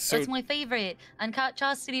cherries. So- That's my favorite. And Cat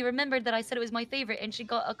Chastity remembered that I said it was my favorite, and she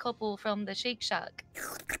got a couple from the Shake Shack.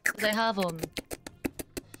 'Cause I have them.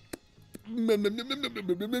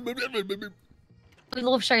 I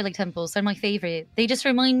love Shirley Temples. They're my favorite. They just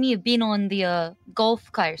remind me of being on the golf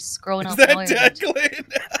course growing up in Ireland.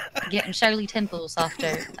 Declan? Getting Shirley Temples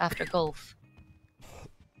after golf.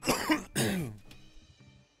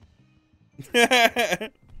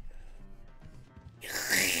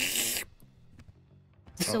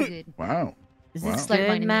 So good. Wow. Is Wow. this Start good,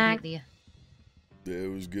 finding Mac? immediately. Yeah,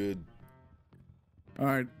 it was good. All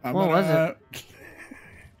right. I'm What was gonna, it?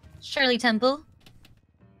 Shirley Temple.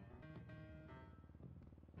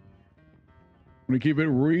 I'm gonna keep it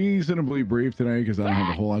reasonably brief today because I don't have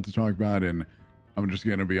a whole lot to talk about, and I'm just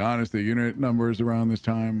gonna be honest. The unit numbers around this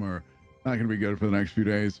time are not gonna be good for the next few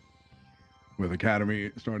days. With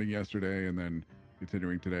Academy starting yesterday and then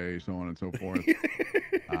continuing today, so on and so forth.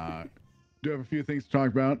 Do have a few things to talk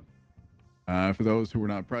about for those who were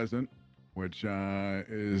not present, which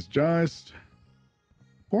is just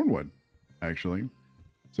Cornwood, actually.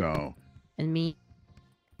 So. And me.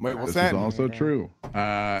 Wait, what's this that? is also true.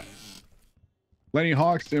 Lenny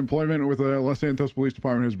Hawk's employment with the Los Santos Police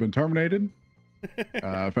Department has been terminated,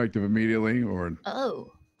 effective immediately or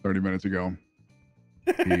 30 minutes ago.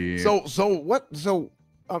 He, So what? So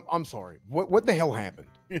I'm sorry. What the hell happened?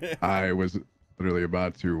 I was literally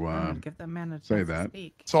about to Give that man a chance say to that.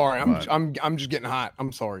 speak. Sorry, But- I'm just getting hot.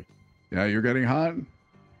 I'm sorry. Yeah, you're getting hot.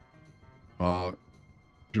 Well, you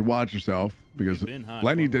should watch yourself because You've been hot,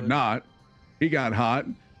 Lenny Cornwood. did not. He got hot,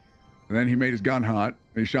 and then he made his gun hot,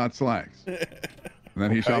 and he shot Slacks. And then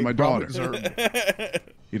he shot my probably daughter. deserved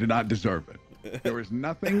it. He did not deserve it. There was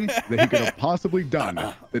nothing that he could have possibly done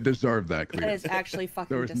that deserved that. Clear. That is actually There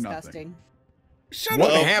fucking was nothing. disgusting. Shut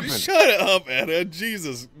What up. happened? Shut up, Anna.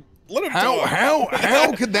 Jesus. Let him talk.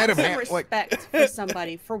 How could that have Some happened? Like, respect for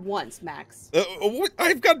somebody for once, Max.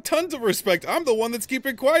 I've got tons of respect. I'm the one that's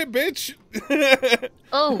keeping quiet, bitch.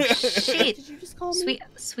 Oh shit! Did you just call me?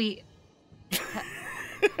 Sweet.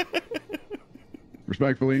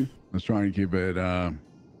 Respectfully, let's try and keep it the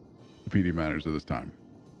PD matters at this time.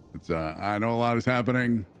 It's I know a lot is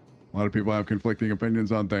happening. A lot of people have conflicting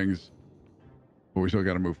opinions on things, but we still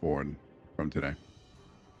got to move forward from today.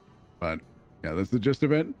 But yeah, that's the gist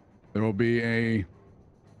of it. There will be a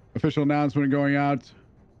official announcement going out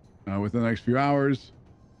within the next few hours,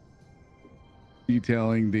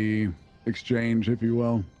 detailing the exchange, if you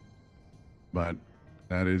will. But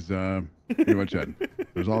that is pretty much it.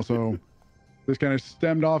 There's also this kind of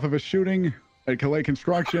stemmed off of a shooting at Calais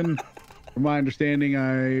Construction. From my understanding,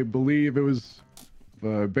 I believe it was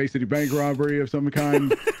a Bay City bank robbery of some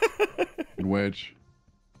kind, in which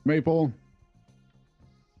Maple,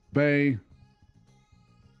 Bay,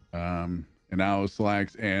 and now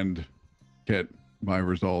Slacks and Kit by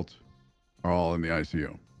result, are all in the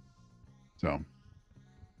ICU. So,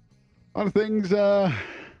 a lot of things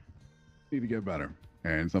need to get better.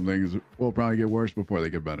 And some things will probably get worse before they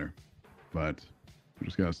get better. But we're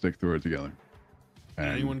just going to stick through it together. Did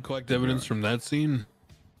anyone collect evidence from that scene?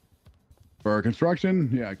 For construction,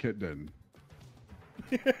 yeah, Kit did.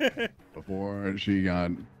 Before she got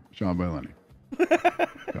shot by Lenny.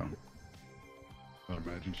 So, I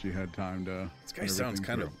imagine she had time to. This guy sounds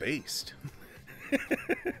kind of based.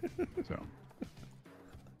 So,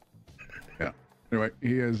 yeah. Anyway,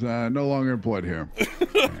 he is no longer employed here.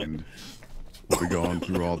 And we'll be going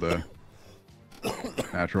through all the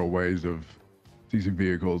natural ways of seizing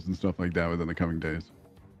vehicles and stuff like that within the coming days.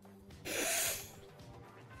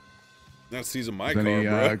 Not seizing my car, any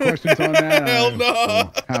bro. Questions on that? Hell no.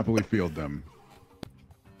 We'll happily field them.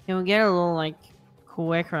 Can we get a little like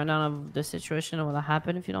quick rundown of the situation of what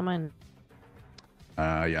happened, if you don't mind?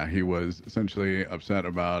 Yeah, he was essentially upset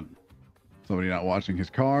about somebody not watching his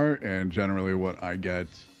car, and generally what I get,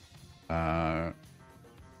 I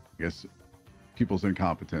guess, people's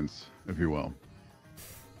incompetence, if you will.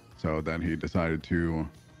 So then he decided to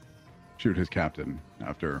shoot his captain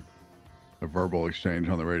after a verbal exchange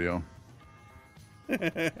on the radio.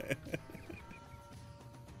 That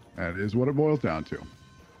is what it boils down to.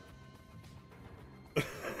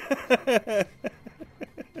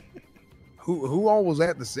 Who all was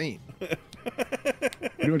at the scene?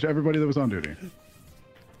 Pretty much everybody that was on duty.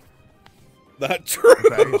 Not true.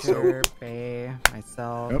 Sure, Bay,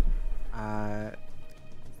 myself, Yep.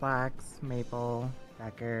 Slacks, Maple,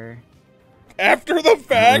 Decker. After the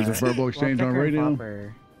fact. There was a verbal exchange on radio.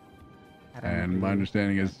 Flopper. And my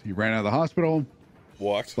understanding is he ran out of the hospital.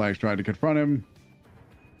 Walked. Slacks tried to confront him.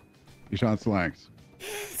 He shot Slacks.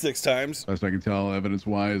 6 times. Best I can tell,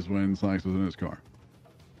 evidence-wise, when Slacks was in his car.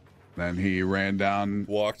 Then he ran down.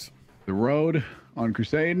 Walked. The road on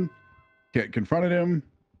Crusade. Kit confronted him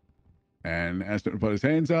and asked him to put his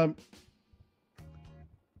hands up.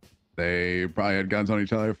 They probably had guns on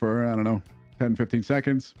each other for, I don't know, 10, 15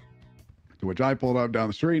 seconds. To which I pulled up down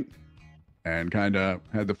the street and kind of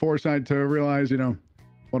had the foresight to realize, you know,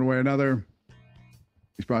 one way or another,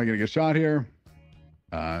 he's probably going to get shot here.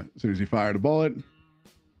 As soon as he fired a bullet,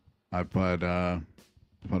 I put him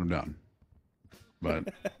down. But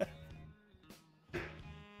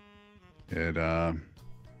it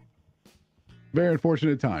very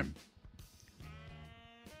unfortunate time.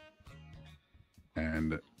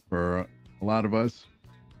 And for a lot of us,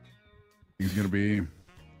 it's going to be, a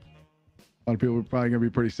lot of people are probably going to be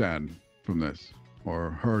pretty sad from this,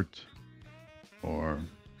 or hurt, or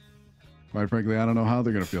quite frankly, I don't know how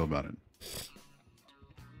they're going to feel about it.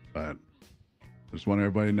 But I just want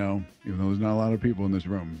everybody to know, even though there's not a lot of people in this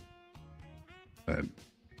room, that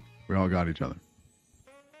we all got each other.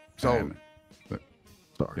 So,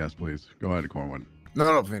 sorry. Yes, please. Go ahead, Cornwood.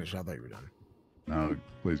 No, finish. I thought you were done. No,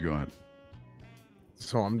 please go ahead.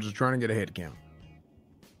 So I'm just trying to get a head count.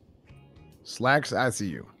 Slacks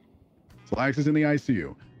ICU. Slacks is in the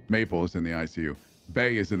ICU. Maple is in the ICU.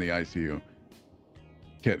 Bay is in the ICU.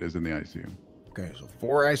 Kit is in the ICU. Okay, so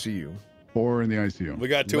 4 ICU. 4 in the ICU. We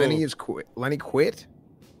got 2. Lenny is quit. Lenny quit?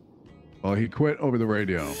 Well, he quit over the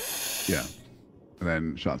radio. Yeah. And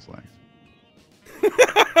then shot Slacks.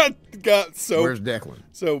 Got so. Where's Declan?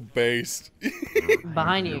 So based.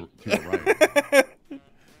 Behind you. To your right.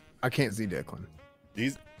 I can't see Declan.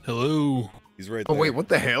 He's hello. He's right Oh there. wait, what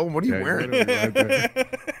the hell? What are you wearing? Right there.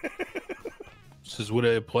 This is what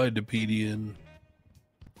I applied to PDN.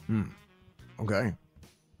 Okay.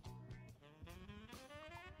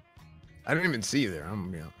 I didn't even see you there.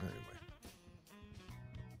 I'm anyway.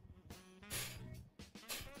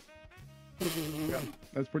 Yeah,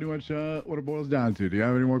 that's pretty much what it boils down to. Do you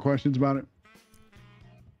have any more questions about it?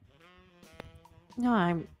 No,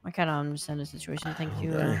 I kind of understand the situation. Thank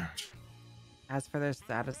you. As for their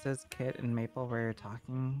statuses, Kit and Maple were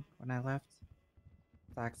talking when I left.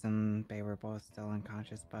 Slacks and Bay were both still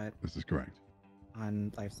unconscious, but This is correct.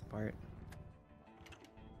 on life support.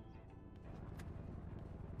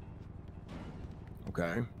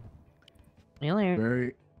 Okay.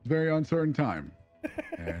 Very, very uncertain time.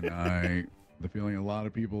 And I, the feeling a lot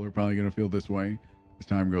of people are probably going to feel this way as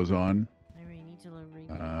time goes on.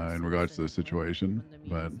 In regards to the situation,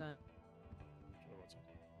 but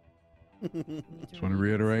just want to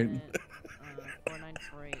reiterate.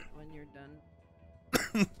 4948 when you're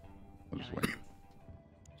done. I'll just wait.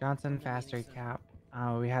 Johnson, fast recap.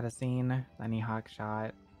 We had a scene. Lenny Hawk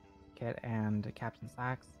shot Kit and Captain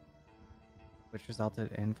Slacks, which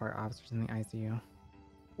resulted in 4 officers in the ICU.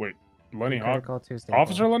 Wait, Lenny Hawk? Critical to stable.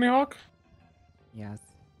 Officer Lenny Hawk? Yes.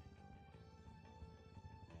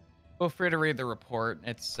 Feel free to read the report.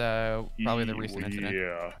 It's probably the recent incident.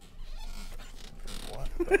 Yeah.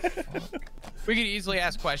 We could easily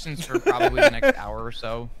ask questions for probably the next hour or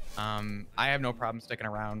so. I have no problem sticking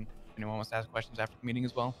around. If anyone wants to ask questions after the meeting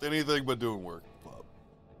as well. Anything but doing work, Bob.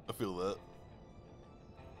 I feel that.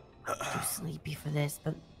 Too sleepy for this,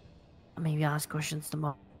 but maybe I'll ask questions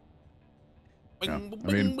tomorrow. Yeah.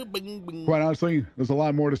 I mean, quite honestly, there's a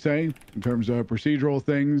lot more to say in terms of procedural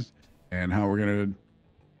things and how we're going to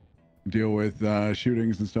deal with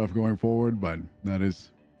shootings and stuff going forward, but that is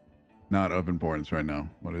not of importance right now.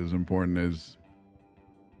 What is important is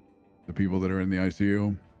the people that are in the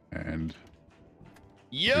ICU and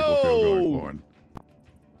people feel going forward.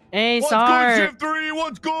 Hey, What's Sarge. good, Shift 3?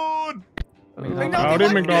 What's good? Howdy,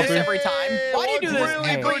 McNulty. Every time. Why do you do this really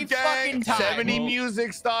every good fucking gang, time? 70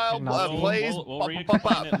 music style plays. We'll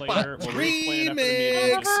re-explain it later. We'll re-explain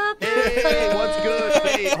it after the meeting. Hey, what's good?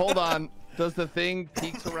 Hey, hold on. Does the thing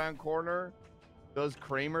peeks around corner? Does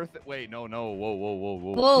Kramer wait, no. Whoa.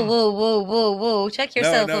 Whoa. Check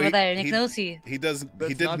yourself over there, Nick Nosey. He does. He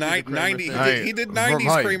That's did not the Kramer 90. thing. He did 90s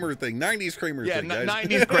Right. Kramer thing. 90s Kramer Yeah, thing. Guys.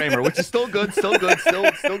 90s Kramer, which is still good. Still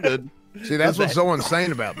good. See, that's what's so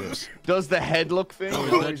insane about this. Does the head look thing? Oh,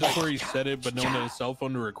 is that just where he said it, but no one had a cell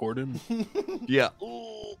phone to record him? Yeah.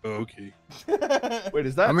 Oh, okay. Wait,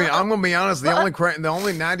 is that? I mean, I'm gonna be honest. The only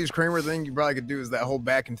 90s Kramer thing you probably could do is that whole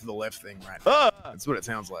back and to the left thing, right? That's what it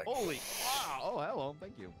sounds like. Holy wow! Oh, hello.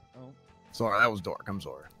 Thank you. Oh. Sorry, that was dark. I'm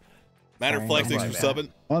sorry. Matter of Flex, thanks for subbing.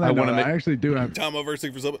 On that note, I actually do have. Tom Overse,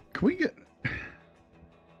 thanks for subbing. Can we get?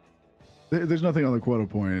 There's nothing on the quota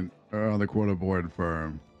point or on the quota board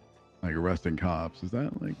for like arresting cops. Is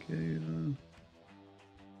that like a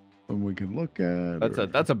one we can look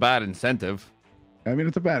at? That's a bad incentive. I mean,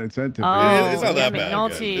 it's a bad incentive. Oh, it's not that yeah, bad.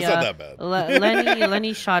 McNulty, It's not that bad.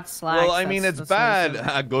 Lenny shot Slacks. Well, I mean, it's bad.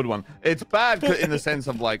 A good one. It's bad in the sense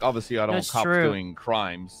of like, obviously, I don't want That's cops true. doing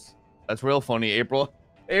crimes. That's real funny. April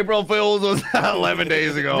Fools was 11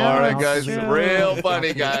 days ago. No, All right, that's guys. true. Real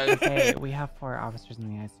funny, guys. Hey, we have 4 officers in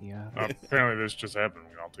the ICU. Apparently, this just happened,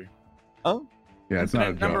 McNulty. Oh? Yeah, it's not a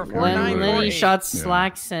Incident number joke. 4948. Lenny shot Yeah.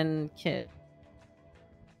 Slacks and Kit.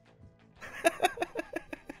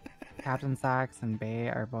 Captain Sachs and Bay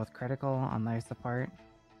are both critical on life support.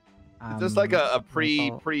 Is this like a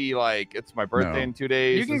pre like it's my birthday No. in 2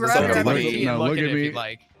 days? You can Is this grab like it a at the funny- key and No, look look at at it if me. you'd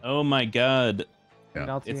like. Oh my god.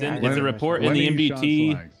 Yeah. It's a report in the Lenny shot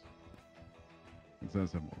MDT. Slacks. It's that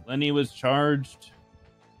simple. Lenny was charged.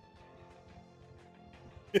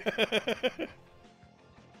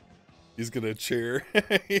 He's gonna cheer.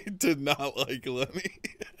 He did not like Lenny.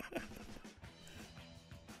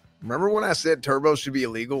 Remember when I said turbos should be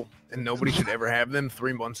illegal and nobody should ever have them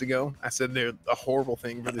 3 months ago? I said they're a horrible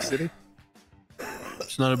thing for the city.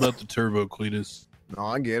 It's not about the turbo, Cletus. No,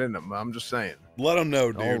 I get it. I'm just saying. Let him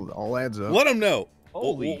know, dude. All adds up. Let him know.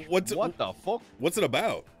 Holy, what the fuck? What's it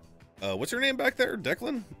about? What's your name back there?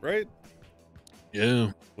 Declan, right?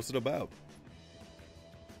 Yeah. What's it about?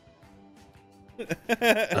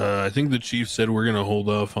 I think the chief said we're gonna hold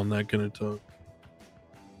off on that kind of talk.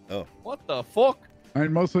 Oh. What the fuck?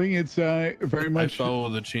 And mostly it's very I much. follow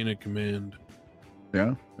the chain of command.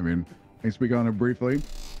 Yeah, I mean, I can speak on it briefly.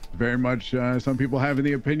 Very much, some people having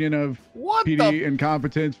the opinion of What PD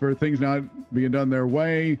incompetence for things not being done their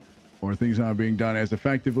way, or things not being done as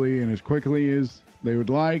effectively and as quickly as they would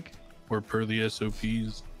like. Or per the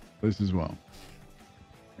SOPs. This as well.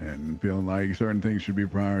 And feeling like certain things should be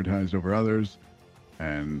prioritized over others.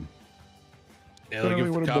 And Yeah, like Generally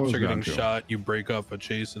if what the it cops boils are getting down to. shot, you break off a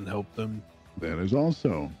chase and help them. that is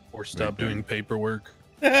also. Or stop Right. doing paperwork.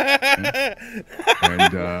 And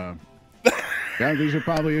yeah, these are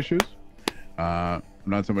probably issues. I'm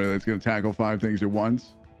not somebody that's going to tackle 5 things at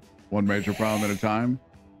once, one major problem at a time.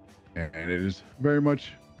 And it is very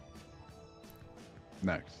much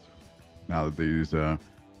next. Now that these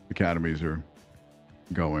academies are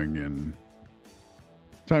going, and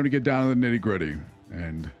time to get down to the nitty gritty,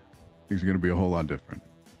 and things are going to be a whole lot different.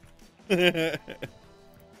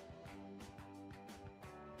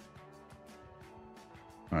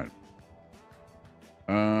 All right.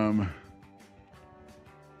 I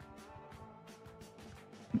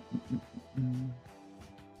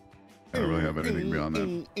don't really have anything beyond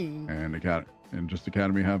that. And just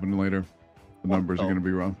Academy happening later. The numbers are going to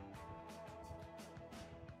be rough.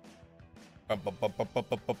 What's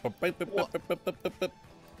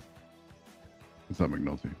up,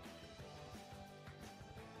 McNulty?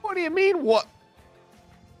 What do you mean? What?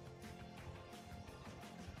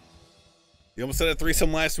 You almost said a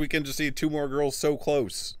threesome last weekend to see 2 more girls so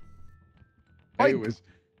close. Hey,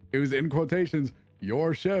 it was in quotations,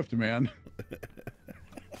 your shift, man.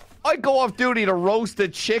 I'd go off duty to roast a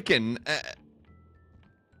chicken.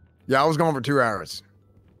 Yeah, I was gone for 2 hours.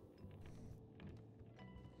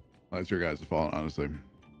 That's your guys' fault, honestly,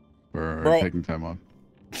 for Bro. taking time off.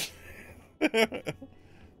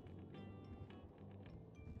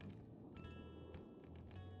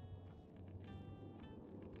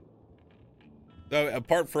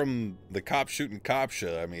 Apart from the cop shooting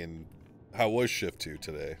Kopsha, I mean, how was shift 2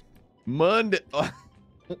 today? Monday.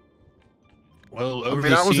 Well, over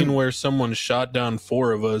the scene where someone shot down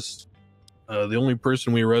 4 of us, the only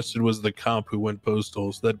person we arrested was the cop who went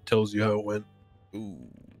postal, so that tells you how it went. Ooh.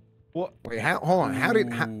 What? Wait, hold on. How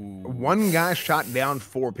one guy shot down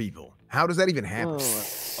 4 people? How does that even happen?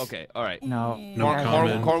 Okay, all right. No.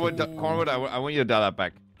 Cornwood, I want you to dial that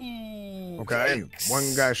back. Okay,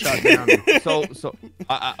 one guy shot down.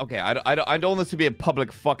 Okay, I don't want this to be a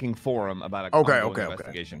public fucking forum about a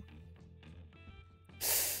investigation.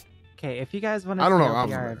 Okay, if you guys want to I don't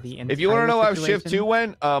know. If you want to know how shift 2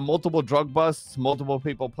 went, multiple drug busts, multiple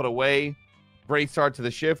people put away, great start to the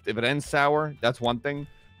shift. If it ends sour, that's one thing.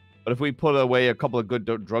 But if we put away a couple of good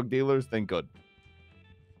drug dealers, then good.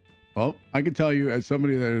 Well, I can tell you as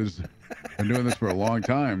somebody that has been doing this for a long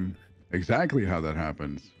time, exactly how that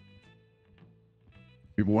happens.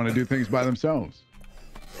 People want to do things by themselves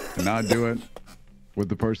and not do it with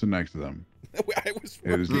the person next to them.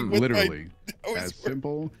 It is literally as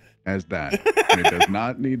simple as that. And it does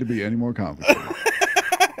not need to be any more complicated.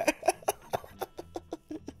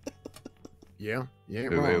 Yeah,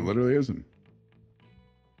 It literally isn't.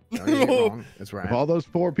 No, you ain't wrong. That's right. If all those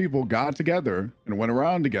 4 people got together and went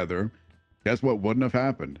around together, guess what wouldn't have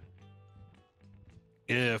happened?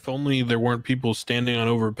 Yeah, if only there weren't people standing on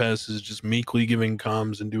overpasses just meekly giving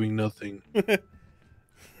comms and doing nothing.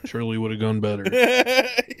 Surely would have gone better.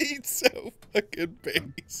 He's so fucking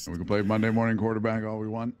based. We can play Monday morning quarterback all we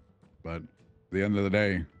want, but at the end of the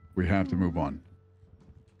day, we have to move on.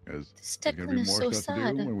 Because there's going to be more stuff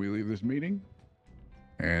to do when we leave this meeting.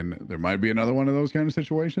 And there might be another one of those kind of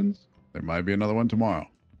situations. There might be another one tomorrow.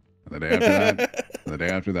 And the day after that. And the day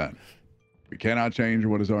after that. We cannot change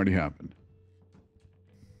what has already happened.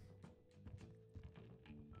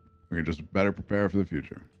 We can just better prepare for the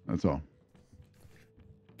future. That's all.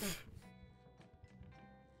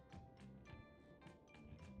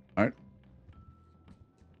 All right.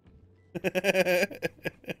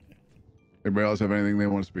 Anybody else have anything they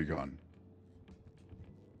want to speak on?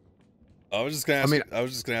 I was just gonna ask. I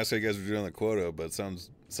was just gonna ask how you guys were doing on the quota, but it sounds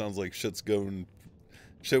like shit's going.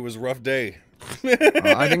 Shit was a rough day.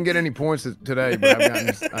 I didn't get any points today, but I've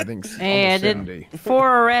gotten, I think, Hey, I almost 70. did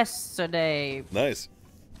 4 arrests today. Nice.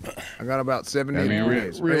 I got about 70 I mean,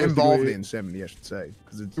 involved in 70, I should say,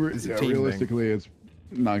 because it's a team realistically, thing. it's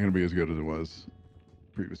not going to be as good as it was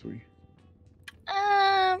previously.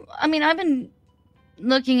 I mean, I've been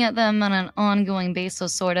looking at them on an ongoing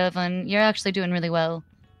basis, sort of, and you're actually doing really well.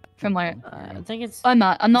 From where I think it's. I'm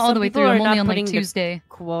not all the way through. I'm only on like putting the Tuesday.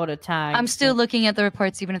 Quota tag. I'm still looking at the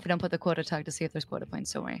reports, even if they don't put the quota tag, to see if there's quota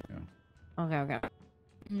points. Don't worry. Okay.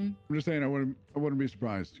 Mm. I'm just saying I wouldn't be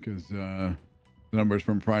surprised because the numbers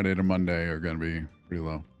from Friday to Monday are going to be pretty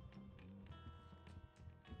low.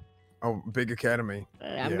 Oh, big academy.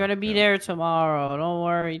 I'm gonna be there tomorrow. Don't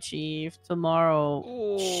worry, Chief.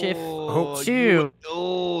 Tomorrow, shift 2.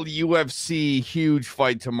 UFC huge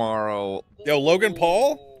fight tomorrow. Yo, Logan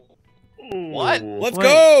Paul. What? Let's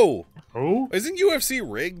go. Who? Isn't UFC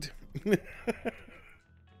rigged?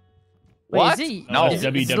 What? Is he, No.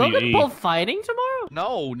 is Logan Paul fighting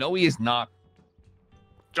tomorrow? No, he is not.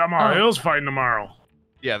 Jamal Hill's fighting tomorrow.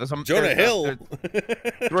 Yeah, there's some Jonah Hill.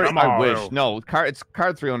 I wish. No, it's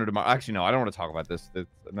card 300 tomorrow. Actually, no, I don't want to talk about this. It's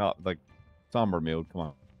not like somber mood. Come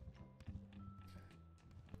on.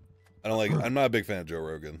 I'm not a big fan of Joe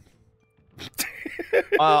Rogan.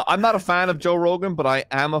 I'm not a fan of Joe Rogan, but I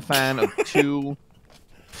am a fan of 2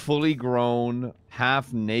 fully grown,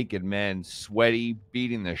 half-naked men, sweaty,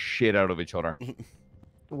 beating the shit out of each other.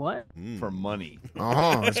 What? For money.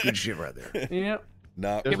 Oh, that's good shit right there. Yep.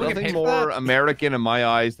 There's nothing more American in my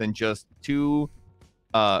eyes than just 2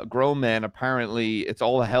 grown men. Apparently, it's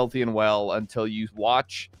all healthy and well until you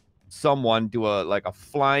watch someone do a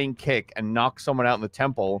flying kick and knock someone out in the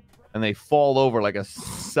temple, and they fall over like a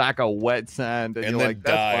sack of wet sand, and you're then like,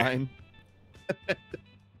 that's fine.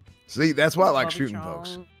 See, that's why I like shooting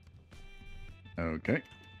folks. Okay.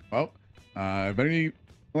 Well,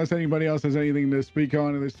 unless anybody else has anything to speak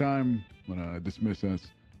on at this time, I'm gonna dismiss us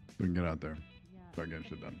so we can get out there. Start getting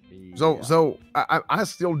shit done. So I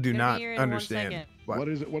still do not understand. What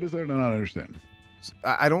is it? What is there to not understand?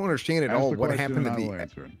 I don't understand at Ask all the what question happened and I will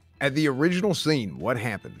answer it. at the original scene. What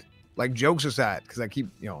happened? Like jokes aside, because I keep,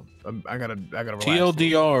 you know, I gotta relax.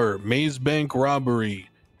 TLDR, Maze Bank robbery.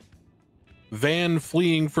 Van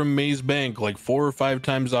fleeing from Maze Bank, like 4 or 5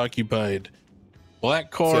 times occupied. Black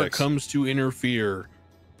car 6. comes to interfere.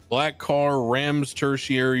 Black car rams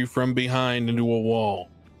Tertiary from behind into a wall.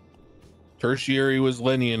 Tertiary was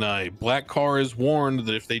Lenny and I. Black car is warned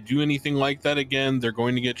that if they do anything like that again, they're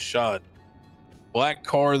going to get shot. Black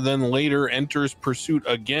car then later enters pursuit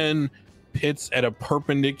again, pits at a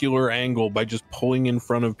perpendicular angle by just pulling in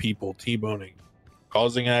front of people, T-boning,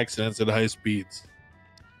 causing accidents at high speeds.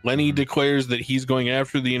 Lenny declares that he's going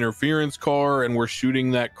after the interference car and we're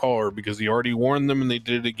shooting that car because he already warned them and they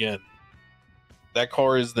did it again. That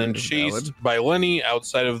car is then chased by Lenny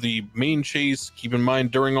outside of the main chase. Keep in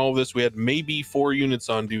mind, during all of this, we had maybe 4 units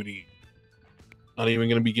on duty. Not even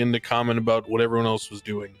going to begin to comment about what everyone else was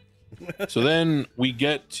doing. So then we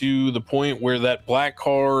get to the point where that black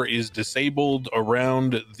car is disabled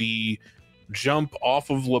around the jump off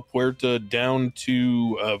of La Puerta down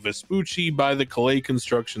to Vespucci by the Calais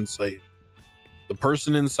construction site. The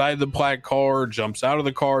person inside the black car jumps out of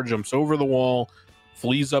the car, jumps over the wall,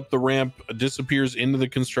 flees up the ramp, disappears into the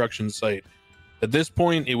construction site. At this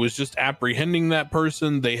point, it was just apprehending that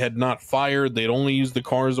person. They had not fired. They'd only used the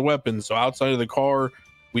car as a weapon. So outside of the car,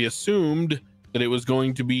 we assumed that it was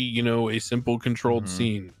going to be, you know, a simple controlled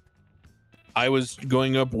scene. I was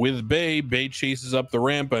going up with Bay. Bay chases up the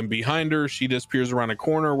ramp. I'm behind her. She disappears around a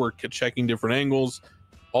corner. We're checking different angles.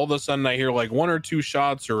 All of a sudden, I hear like 1 or 2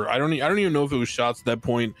 shots, or I don't even know if it was shots at that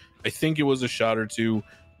point. I think it was a shot or 2.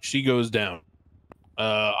 She goes down.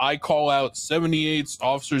 I call out 78's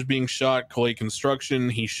officers being shot. Calais Construction.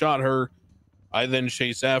 He shot her. I then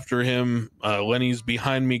chase after him. Lenny's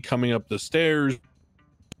behind me coming up the stairs.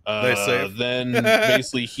 Then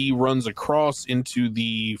basically he runs across into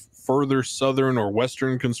the further southern or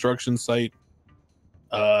western construction site.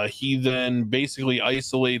 He then basically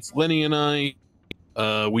isolates Lenny and I.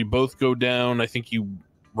 We both go down. I think he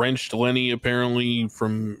wrenched Lenny apparently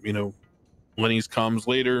from, you know, Lenny's comms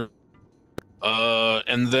later.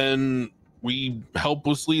 And then we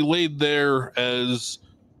helplessly laid there as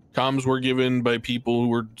comms were given by people who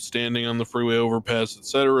were standing on the freeway overpass,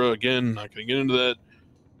 etc. Again, not going to get into that.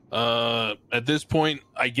 At this point,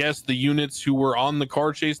 I guess the units who were on the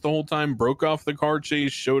car chase the whole time broke off the car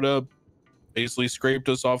chase, showed up, basically scraped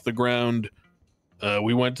us off the ground.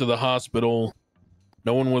 We went to the hospital.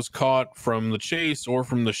 No one was caught from the chase or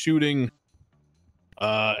from the shooting.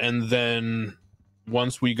 And then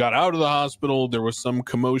once we got out of the hospital, there was some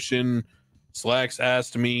commotion. Slacks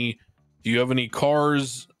asked me, "Do you have any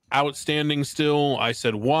cars outstanding still?" I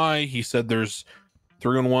said, "Why?" He said, "There's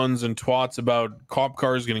 3-on-1s and twats about cop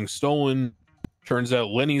cars getting stolen." Turns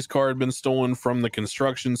out Lenny's car had been stolen from the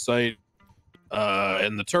construction site,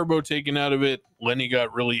 and the turbo taken out of it. Lenny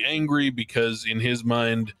got really angry because in his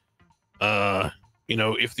mind, you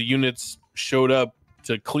know, if the units showed up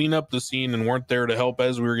to clean up the scene and weren't there to help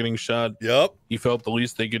as we were getting shot, he felt the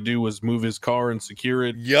least they could do was move his car and secure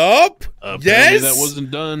it. Apparently that wasn't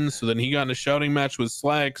done, so then he got in a shouting match with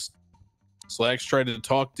Slacks. Slacks tried to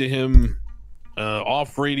talk to him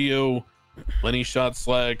off radio. Lenny shot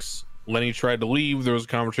Slacks. Lenny tried to leave. There was a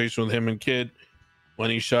conversation with him and Kid.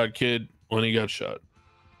 Lenny shot Kid. Lenny got shot.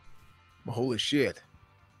 Holy shit.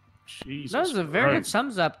 That was a very good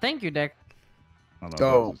sums up. Thank you, Dick. I don't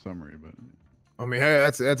know if that's a summary, but I mean, hey,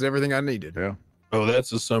 that's everything I needed. Yeah. Oh,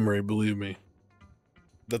 that's a summary, believe me.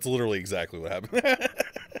 That's literally exactly what happened.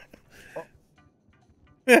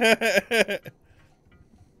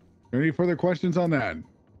 Any further questions on that?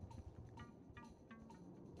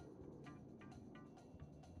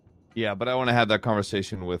 Yeah, but I want to have that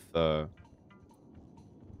conversation with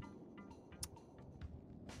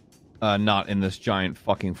not in this giant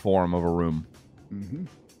fucking forum of a room.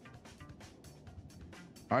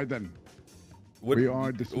 All right, then. We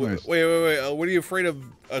are dismissed. Wait. What are you afraid of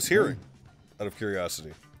us hearing? Out of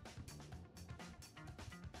curiosity.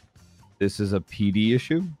 This is a PD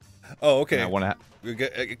issue. Oh, okay. And I want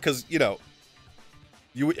to, because you know,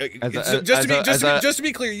 just to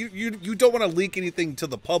be clear, you don't want to leak anything to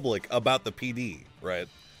the public about the PD, right?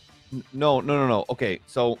 No. Okay,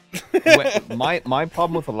 so my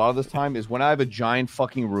problem with a lot of this time is when I have a giant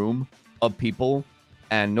fucking room of people,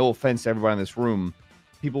 and no offense to everybody in this room,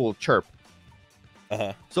 people will chirp.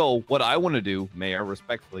 So what I want to do, Mayor,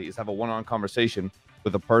 respectfully, is have a one-on-one conversation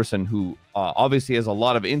with a person who obviously has a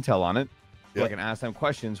lot of intel on it, so I can ask them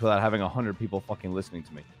questions without having 100 people fucking listening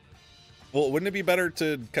to me. Well, wouldn't it be better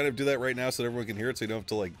to kind of do that right now so that everyone can hear it, so you don't have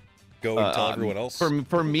to like go and tell everyone else?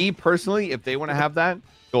 For me personally, if they want to have that,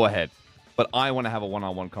 go ahead. But I want to have a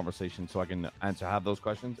one-on-one conversation so I can have those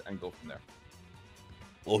questions and go from there.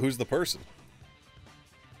 Well, who's the person?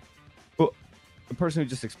 Well, the person who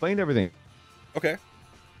just explained everything. Okay.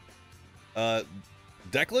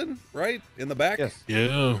 Declan, right? In the back? Yes.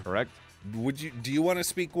 Yeah. Correct. Do you want to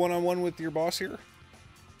speak one-on-one with your boss here?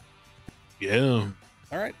 Yeah.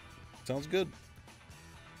 All right. Sounds good.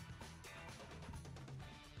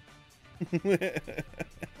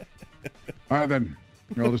 All right, then.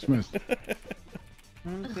 You're all dismissed.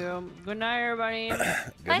 Thank you. Good night, everybody.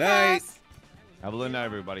 Good night. Have a good night,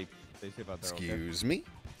 everybody. Stay safe out there. Excuse me.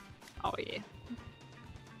 Oh, yeah.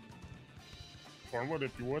 Forward,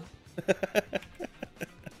 if you would.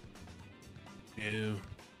 Yeah.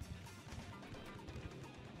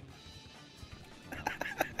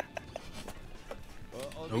 Well,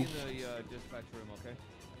 I'll be in the dispatch room, okay?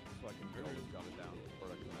 So I can always jot it down. Or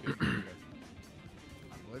I can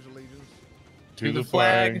I pledge allegiance to the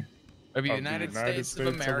flag of the United States of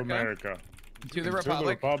America, to the and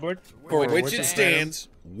republic for which it stands,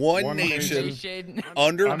 one nation,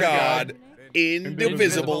 under God,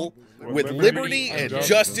 indivisible, with liberty and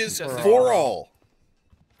justice for all.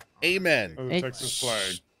 Amen. Of the Texas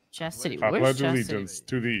flag. Chastity. I Where's pledge Chastity? allegiance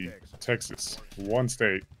to thee, Texas, one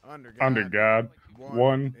state, under God,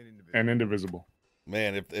 one and indivisible.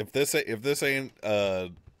 Man, if this ain't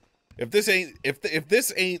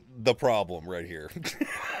the problem right here.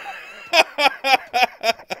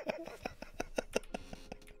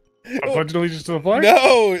 I pledge allegiance to the flag?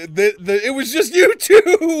 No, it was just you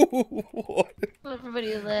two.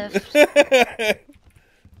 Everybody left.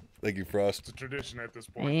 Thank you, Frost. It's a tradition at this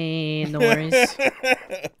point. Hey, no worries.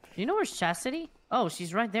 You know where's Chastity? Oh,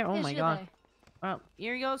 she's right there. Oh Yeah, my she's god. there. Well,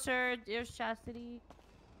 here you go, sir. There's Chastity.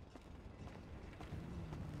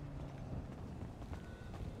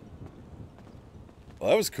 Well,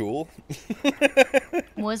 that was cool.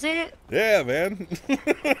 Was it? Yeah, man.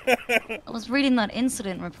 I was reading that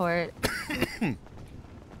incident report.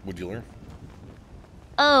 What'd you learn?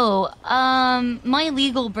 Oh, my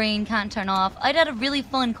legal brain can't turn off. I had a really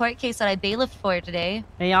fun court case that I bailiffed for today,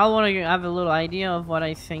 Hey, I want to have a little idea of what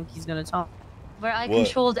I think he's gonna talk. where I What?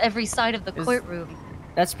 controlled every side of the Is- courtroom.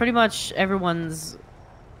 That's pretty much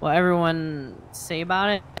what everyone say about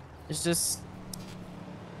it. It's just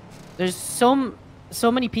there's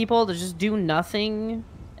so many people that just do nothing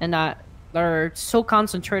and that are so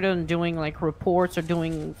concentrated on doing like reports or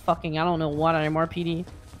doing fucking I don't know what at MRPD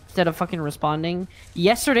instead of fucking responding.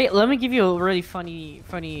 Yesterday, let me give you a really funny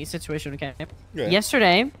situation. Okay, Yeah.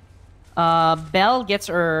 yesterday, Belle gets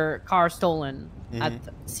her car stolen at Mhm.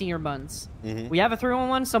 Senior Buns. Mhm. We have a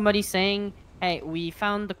 311. Somebody saying, "Hey, we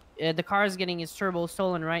found the car is getting its turbo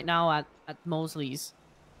stolen right now at Mosley's."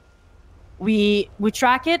 We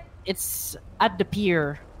track it. It's at the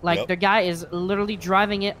pier. Like Yep. the guy is literally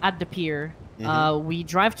driving it at the pier. Mhm. We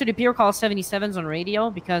drive to the pier, call 77s on radio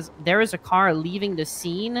because there is a car leaving the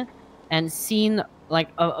scene and seen like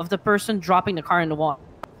of the person dropping the car in the water.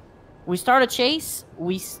 We start a chase.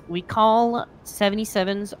 We call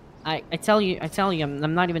 77s. I tell you,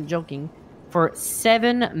 I'm not even joking. For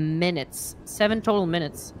 7 minutes, 7 total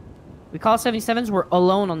minutes. We call 77s. We're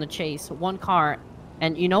alone on the chase, one car,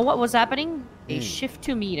 and you know what was happening? A shift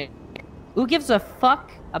 2 meeting. Who gives a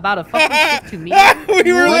fuck about a fucking shift 2 meeting?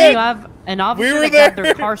 We were When there. you have an officer were that got there.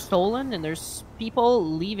 their car stolen and there's people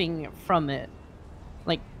leaving from it,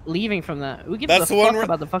 like leaving from that. Who gives That's a the one. fuck Where,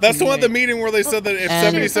 about the fucking? that's the one at the meeting? meeting where they said that if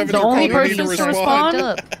And 77s the were only called, you need to persons to respond.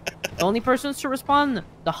 The only persons to respond,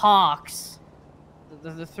 the Hawks,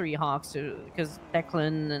 the 3 Hawks, because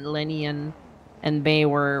Declan and Lenny and Bay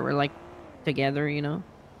were like together, you know,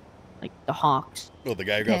 like the Hawks. Oh, the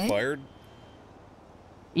guy who got fired.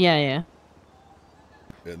 Yeah.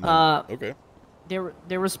 And then, okay.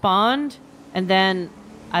 They respond, and then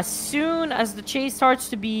as soon as the chase starts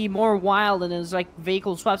to be more wild and there's like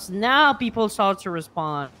vehicle swaps, now people start to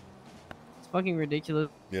respond. It's fucking ridiculous.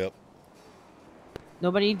 Yep.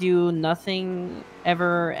 Nobody do nothing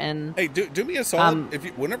ever, and Hey, do me a solid. If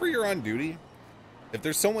you, whenever you're on duty, if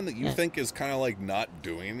there's someone that you think is kind of like not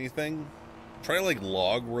doing anything, try to like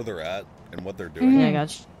log where they're at and what they're doing. Yeah, I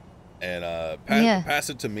gotcha. And pass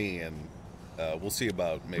it to me, and we'll see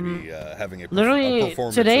about maybe having a Literally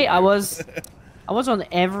performance today I review. was on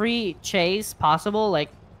every chase possible, like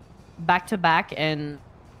back to back, and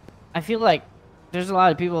I feel like there's a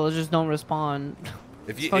lot of people that just don't respond.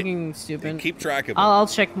 If It's fucking stupid. Keep track of it. I'll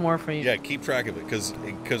check more for you. Yeah, keep track of it,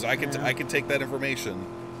 because I can take that information,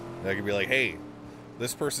 and I can be like, hey,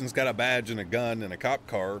 this person's got a badge and a gun and a cop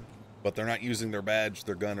car, but they're not using their badge,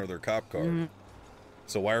 their gun, or their cop car. Mhm.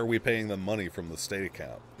 So why are we paying them money from the state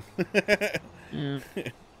account?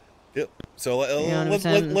 Yep. So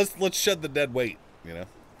let's shed the dead weight. You know.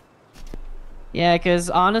 Yeah, because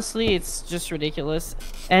honestly, it's just ridiculous,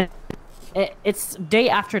 and it's day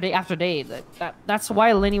after day after day. That's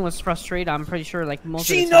why Lenny was frustrated. I'm pretty sure, like most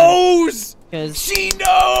of the time. She knows. Because she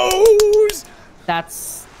knows.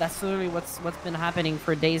 That's literally what's been happening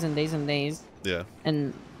for days and days and days. Yeah.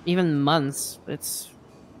 And even months. It's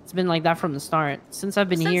been like that from the start since I've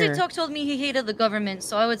been here. Sensei Talk told me he hated the government,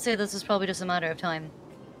 so I would say this is probably just a matter of time.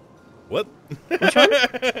 What? Which one?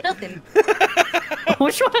 Nothing.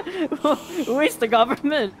 Which one? Who is the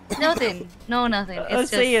government? Nothing. No, nothing. It's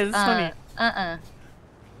Let's just, see, it's funny.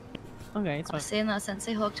 Okay, it's I fine. was saying that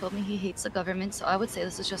Sensei Hawk told me he hates the government, so I would say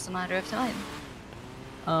this is just a matter of time.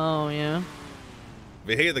 Oh, yeah. If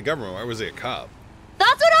he hated the government, why was he a cop?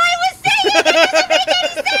 That's what I was saying! It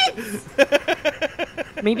doesn't make any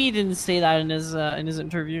sense! Maybe he didn't say that in his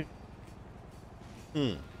interview.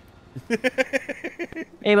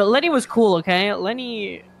 Hey, but Lenny was cool, okay?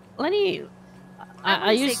 Lenny,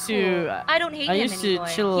 I used to. Cool. I don't hate I him used anymore.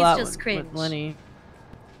 to chill a He's lot just with cringe. Lenny,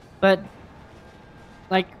 but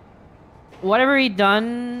like whatever he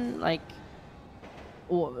done, like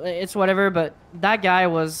it's whatever. But that guy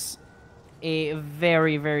was a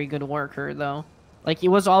very, very good worker, though. Like he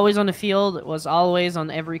was always on the field, was always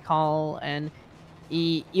on every call, and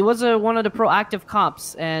he was one of the proactive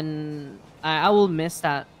cops, and I will miss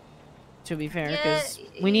that. To be fair, because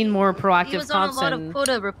we need more proactive He was on a cops, lot and of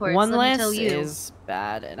quota reports, one let me tell less you. is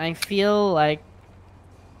bad, and I feel like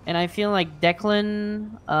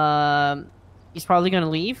Declan, he's probably gonna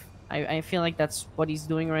leave. I feel like that's what he's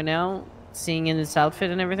doing right now, seeing in his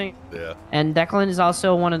outfit and everything. Yeah. And Declan is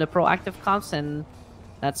also one of the proactive cops, and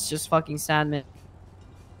that's just fucking sad, man.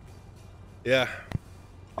 Yeah.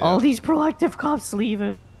 All these proactive cops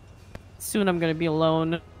leaving. Soon I'm gonna be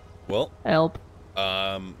alone. Well. Help.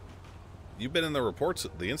 You've been in the reports,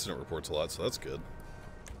 the incident reports a lot, so that's good.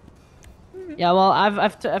 Yeah, well,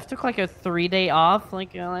 I've took like a 3-day off,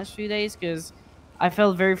 like the last few days, because I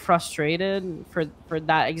felt very frustrated for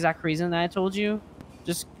that exact reason that I told you.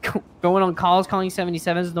 Just going on calls, calling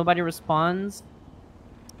 77s, nobody responds,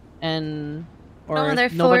 and Oh, there are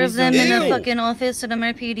 4 of them in the fucking office at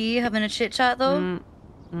MRPD having a chit chat though.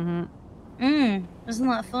 Isn't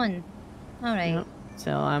that fun? All right. Yep.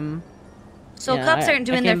 So I'm. So yeah, cops aren't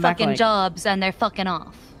doing their came back, fucking like- jobs and they're fucking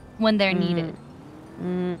off when they're needed.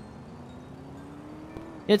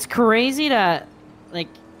 It's crazy that, like,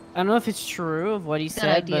 I don't know if it's true of what he Good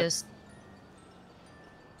said, ideas.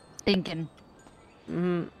 Thinking.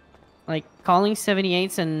 Like calling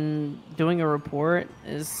 78s and doing a report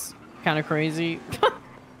is kind of crazy.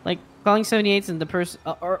 Like calling 78s and the person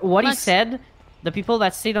or what he Max- said, the people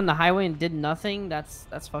that stayed on the highway and did nothing. That's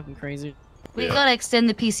fucking crazy. We gotta extend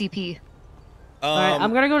the PCP. All right,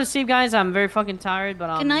 I'm gonna go to sleep, guys. I'm very fucking tired,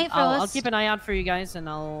 but Good night, I'll Frost. keep an eye out for you guys, and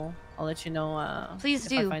I'll let you know. Please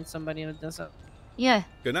if I do. find somebody that does it. Yeah.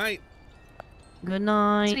 Good night. Good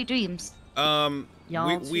night. Sweet dreams.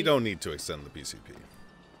 Y'all We don't need to extend the PCP.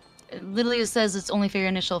 It literally says it's only for your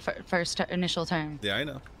initial initial term. Yeah, I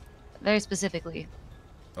know. Very specifically.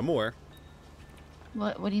 I'm aware.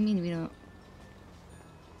 What do you mean we don't?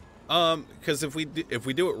 Because if we do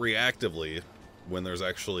it reactively, when there's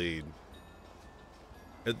actually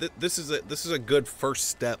this is a good first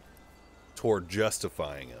step toward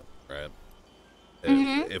justifying it, right?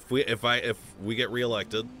 If we get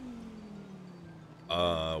reelected,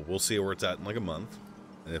 we'll see where it's at in like a month,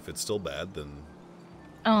 and if it's still bad, then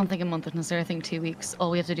I don't think a month is necessary. I think 2 weeks.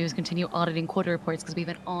 All we have to do is continue auditing quarter reports because we've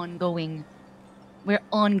been ongoing. We're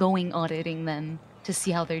ongoing auditing them to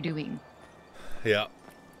see how they're doing. yeah.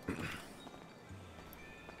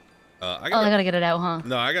 I gotta get it out, huh?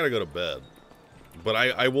 No, I gotta go to bed, but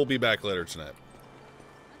I will be back later tonight.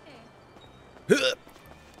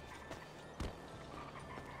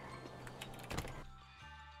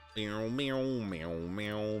 Meow meow meow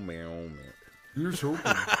meow meow. Here's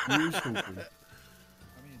hoping. Here's hoping.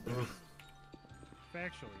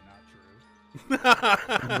 Factually not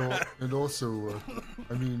true. And also,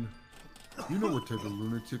 I mean, you know what type of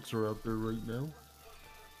lunatics are out there right now?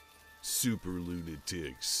 Super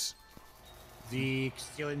lunatics. The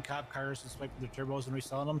stealing cop cars and swiping the turbos and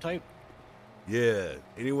reselling them type? Yeah,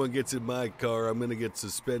 anyone gets in my car, I'm gonna get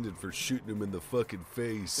suspended for shooting him in the fucking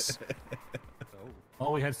face.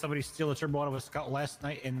 Oh, we had somebody steal a turbo out of a Scout last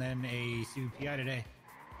night and then a CVPI today.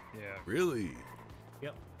 Yeah. Really?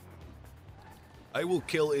 Yep. I will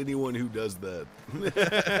kill anyone who does that.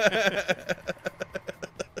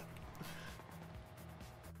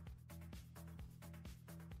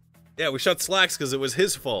 Yeah, we shot Slacks because it was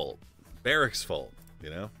his fault. Barrick's fault, you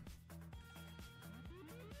know?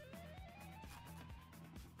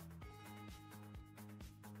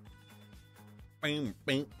 Bing,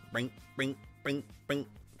 bing, bing, bing. bing, bing.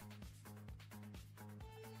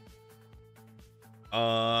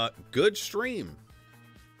 Good stream.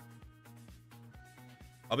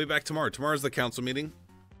 I'll be back tomorrow. Tomorrow's the council meeting.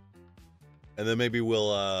 And then maybe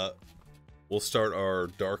we'll start our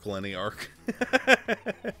Dark Lenny arc.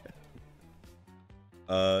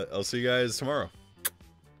 I'll see you guys tomorrow.